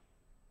Cell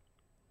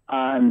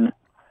on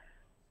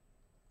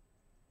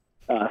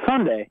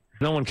Sunday.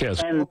 No one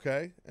cares.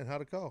 Okay, and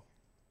how'd it go?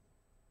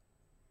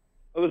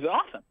 It was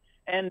awesome,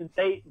 and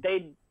they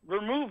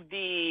removed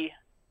the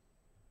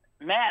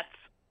mats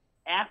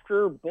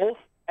after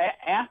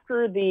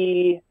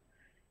the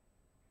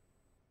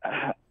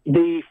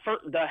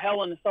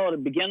Hell in a Cell to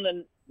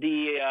begin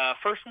the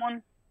first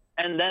one,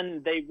 and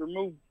then they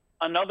removed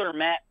another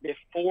mat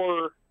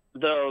before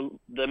the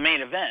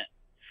main event.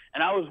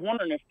 And I was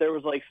wondering if there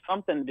was like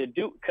something to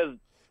do because.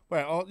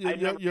 Well,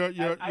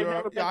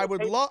 I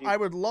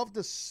would love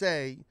to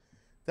say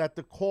that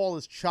the call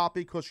is choppy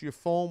because of your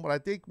phone, but I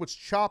think what's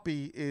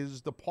choppy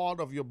is the part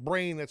of your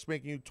brain that's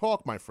making you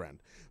talk, my friend.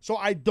 So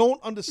I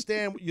don't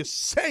understand what you're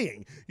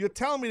saying. You're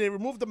telling me they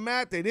removed the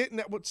mat, they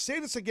didn't. Say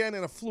this again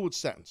in a fluid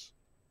sentence.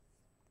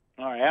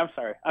 All right, I'm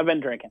sorry. I've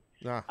been drinking.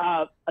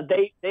 Nah.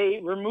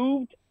 They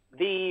removed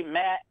the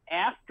mat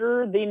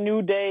after the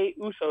New Day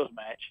Usos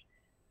match.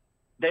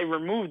 They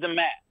removed the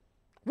mat.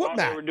 What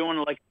mat? They were doing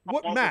like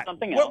what mat?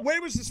 Something else.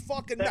 Where was this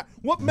fucking mat?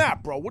 What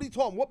mat, bro? What are you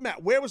talking? What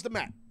mat? Where was the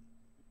mat?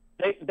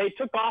 They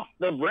took off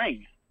the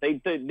ring.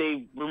 They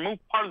removed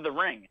part of the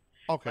ring.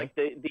 Okay. Like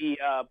the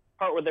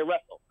part where they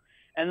wrestle,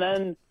 and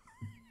then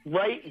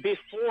right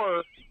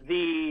before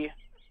the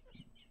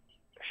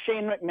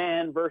Shane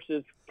McMahon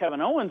versus Kevin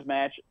Owens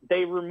match,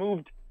 they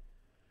removed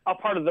a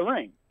part of the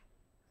ring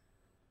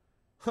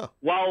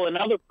while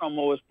another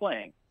promo was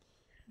playing,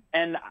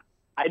 and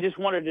I just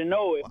wanted to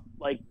know if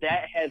like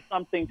that had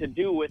something to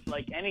do with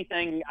like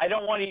anything. I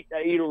don't want you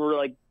to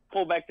like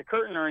pull back the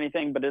curtain or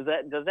anything, but does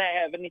that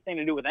have anything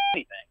to do with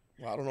anything?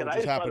 Well, I don't know what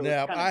just happened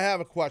there. I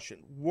have a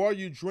question. Were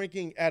you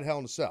drinking at Hell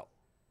in a Cell?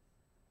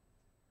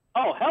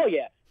 Oh hell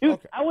yeah, dude!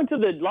 Okay. I went to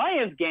the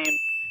Lions game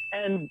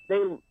and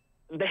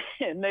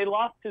they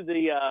lost to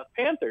the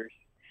Panthers.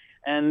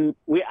 And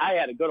I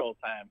had a good old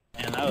time,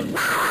 and I was.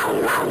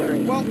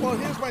 Well,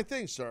 here's my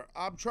thing, sir.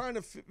 I'm trying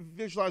to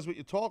visualize what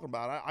you're talking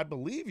about. I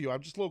believe you.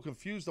 I'm just a little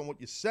confused on what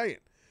you're saying.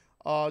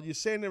 You're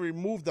saying they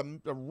removed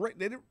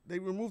they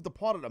removed the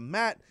part of the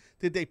mat.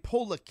 Did they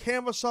pull the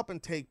canvas up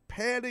and take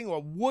padding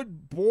or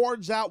wood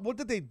boards out? What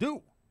did they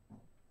do?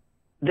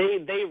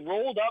 They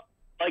rolled up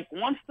like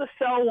once the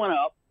cell went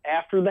up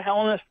after the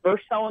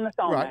first Hell in a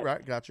Cell match.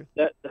 Right, gotcha.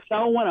 The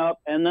cell went up,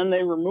 and then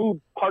they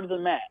removed part of the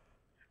mat.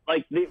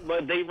 Like they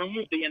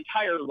removed the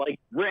entire like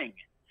ring,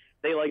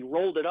 they like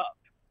rolled it up,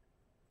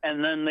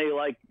 and then they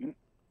like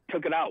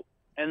took it out,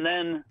 and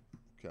then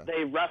Okay.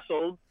 They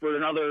wrestled for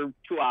another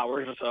 2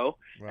 hours or so,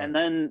 Right. and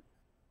then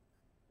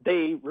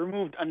they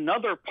removed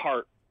another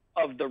part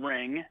of the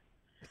ring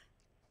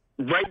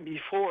right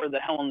before the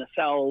Hell in the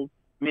Cell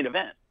main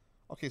event.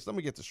 Okay, so let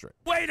me get this straight.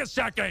 Wait a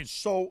second.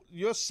 So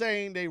you're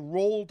saying they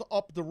rolled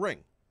up the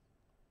ring?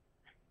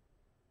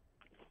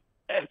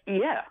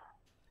 Yeah.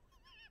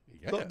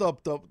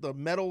 The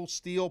metal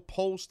steel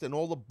post and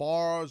all the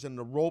bars and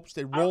the ropes,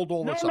 they rolled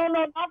all this up. No,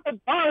 not the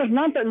bars,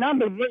 not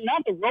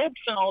the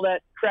ropes and all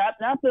that crap,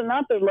 not the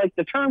like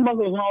the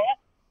turnbuckles and all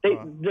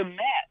that.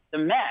 The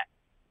mat.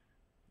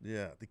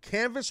 Yeah, the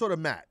canvas or the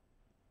mat?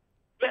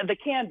 Yeah, the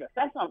canvas.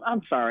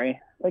 I'm sorry,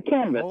 the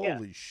canvas.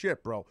 Holy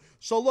shit, bro!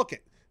 So look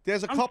it.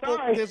 There's a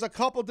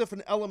couple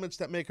different elements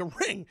that make a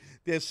ring.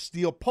 There's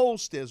steel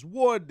posts, there's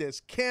wood,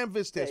 there's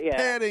canvas, there's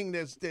padding,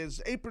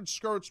 there's apron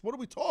skirts. What are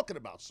we talking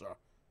about, sir?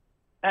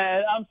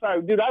 I'm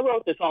sorry, dude. I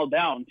wrote this all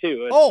down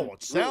too.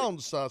 It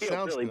sounds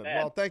really good. bad.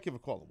 Well, thank you for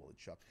calling, Willie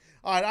Chuck.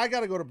 All right, I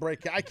got to go to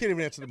break here. I can't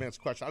even answer the man's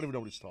question. I don't even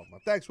know what he's talking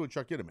about. Thanks, Willie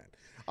Chuck. You're the man.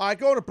 All right,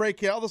 go to break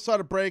here. Other side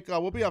of break,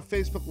 we'll be on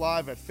Facebook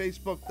Live at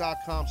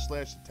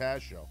facebook.com/The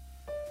Taz Show.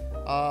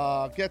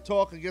 Get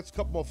talking, get a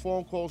couple more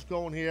phone calls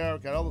going here.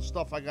 Got other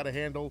stuff I got to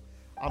handle.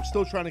 I'm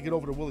still trying to get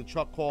over the Willie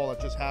Chuck call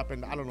that just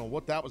happened. I don't know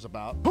what that was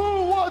about. Who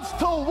wants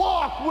to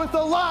walk with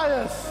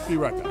Elias? Be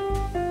right back.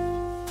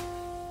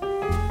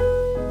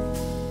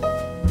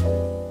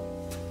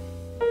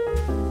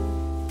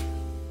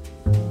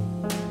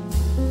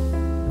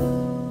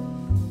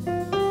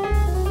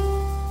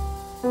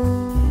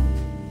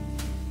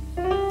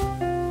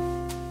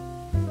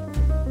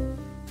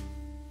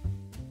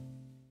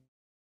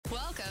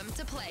 Welcome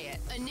to Play It,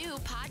 a new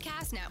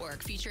podcast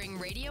network featuring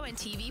radio and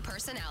TV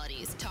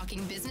personalities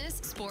talking business,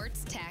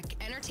 sports, tech,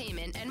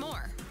 entertainment, and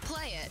more.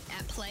 Play it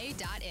at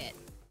play.it.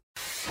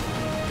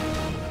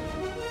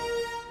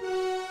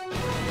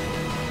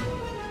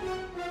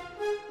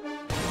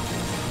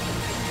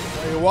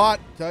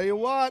 Tell you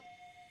what.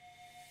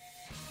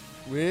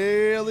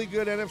 Really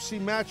good NFC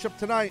matchup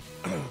tonight.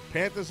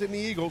 Panthers and the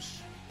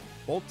Eagles.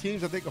 Both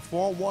teams, I think, are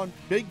 4-1.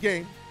 Big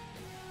game.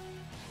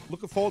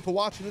 Looking forward to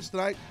watching this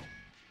tonight.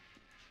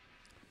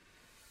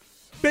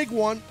 Big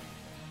one.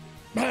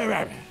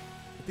 I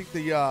think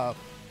the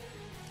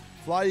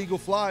Fly Eagle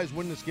Flies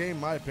win this game, in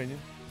my opinion.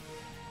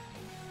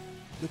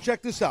 But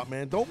check this out,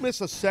 man. Don't miss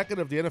a second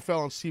of the NFL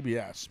on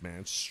CBS,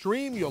 man.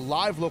 Stream your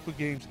live local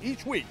games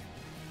each week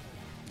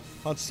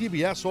on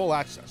CBS All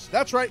Access.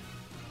 That's right.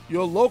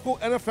 Your local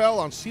NFL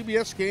on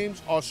CBS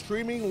games are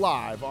streaming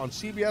live on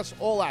CBS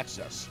All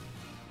Access.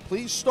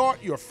 Please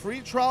start your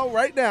free trial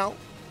right now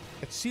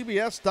at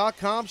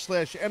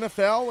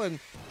cbs.com/NFL and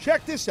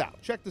check this out.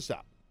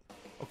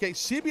 Okay,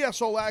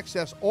 CBS All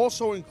Access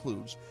also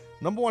includes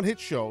 #1 hit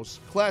shows,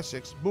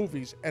 classics,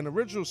 movies, and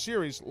original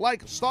series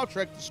like Star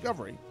Trek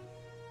Discovery,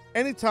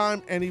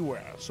 anytime,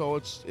 anywhere. So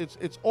it's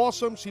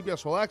awesome.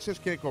 CBS All Access,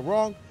 can't go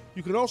wrong.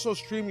 You can also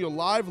stream your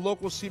live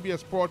local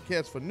CBS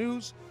broadcasts for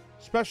news,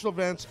 special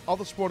events,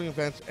 other sporting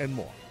events, and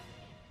more.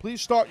 Please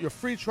start your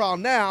free trial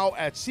now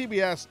at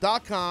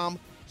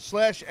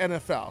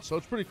cbs.com/NFL. So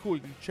it's pretty cool.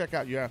 You can check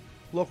out your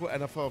local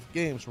NFL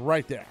games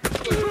right there.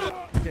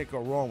 Can't go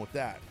wrong with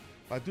that.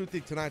 I do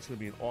think tonight's going to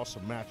be an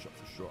awesome matchup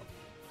for sure.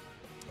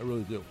 I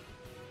really do.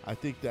 I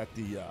think that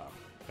the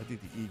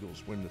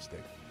Eagles win this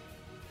thing.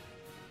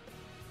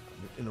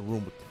 I'm in a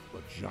room with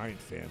a Giant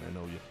fan. I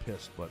know you're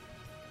pissed, but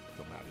it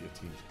doesn't matter. Your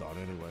team's done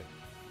anyway.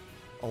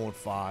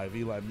 0-5.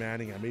 Eli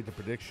Manning, I made the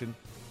prediction.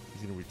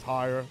 He's going to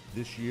retire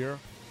this year,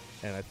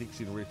 and I think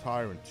he's going to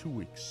retire in 2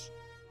 weeks.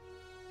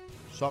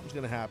 Something's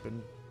going to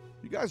happen.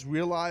 You guys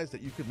realize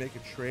that you could make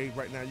a trade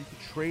right now? You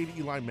could trade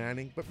Eli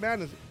Manning, but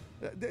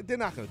they're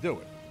not going to do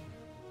it.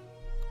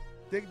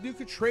 You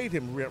could trade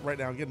him right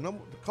now and get a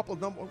couple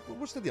of number.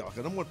 What's the deal? Like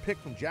a #1 pick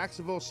from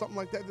Jacksonville, something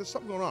like that. There's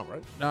something going on,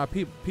 right?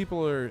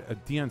 People are.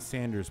 Deion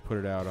Sanders put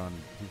it out on.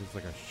 He does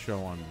like a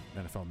show on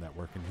NFL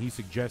Network, and he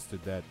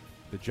suggested that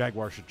the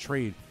Jaguars should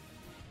trade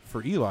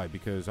for Eli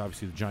because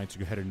obviously the Giants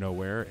are headed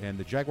nowhere, and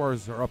the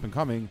Jaguars are up and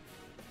coming,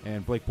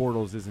 and Blake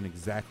Bortles isn't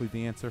exactly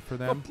the answer for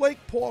them. But Blake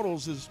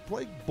Bortles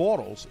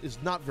is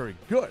not very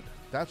good.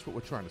 That's what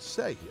we're trying to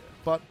say here.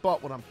 But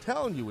what I'm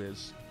telling you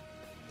is,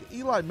 the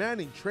Eli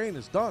Manning train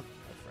is done.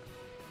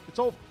 It's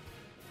over.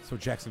 So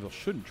Jacksonville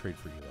shouldn't trade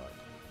for Eli.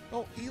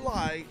 No,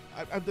 Eli,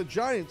 the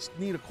Giants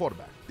need a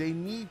quarterback. They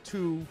need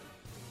to.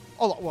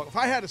 Oh, well, if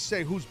I had to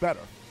say who's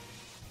better,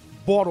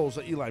 Bortles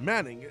or Eli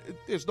Manning,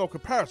 there's no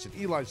comparison.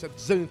 Eli's a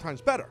zillion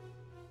times better,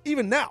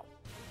 even now,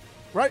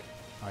 right?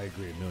 I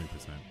agree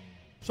 1,000,000%.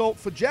 So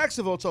for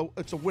Jacksonville,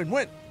 it's a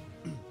win-win.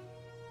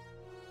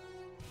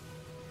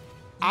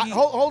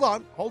 Hold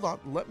on.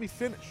 Let me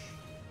finish,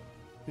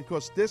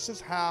 because this is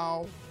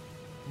how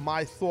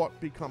my thought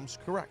becomes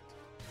correct.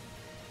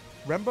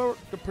 Remember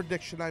the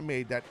prediction I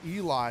made that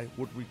Eli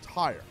would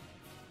retire?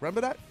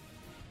 Remember that?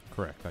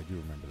 Correct. I do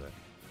remember that.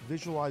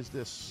 Visualize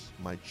this,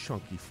 my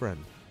chunky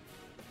friend.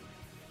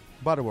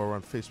 By the way, we're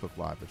on Facebook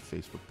Live at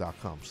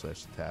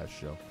facebook.com/The Taz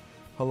Show.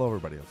 Hello,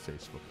 everybody on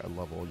Facebook. I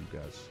love all you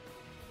guys.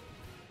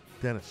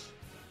 Dennis,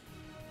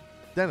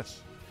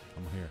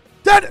 I'm here.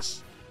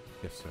 Dennis!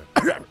 Yes,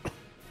 sir.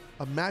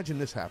 Imagine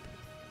this happening.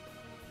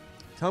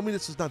 Tell me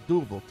this is not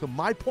doable. To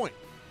my point.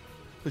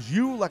 Because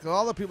you, like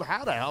all the people,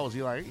 how the hell is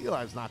Eli?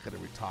 Eli's not going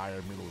to retire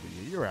in the middle of the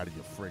year. You're out of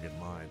your friggin'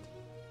 mind.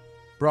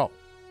 Bro,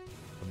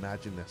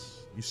 imagine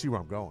this. You see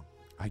where I'm going.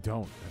 I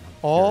don't.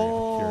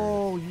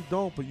 Oh, you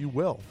don't, but you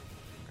will.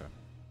 Okay.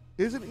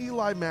 Isn't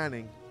Eli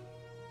Manning,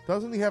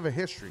 doesn't he have a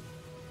history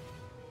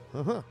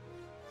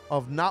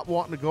of not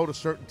wanting to go to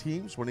certain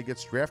teams when he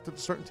gets drafted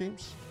to certain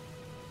teams?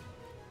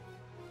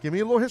 Give me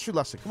a little history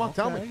lesson. Come on,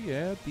 tell me.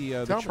 Yeah,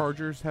 the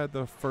Chargers had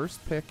the first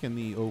pick in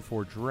the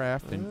 2004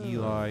 draft, and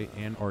Eli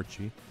and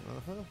Archie,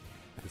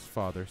 his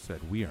father,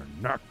 said, "We are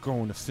not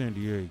going to San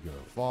Diego."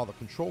 Father,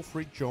 Control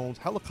Freak Jones,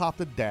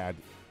 Helicopter Dad,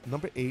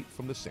 number 8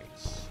 from the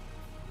Saints.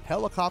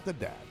 Helicopter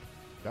Dad.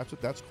 That's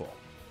what that's called.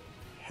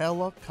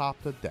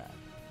 Helicopter Dad.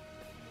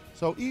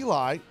 So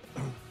Eli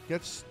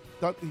gets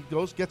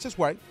his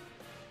way,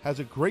 has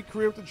a great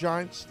career with the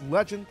Giants,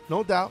 legend,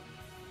 no doubt.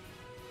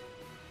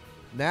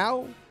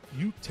 Now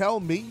you tell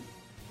me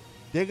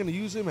they're going to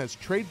use him as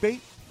trade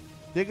bait?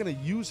 They're going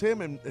to use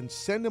him and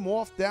send him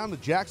off down to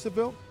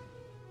Jacksonville?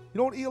 You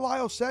know what Eli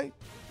will say?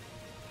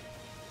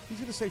 He's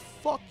going to say,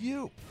 fuck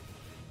you.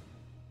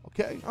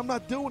 Okay? I'm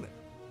not doing it.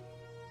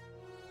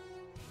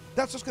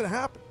 That's what's going to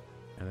happen.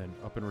 And then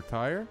up and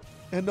retire?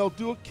 And they'll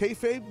do a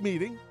kayfabe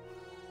meeting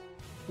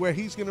where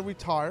he's going to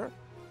retire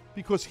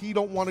because he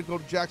don't want to go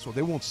to Jacksonville.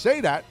 They won't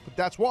say that, but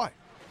that's why.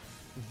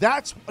 Now,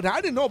 I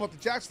didn't know about the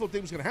Jacksonville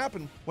thing was going to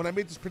happen when I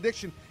made this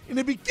prediction in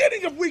the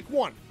beginning of week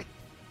 1.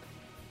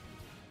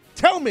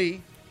 Tell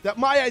me that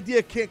my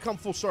idea can't come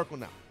full circle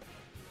now.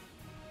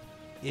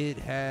 It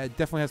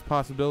definitely has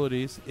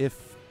possibilities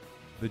if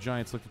the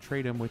Giants look to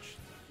trade him, which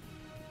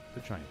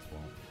the Giants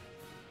won't.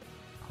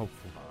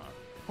 Hopefully not.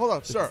 Hold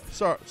on, sir.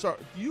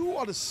 You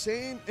are the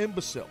same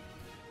imbecile.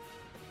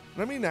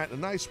 And I mean that in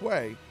a nice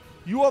way.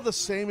 You are the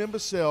same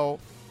imbecile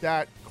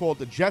that called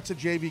the Jets a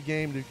JV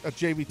game, a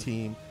JV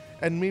team.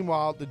 And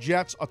meanwhile, the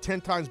Jets are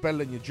 10 times better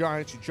than your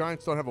Giants. Your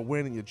Giants don't have a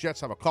win, and your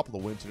Jets have a couple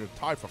of wins, and they're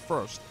tied for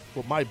first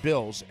with my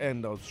Bills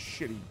and those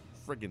shitty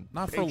friggin'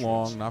 Not Patriots.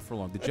 for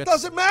long. It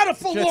doesn't matter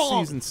for Jets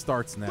long. season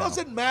starts now.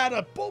 Doesn't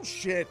matter.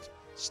 Bullshit.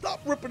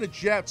 Stop ripping the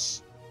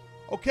Jets.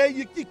 Okay?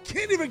 You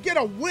can't even get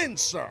a win,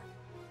 sir.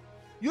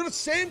 You're the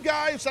same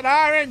guy who said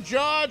Aaron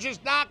Judge is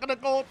not going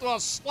to go into a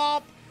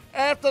slump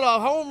after the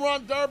home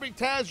run derby.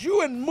 Taz,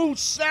 you and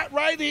Moose sat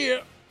right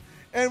here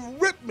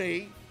and ripped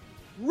me,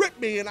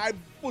 and I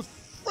was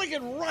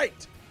friggin'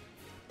 right.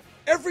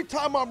 Every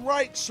time I'm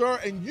right, sir,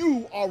 and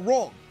you are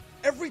wrong.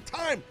 Every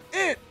time.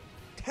 And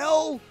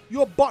tell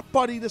your butt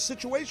buddy the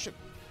situation.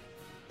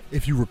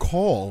 If you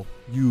recall,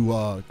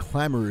 you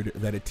clamored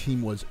that a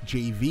team was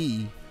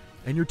JV,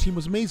 and your team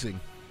was amazing.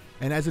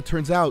 And as it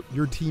turns out,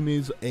 your team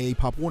is a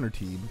Pop Warner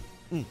team,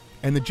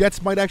 and the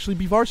Jets might actually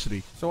be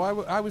varsity. So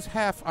I was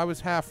half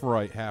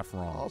right, half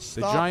wrong. Oh, the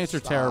stop, Giants are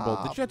stop. terrible.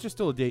 The Jets are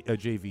still a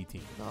JV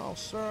team. No,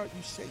 sir,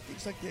 you say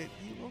things like that.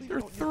 They're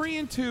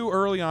 3-2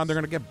 early on. They're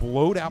going to get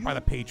blowed out by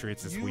the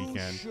Patriots this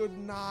weekend. You should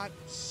not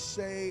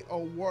say a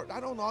word. I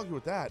don't argue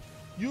with that.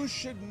 You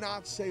should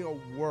not say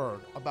a word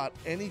about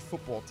any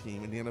football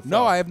team in the NFL.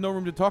 No, I have no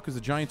room to talk because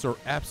the Giants are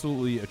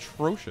absolutely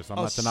atrocious. I'm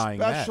not denying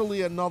that.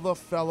 Especially another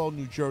fellow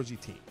New Jersey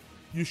team.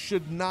 You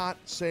should not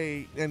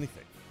say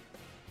anything.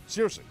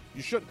 Seriously,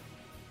 you shouldn't.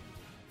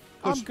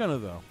 I'm gonna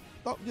though.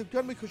 No, you're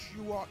gonna because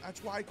you are.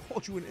 That's why I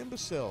called you an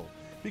imbecile.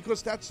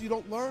 Because you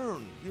don't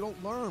learn. You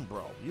don't learn,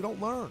 bro. You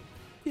don't learn.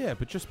 Yeah,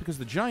 but just because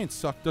the Giants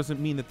suck doesn't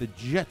mean that the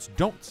Jets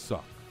don't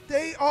suck.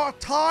 They are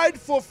tied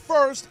for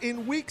first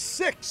in week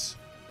 6.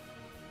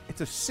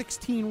 It's a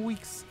 16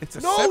 weeks. It's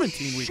a no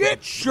 17 week.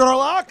 Shit,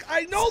 Sherlock.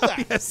 I know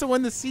that. Yeah, so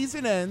when the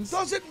season ends,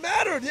 doesn't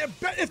matter.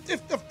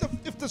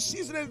 If the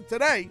season ended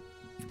today,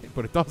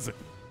 but it doesn't.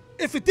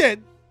 If it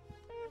did,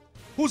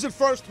 who's in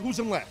first? Who's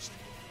in last?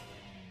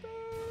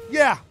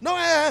 Yeah. No.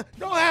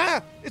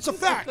 It's a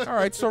fact. All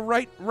right. So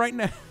right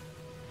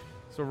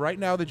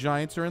now the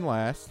Giants are in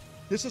last.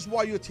 This is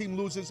why your team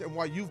loses and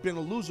why you've been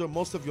a loser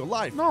most of your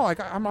life. No,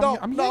 I'm a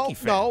Yankee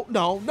fan.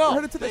 No. We're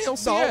headed to the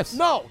ALCS.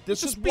 No.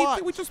 This is why.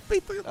 We just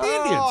beat the Indians.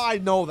 Oh, I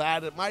know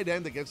that. It might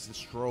end against the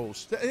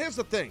Stros. Here's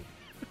the thing.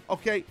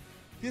 Okay?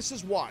 This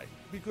is why.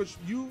 Because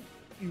you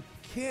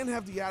can't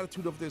have the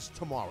attitude of this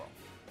tomorrow.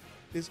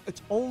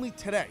 It's only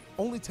today.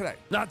 Only today.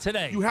 Not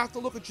today. You have to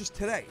look at just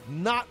today.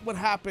 Not what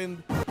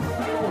happened.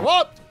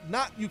 What?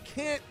 You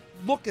can't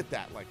look at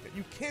that like that.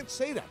 You can't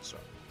say that, sir.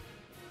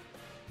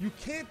 You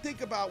can't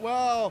think about,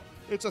 well,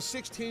 it's a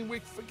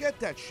 16-week. Forget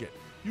that shit.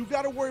 You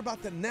got to worry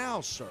about the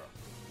now, sir.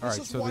 All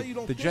right, so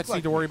the Jets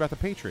need to worry about the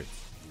Patriots.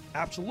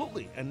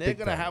 Absolutely. And they're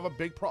going to have a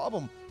big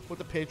problem with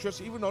the Patriots,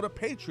 even though the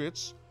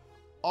Patriots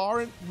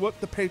aren't what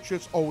the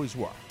Patriots always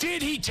were.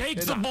 Did he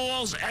take the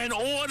balls and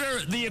order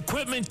the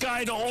equipment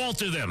guy to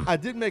alter them? I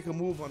did make a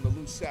move on the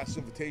Lou Sass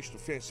Invitational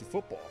Fantasy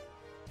Football,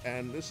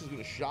 and this is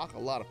going to shock a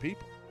lot of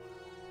people.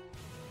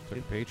 Took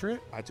a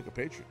Patriot? I took a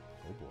Patriot.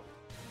 Oh, boy.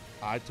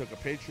 I took a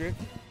Patriot.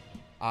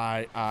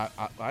 I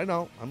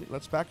know.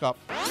 Let's back up.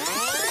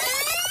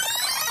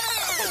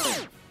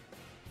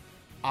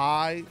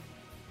 I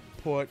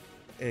put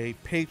a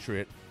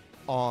Patriot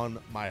on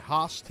my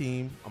Haas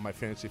team on my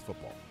fantasy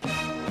football.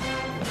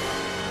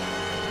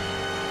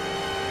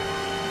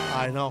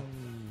 I know.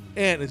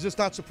 And is this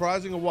not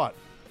surprising or what?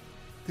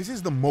 This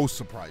is the most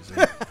surprising.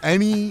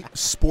 Any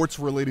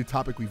sports-related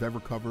topic we've ever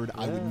covered,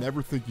 I would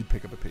never think you'd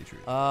pick up a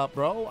Patriot.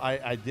 Bro,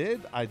 I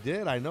did.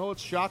 I know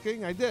it's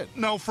shocking. I did.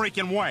 No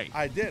freaking way.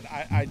 I did.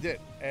 I did.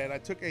 And I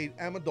took an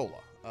Amendola.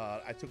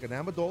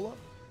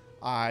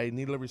 I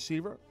needed a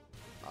receiver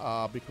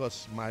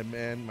because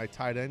my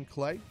tight end,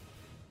 Clay,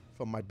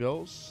 from my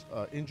Bills,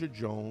 injured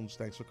Jones.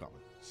 Thanks for coming.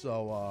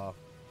 So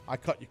I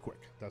cut you quick.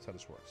 That's how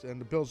this works. And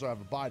the Bills have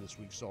a bye this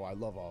week, so I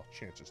love our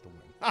chances to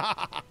win.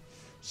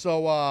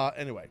 So,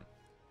 anyway,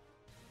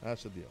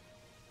 that's the deal.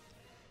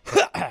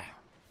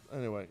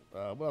 Anyway,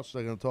 what else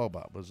was I going to talk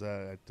about?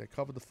 I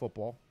covered the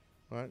football,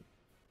 right?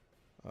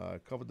 I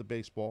covered the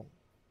baseball.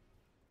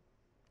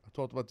 I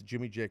talked about the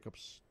Jimmy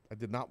Jacobs. I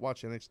did not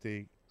watch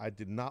NXT. I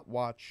did not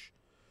watch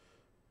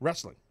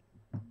wrestling.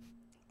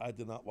 I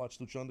did not watch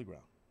Lucha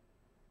Underground.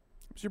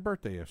 It was your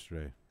birthday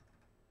yesterday.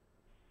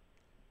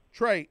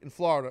 Trey, in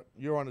Florida,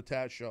 you're on the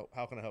Taz Show.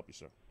 How can I help you,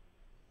 sir?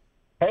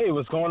 Hey,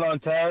 what's going on,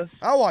 Taz?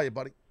 How are you,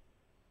 buddy?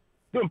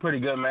 Doing pretty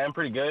good, man.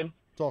 Pretty good.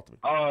 Talk to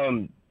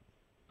me.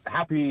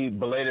 Happy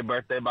belated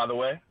birthday, by the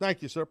way.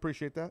 Thank you, sir.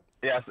 Appreciate that.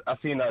 Yeah, I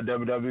seen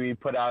WWE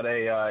put out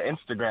a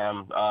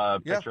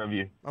Instagram picture of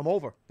you. I'm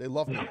over. They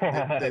love me.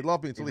 They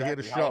love me until they hear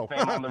the show. Hall of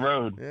Fame on the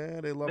road.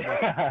 Yeah, they love me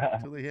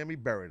until they hear me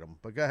bury them.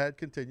 But go ahead,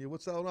 continue.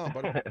 What's going on,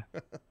 buddy?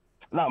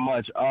 Not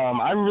much.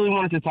 I really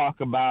wanted to talk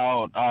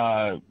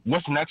about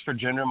what's next for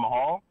Jinder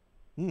Mahal.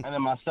 And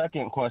then my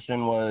second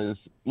question was,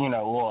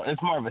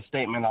 it's more of a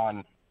statement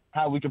on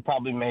how we could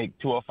probably make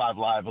 205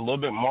 Live a little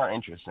bit more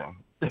interesting.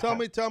 Tell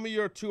me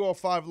your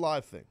 205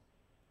 Live thing.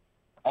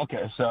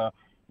 Okay, so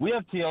we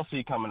have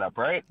TLC coming up,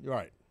 right?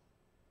 Right.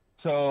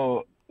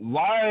 So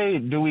why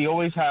do we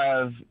always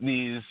have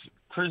these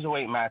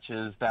cruiserweight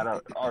matches that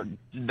are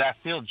that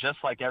feel just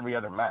like every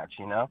other match,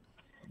 Yeah.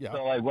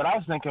 So, what I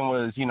was thinking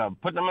was,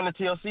 put them in a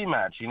TLC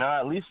match,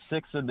 at least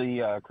 6 of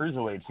the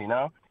cruiserweights,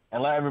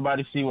 and let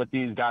everybody see what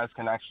these guys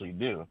can actually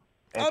do.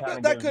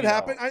 That could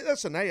happen.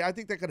 Listen, hey, I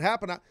think that could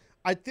happen.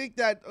 I think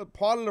that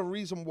part of the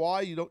reason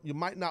why you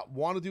might not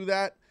want to do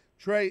that,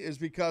 Trey, is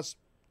because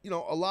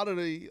a lot of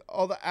the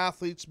other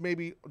athletes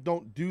maybe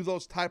don't do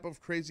those type of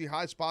crazy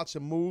high spots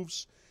and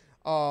moves.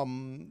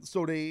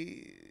 So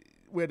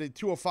where the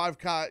 205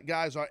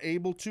 guys are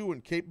able to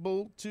and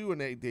capable to, and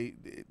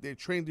they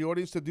train the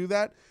audience to do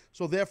that.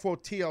 So therefore,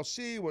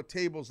 TLC with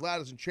tables,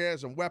 ladders, and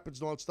chairs and weapons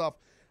and all that stuff,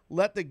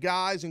 let the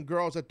guys and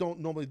girls that don't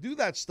normally do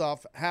that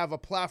stuff have a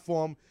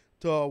platform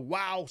to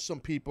wow some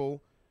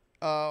people.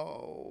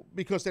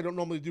 Because they don't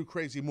normally do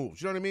crazy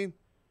moves. You know what I mean?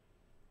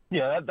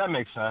 Yeah, that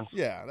makes sense.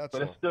 Yeah,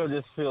 But it still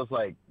just feels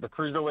like the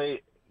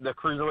cruiserweight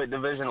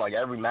division, like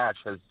every match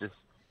has just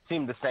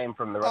seemed the same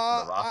from the rest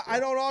of the roster. I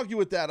don't argue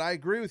with that. I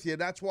agree with you.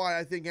 That's why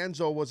I think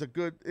Enzo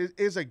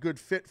is a good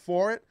fit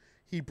for it.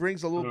 He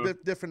brings a little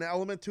bit different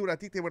element to it. I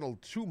think they went a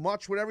little too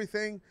much with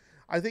everything.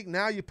 I think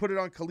now you put it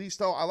on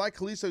Kalisto. I like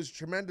Kalisto. He's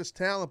tremendous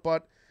talent,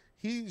 but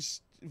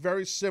he's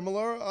very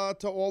similar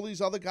to all these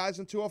other guys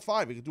in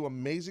 205. He can do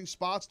amazing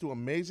spots, do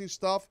amazing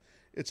stuff.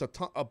 It's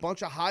a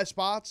bunch of high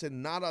spots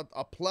and not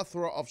a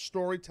plethora of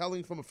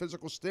storytelling from a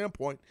physical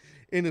standpoint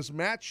in his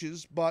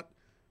matches. But,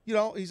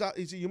 he's a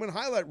human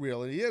highlight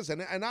reel, and he is.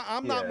 And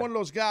I'm not one of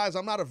those guys.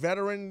 I'm not a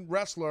veteran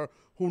wrestler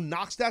who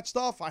knocks that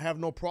stuff. I have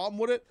no problem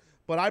with it.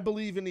 But I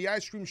believe in the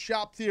ice cream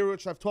shop theory,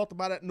 which I've talked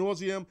about ad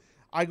nauseum.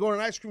 I go to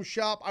an ice cream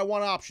shop, I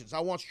want options.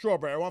 I want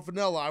strawberry, I want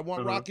vanilla, I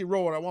want Rocky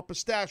Road, I want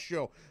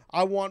pistachio,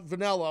 I want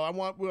vanilla, I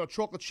want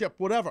chocolate chip,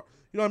 whatever.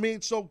 You know what I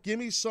mean? So give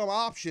me some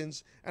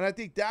options, and I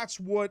think that's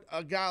what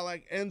a guy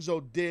like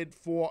Enzo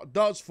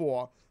does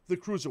for the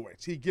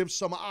cruiserweights. He gives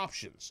some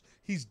options.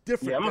 He's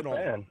different than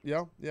all.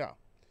 Yeah.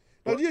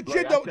 Now,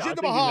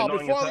 Jinder Mahal,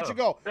 before I let you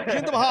go,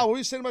 Jinder Mahal, what are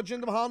you saying about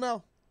Jinder Mahal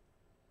now?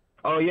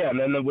 Oh, yeah, and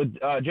then with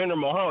Jinder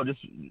Mahal, just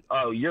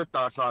your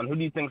thoughts on who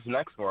do you think's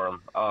next for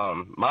him?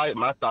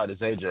 My thought is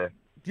AJ.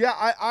 Yeah,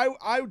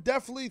 I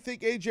definitely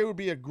think AJ would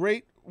be a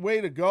great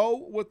way to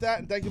go with that,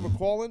 and thank you for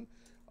calling.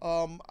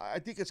 I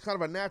think it's kind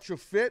of a natural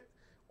fit.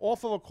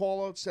 Off of a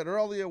caller said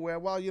earlier where,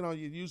 you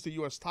use the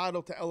U.S.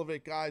 title to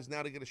elevate guys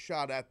now to get a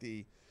shot at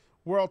the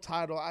world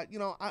title.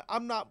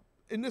 I'm not,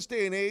 in this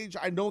day and age,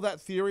 I know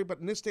that theory, but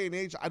in this day and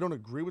age, I don't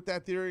agree with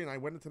that theory, and I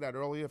went into that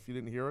earlier. If you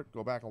didn't hear it,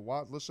 go back and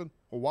listen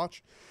or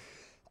watch.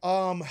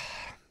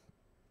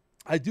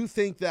 I do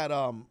think that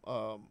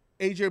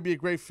AJ would be a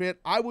great fit.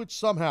 I would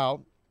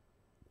somehow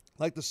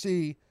like to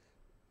see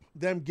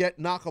them get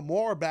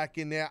Nakamura back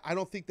in there. I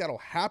don't think that'll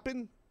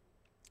happen.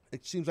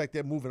 It seems like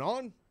they're moving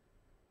on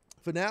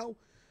for now.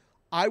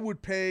 I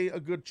would pay a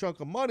good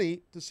chunk of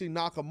money to see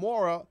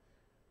Nakamura,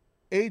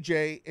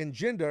 AJ, and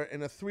Jinder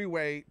in a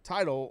 3-way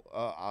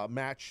title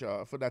match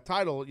for that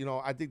title.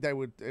 I think it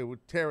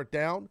would tear it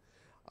down.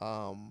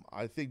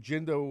 I think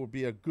Jinder would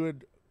be a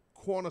good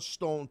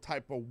cornerstone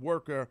type of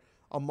worker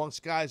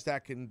amongst guys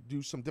that can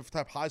do some different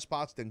type of high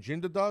spots than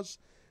Jinder does.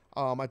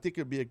 I think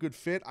it'd be a good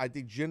fit. I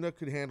think Jinder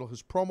could handle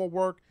his promo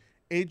work.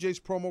 AJ's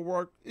promo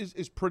work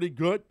is pretty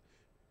good,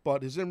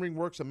 but his in-ring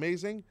work's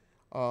amazing.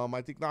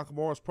 I think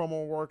Nakamura's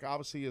promo work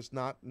obviously is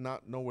not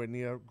nowhere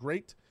near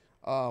great.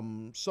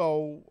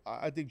 So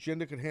I think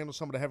Jinder could handle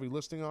some of the heavy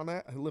lifting on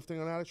that,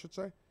 I should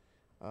say.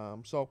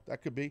 So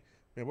that could be.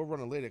 Man, we're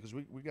running later because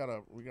we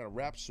gotta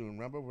wrap soon.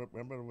 Remember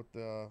with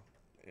the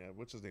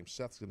what's his name?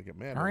 Seth's gonna get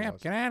mad. Hurry up,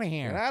 get out of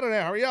here. Get out of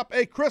there, hurry up.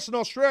 Hey, Chris in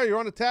Australia, you're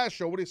on the Taz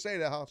Show. What do you say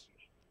there, House?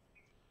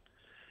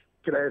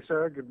 Good day,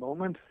 sir. Good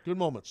moment. Good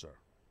moment, sir.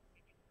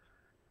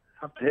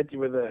 Have to hit you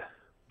with a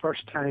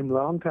first time,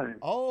 long time.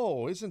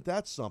 Oh, isn't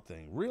that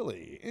something?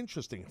 Really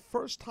interesting.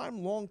 First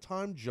time, long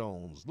time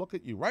Jones. Look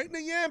at you, right in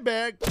the yam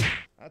bag.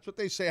 That's what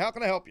they say. How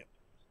can I help you?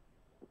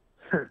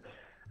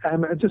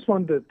 I just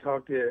wanted to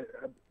talk to you,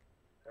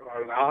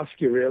 or ask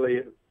you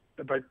really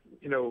about,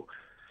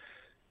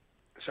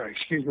 sorry,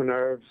 excuse my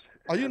nerves.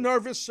 Are you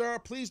nervous, sir?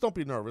 Please don't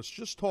be nervous.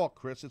 Just talk,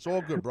 Chris. It's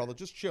all good, brother.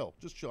 Just chill.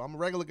 Just chill. I'm a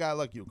regular guy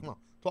like you. Come on.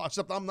 Talk.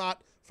 Except I'm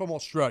not from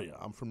Australia.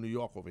 I'm from New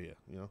York over here,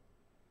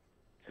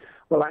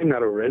 Well, I'm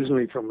not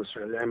originally from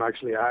Australia. I'm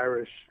actually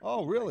Irish.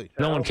 Oh, really?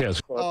 No one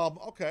cares.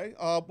 Okay.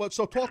 But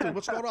so talk to me.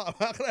 What's going on?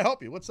 How can I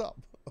help you? What's up?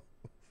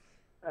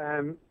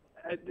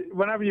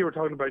 Whenever you were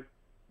talking about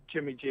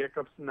Jimmy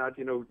Jacobs and that,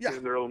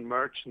 doing their own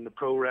merch and the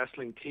pro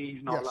wrestling tees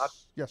and all that.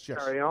 Yes.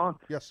 Carry on.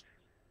 Yes.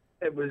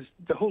 It was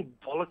the whole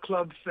Bullet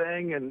Club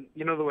thing, and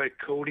the way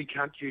Cody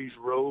can't use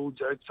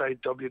roads outside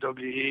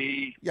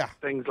WWE. Yeah.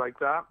 Things like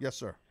that. Yes,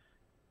 sir.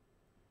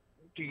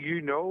 Do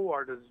you know,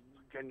 or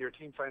can your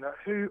team find out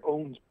who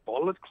owns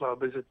Bullet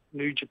Club? Is it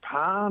New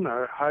Japan,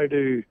 or how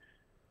do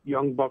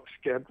Young Bucks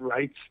get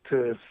rights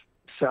to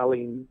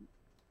selling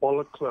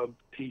Bullet Club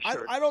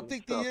T-shirts? I don't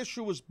think the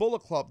issue is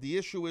Bullet Club. The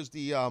issue is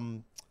the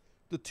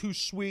too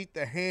sweet,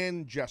 the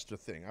hand gesture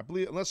thing. I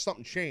believe, unless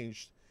something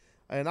changed,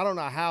 and I don't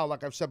know how.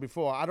 Like I've said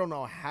before, I don't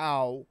know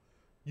how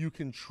you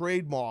can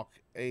trademark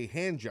a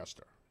hand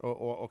gesture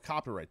or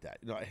copyright that.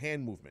 A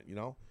hand movement.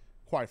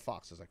 Quiet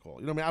Fox, as I call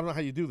it. I don't know how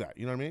you do that.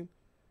 You know what I mean?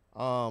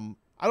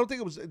 I don't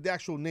think it was the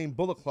actual name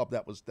Bullet Club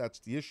that's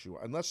the issue.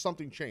 Unless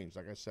something changed,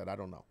 like I said, I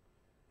don't know.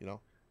 No,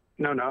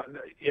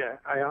 yeah,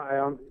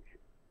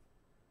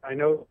 I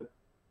know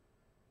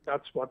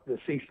that's what the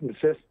cease and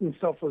desist and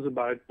stuff was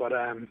about, but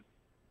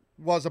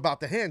was about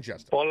the hand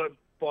gesture.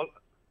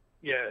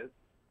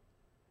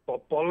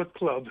 But Bullet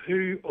Club,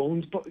 who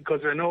owns?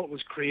 Because I know it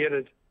was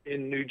created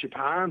in New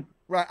Japan.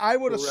 Right, I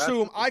would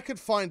assume I could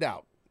find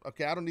out.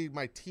 Okay, I don't need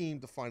my team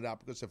to find out,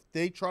 because if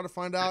they try to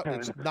find out,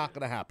 it's not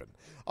going to happen.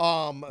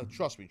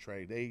 Trust me,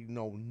 Trey, they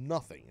know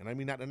nothing, and I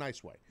mean that in a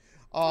nice way.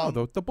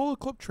 The Bullet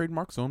Club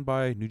trademark's owned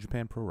by New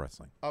Japan Pro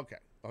Wrestling. Okay.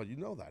 Oh, you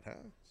know that, huh?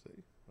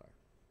 See? Right.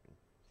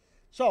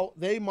 So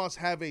they must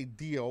have a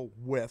deal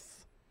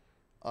with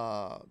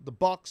the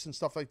Bucks and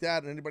stuff like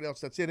that, and anybody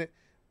else that's in it,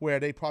 where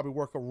they probably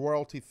work a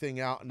royalty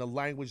thing out, and the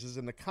language is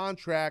in the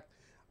contract.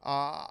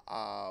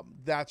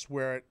 That's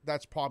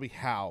probably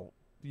how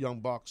the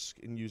Young Bucks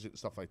can use it and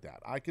stuff like that.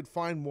 I could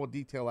find more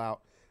detail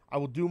out. I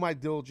will do my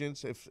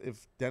diligence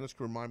if Dennis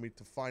can remind me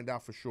to find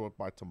out for sure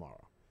by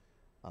tomorrow.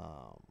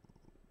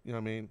 You know what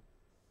I mean?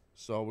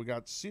 So we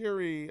got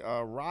Siri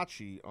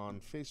Rachi on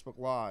Facebook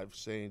Live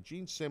saying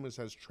Gene Simmons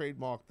has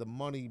trademarked the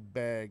money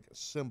bag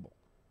symbol.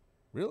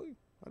 Really?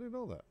 I didn't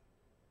know that.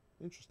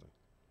 Interesting.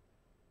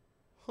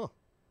 Huh.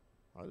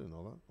 I didn't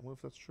know that. I wonder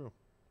if that's true.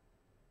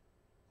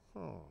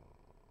 Huh.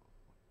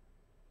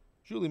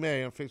 Julie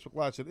May on Facebook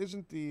Live said,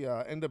 isn't the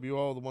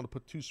NWO the one to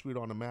put Too Sweet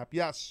on the map?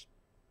 Yes,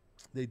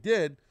 they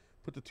did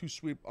put the Too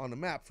Sweet on the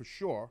map for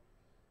sure,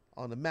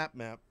 on the map.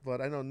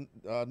 But I know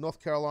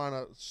North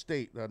Carolina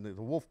State, the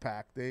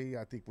Wolfpack,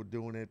 I think were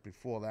doing it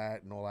before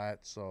that and all that.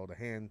 So the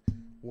hand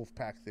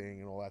Wolfpack thing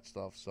and all that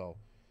stuff. So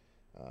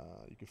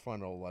you can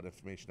find all that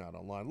information out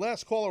online.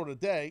 Last caller of the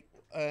day,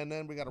 and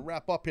then we got to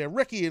wrap up here.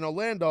 Ricky in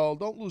Orlando,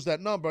 don't lose that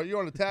number.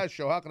 You're on the Taz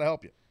Show. How can I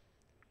help you?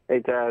 Hey,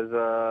 Taz.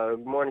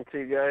 Good morning to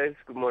you guys.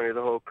 Good morning to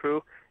the whole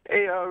crew.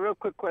 Hey, real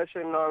quick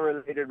question,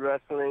 non-related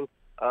wrestling.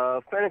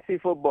 Fantasy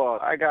football.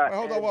 I got...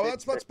 Hold on. Well,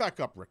 let's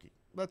back up, Ricky.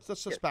 Let's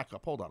just back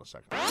up. Hold on a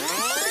second.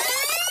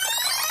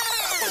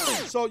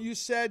 So you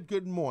said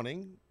good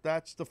morning.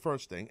 That's the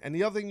first thing. And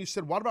the other thing you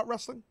said, what about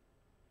wrestling?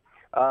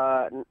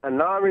 A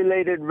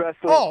non-related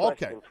wrestling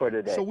question for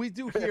today. So we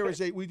do here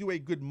we do a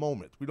good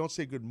moment. We don't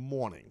say good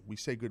morning. We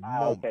say good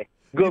moment. Okay.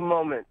 Good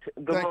moment.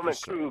 Good Thank moment,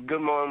 you, crew.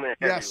 Good moment,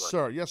 everyone. Yes,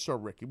 sir. Yes, sir,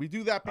 Ricky. We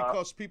do that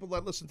because people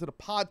that listen to the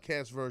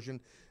podcast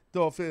version,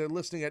 though, if they're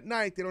listening at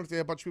night, they don't have to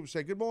hear a bunch of people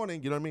say good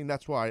morning. You know what I mean?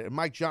 That's why. And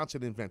Mike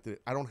Johnson invented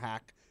it. I don't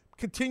hack.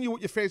 Continue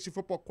with your fantasy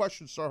football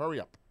questions, sir. Hurry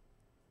up.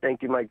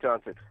 Thank you, Mike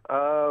Johnson.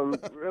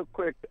 Real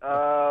quick,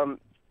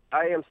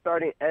 I am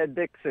starting Ed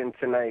Dixon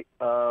tonight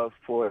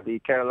for the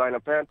Carolina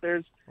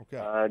Panthers.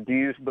 Okay. Do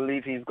you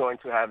believe he's going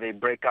to have a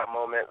breakout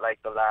moment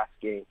like the last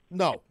game?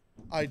 No,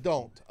 I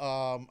don't.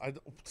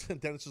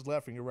 Dennis is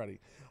laughing already.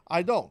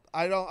 I don't.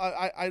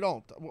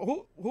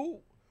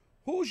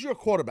 Who's your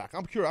quarterback?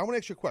 I'm curious. I want to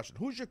ask you a question.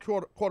 Who's your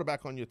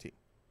quarterback on your team?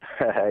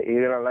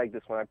 You're going to like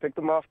this one. I picked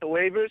him off the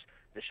waivers.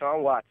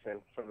 Deshaun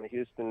Watson from the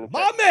Houston.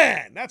 My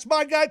man! That's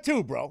my guy,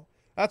 too, bro.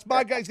 That's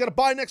my guy. He's got to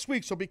buy next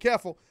week, so be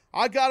careful.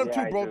 I got him,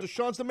 too, bro.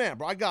 Deshaun's the man,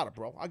 bro. I got it,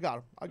 bro. I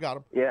got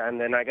him. Yeah,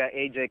 and then I got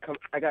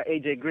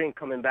AJ Green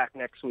coming back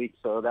next week,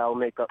 so that will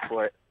make up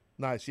for it.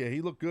 Nice. Yeah,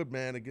 he looked good,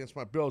 man, against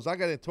my Bills. I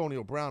got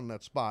Antonio Brown in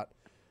that spot.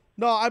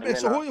 No, I mean,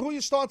 so who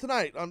you starting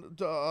tonight?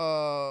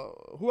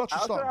 Who else you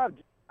starting?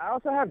 I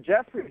also have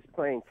Jeffries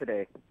playing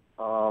today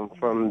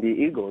from the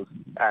Eagles,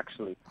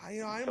 actually.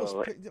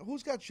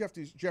 Who's got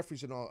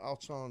Jeffries and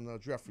else on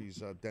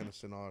Jeffries,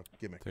 Dennis, and our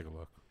gimmick? Take a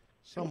look.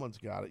 Someone's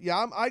got it.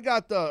 Yeah, I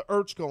got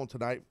Ertz going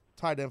tonight,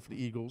 tight end for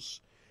the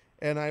Eagles.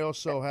 And I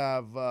also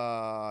have,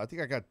 I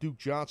think I got Duke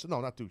Johnson.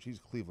 No, not Duke. He's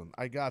Cleveland.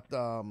 I got,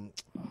 no,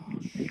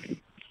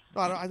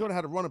 I don't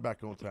have a running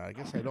back going tonight. I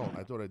guess I don't.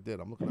 I thought I did.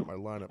 I'm looking at my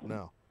lineup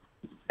now.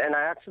 And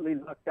I actually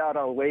lucked out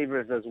on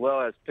waivers as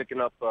well as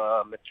picking up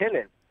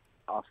McKinnon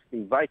off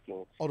the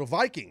Vikings. Oh, the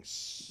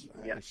Vikings.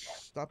 Yes.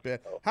 Nice. Not bad.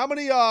 How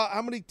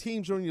many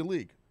teams are in your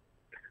league?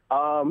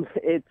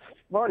 It's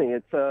funny.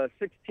 It's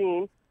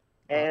 16,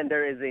 and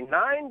there is a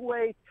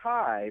 9-way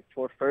tie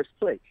for first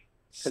place.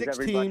 6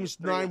 teams,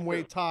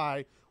 9-way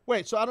tie.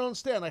 Wait, so I don't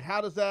understand. Like,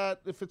 how does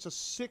that, if it's a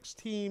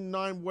 6-team,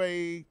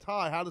 9-way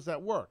tie, how does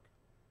that work?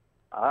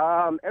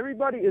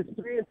 Everybody is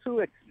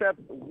 3-2 except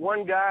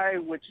one guy,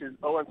 which is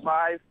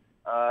 0-5.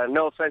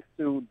 No offense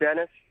to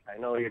Dennis. I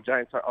know your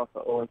Giants are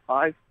also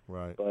 0-5.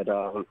 Right. But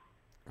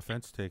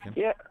offense taken.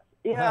 Yeah.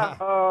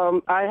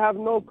 I have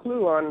no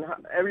clue on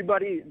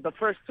everybody. The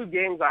first 2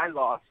 games I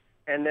lost,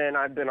 and then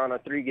I've been on a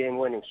 3-game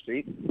winning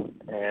streak,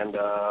 and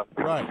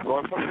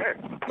going from there.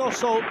 No,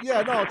 it's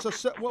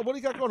a what do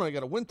you got going on? You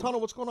got a wind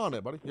tunnel? What's going on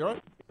there, buddy? You all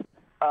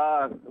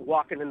right?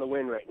 Walking in the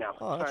wind right now.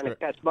 Oh, I'm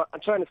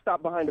trying to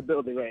stop behind a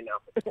building right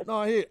now. No,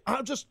 I hear you.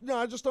 I just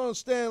don't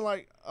understand.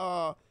 Like,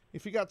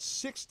 if you got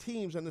 6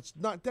 teams and it's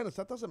not Dennis,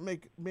 that doesn't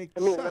make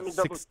sense. Let me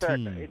double check.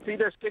 It's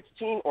either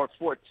 16 or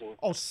 14.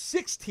 Oh,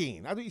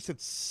 16. I thought you said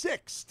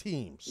 6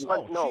 teams.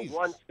 No, Jesus.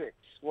 1-6.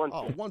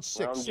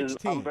 1-6.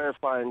 16. I'm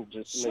verifying.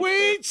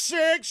 Sweet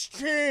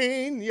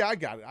 16. Yeah, I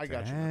got it. I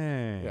got you.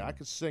 Yeah, I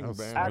can sing,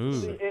 man.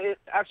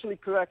 Actually,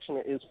 correction,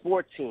 it is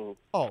 14.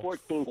 Oh,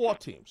 14 4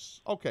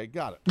 teams. Okay,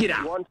 got it. Get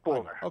out.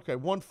 1-4. Okay,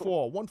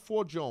 1-4.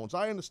 1-4 Jones.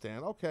 I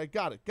understand. Okay,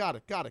 got it.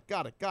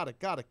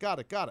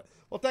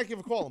 Well, thank you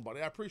for calling, buddy.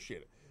 I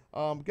appreciate it.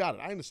 Got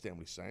it. I understand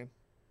what he's saying.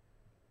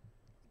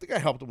 I think I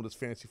helped him with his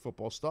fantasy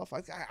football stuff.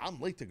 I'm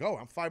late to go.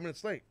 I'm 5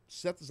 minutes late.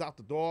 Seth is out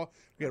the door.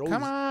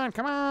 Come on.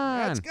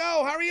 Let's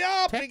go. Hurry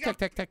up.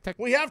 Tick.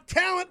 We have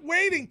talent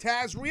waiting,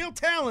 Taz. Real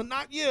talent,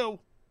 not you.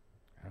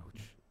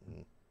 Ouch.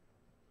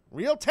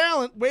 Real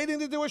talent waiting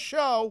to do a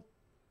show.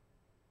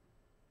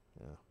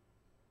 Yeah.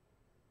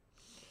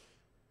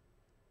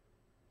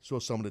 Saw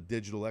some of the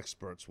digital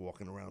experts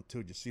walking around, too.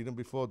 Did you see them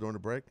before during the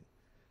break?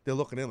 They're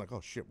looking in like,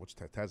 oh, shit, what's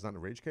Taz? Taz not in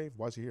the rage cave?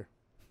 Why is he here?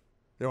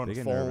 They're on the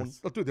phone.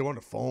 Nervous. Oh, dude, they're on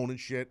the phone and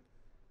shit,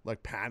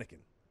 like panicking.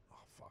 Oh,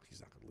 fuck,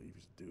 he's not going to leave.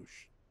 He's a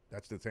douche.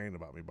 That's the thing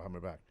about me behind my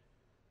back.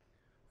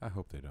 I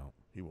hope they don't.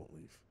 He won't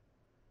leave.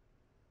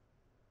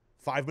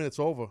 5 minutes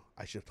over.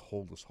 I should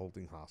hold this whole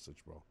thing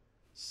hostage, bro.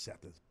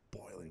 Seth is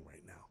boiling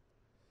right now.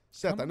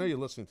 Seth, I know you're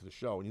listening to the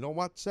show. And you know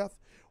what, Seth?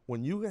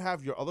 When you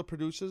have your other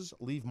producers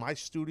leave my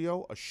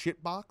studio a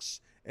shitbox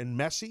and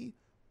messy,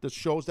 the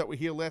shows that were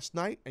here last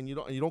night, and you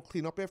don't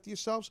clean up after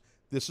yourselves,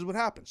 this is what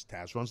happens.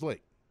 Taz runs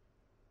late.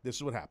 This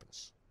is what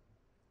happens.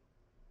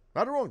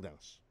 Right or wrong,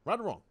 Dennis? Right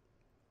or wrong?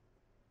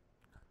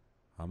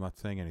 I'm not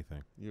saying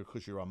anything.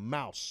 Because you're a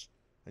mouse,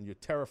 and you're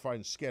terrified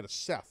and scared of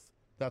Seth.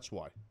 That's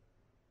why.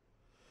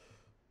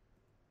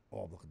 Oh,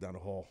 I'm looking down the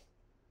hall.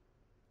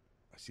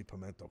 I see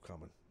Pimento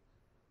coming.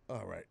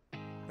 All right.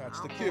 That's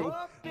the cue.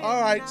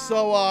 All right,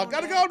 so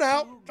gotta go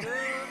now.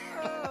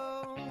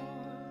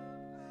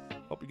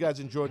 Hope you guys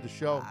enjoyed the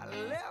show.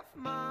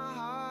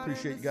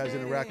 Appreciate you guys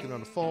interacting on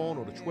the phone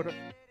or the Twitter,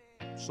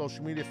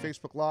 social media,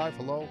 Facebook Live.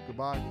 Hello,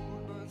 goodbye.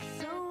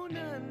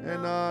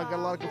 And got a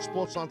lot of good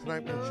sports on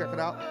tonight. We're going to check it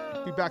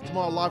out. Be back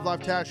tomorrow, live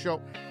Taz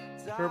Show.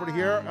 For everybody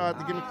here at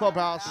the Gimme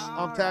Clubhouse,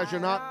 I'm Taz,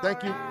 you're not.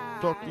 Thank you.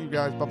 Talk to you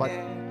guys.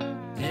 Bye-bye.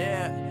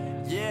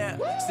 Yeah,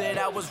 said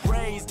I was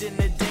raised in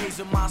the days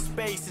of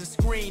MySpace and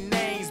screen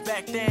names.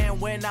 Back then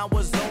when I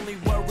was only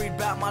worried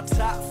about my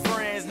top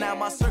friends. Now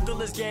my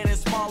circle is getting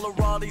smaller,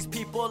 all these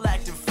people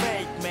acting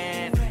fake,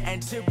 man.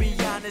 And to be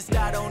honest,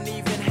 I don't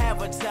even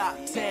have a top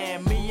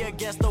 10. Me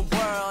against the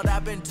world,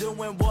 I've been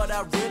doing what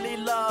I really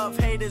love.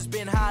 Haters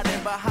been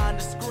hiding behind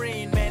the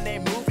screen, man, they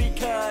movie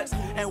cuts.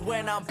 And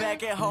when I'm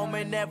back at home,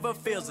 it never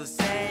feels the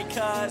same,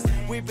 cause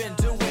we've been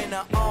doing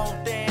our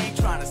own thing,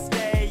 trying to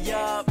stay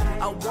up.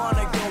 I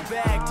wanna go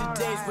back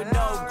to days with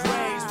no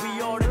grades.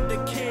 We ordered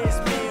the kids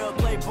meal,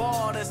 play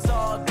ball, that's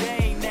all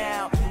day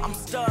now. I'm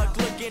stuck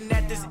looking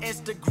at this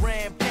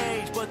Instagram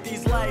page, but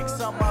these likes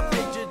on my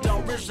picture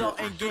don't result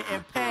in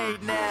getting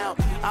paid now.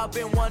 I've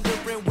been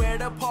wondering where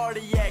the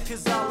party at,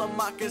 cause all of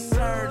my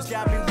concerns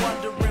got me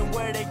wondering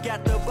where they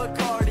got the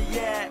Bacardi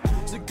at.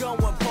 So go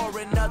and pour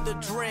another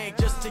drink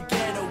just to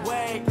get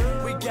away.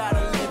 We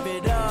gotta live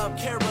it up,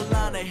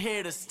 Carolina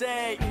here to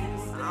stay.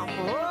 I'm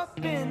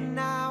hoping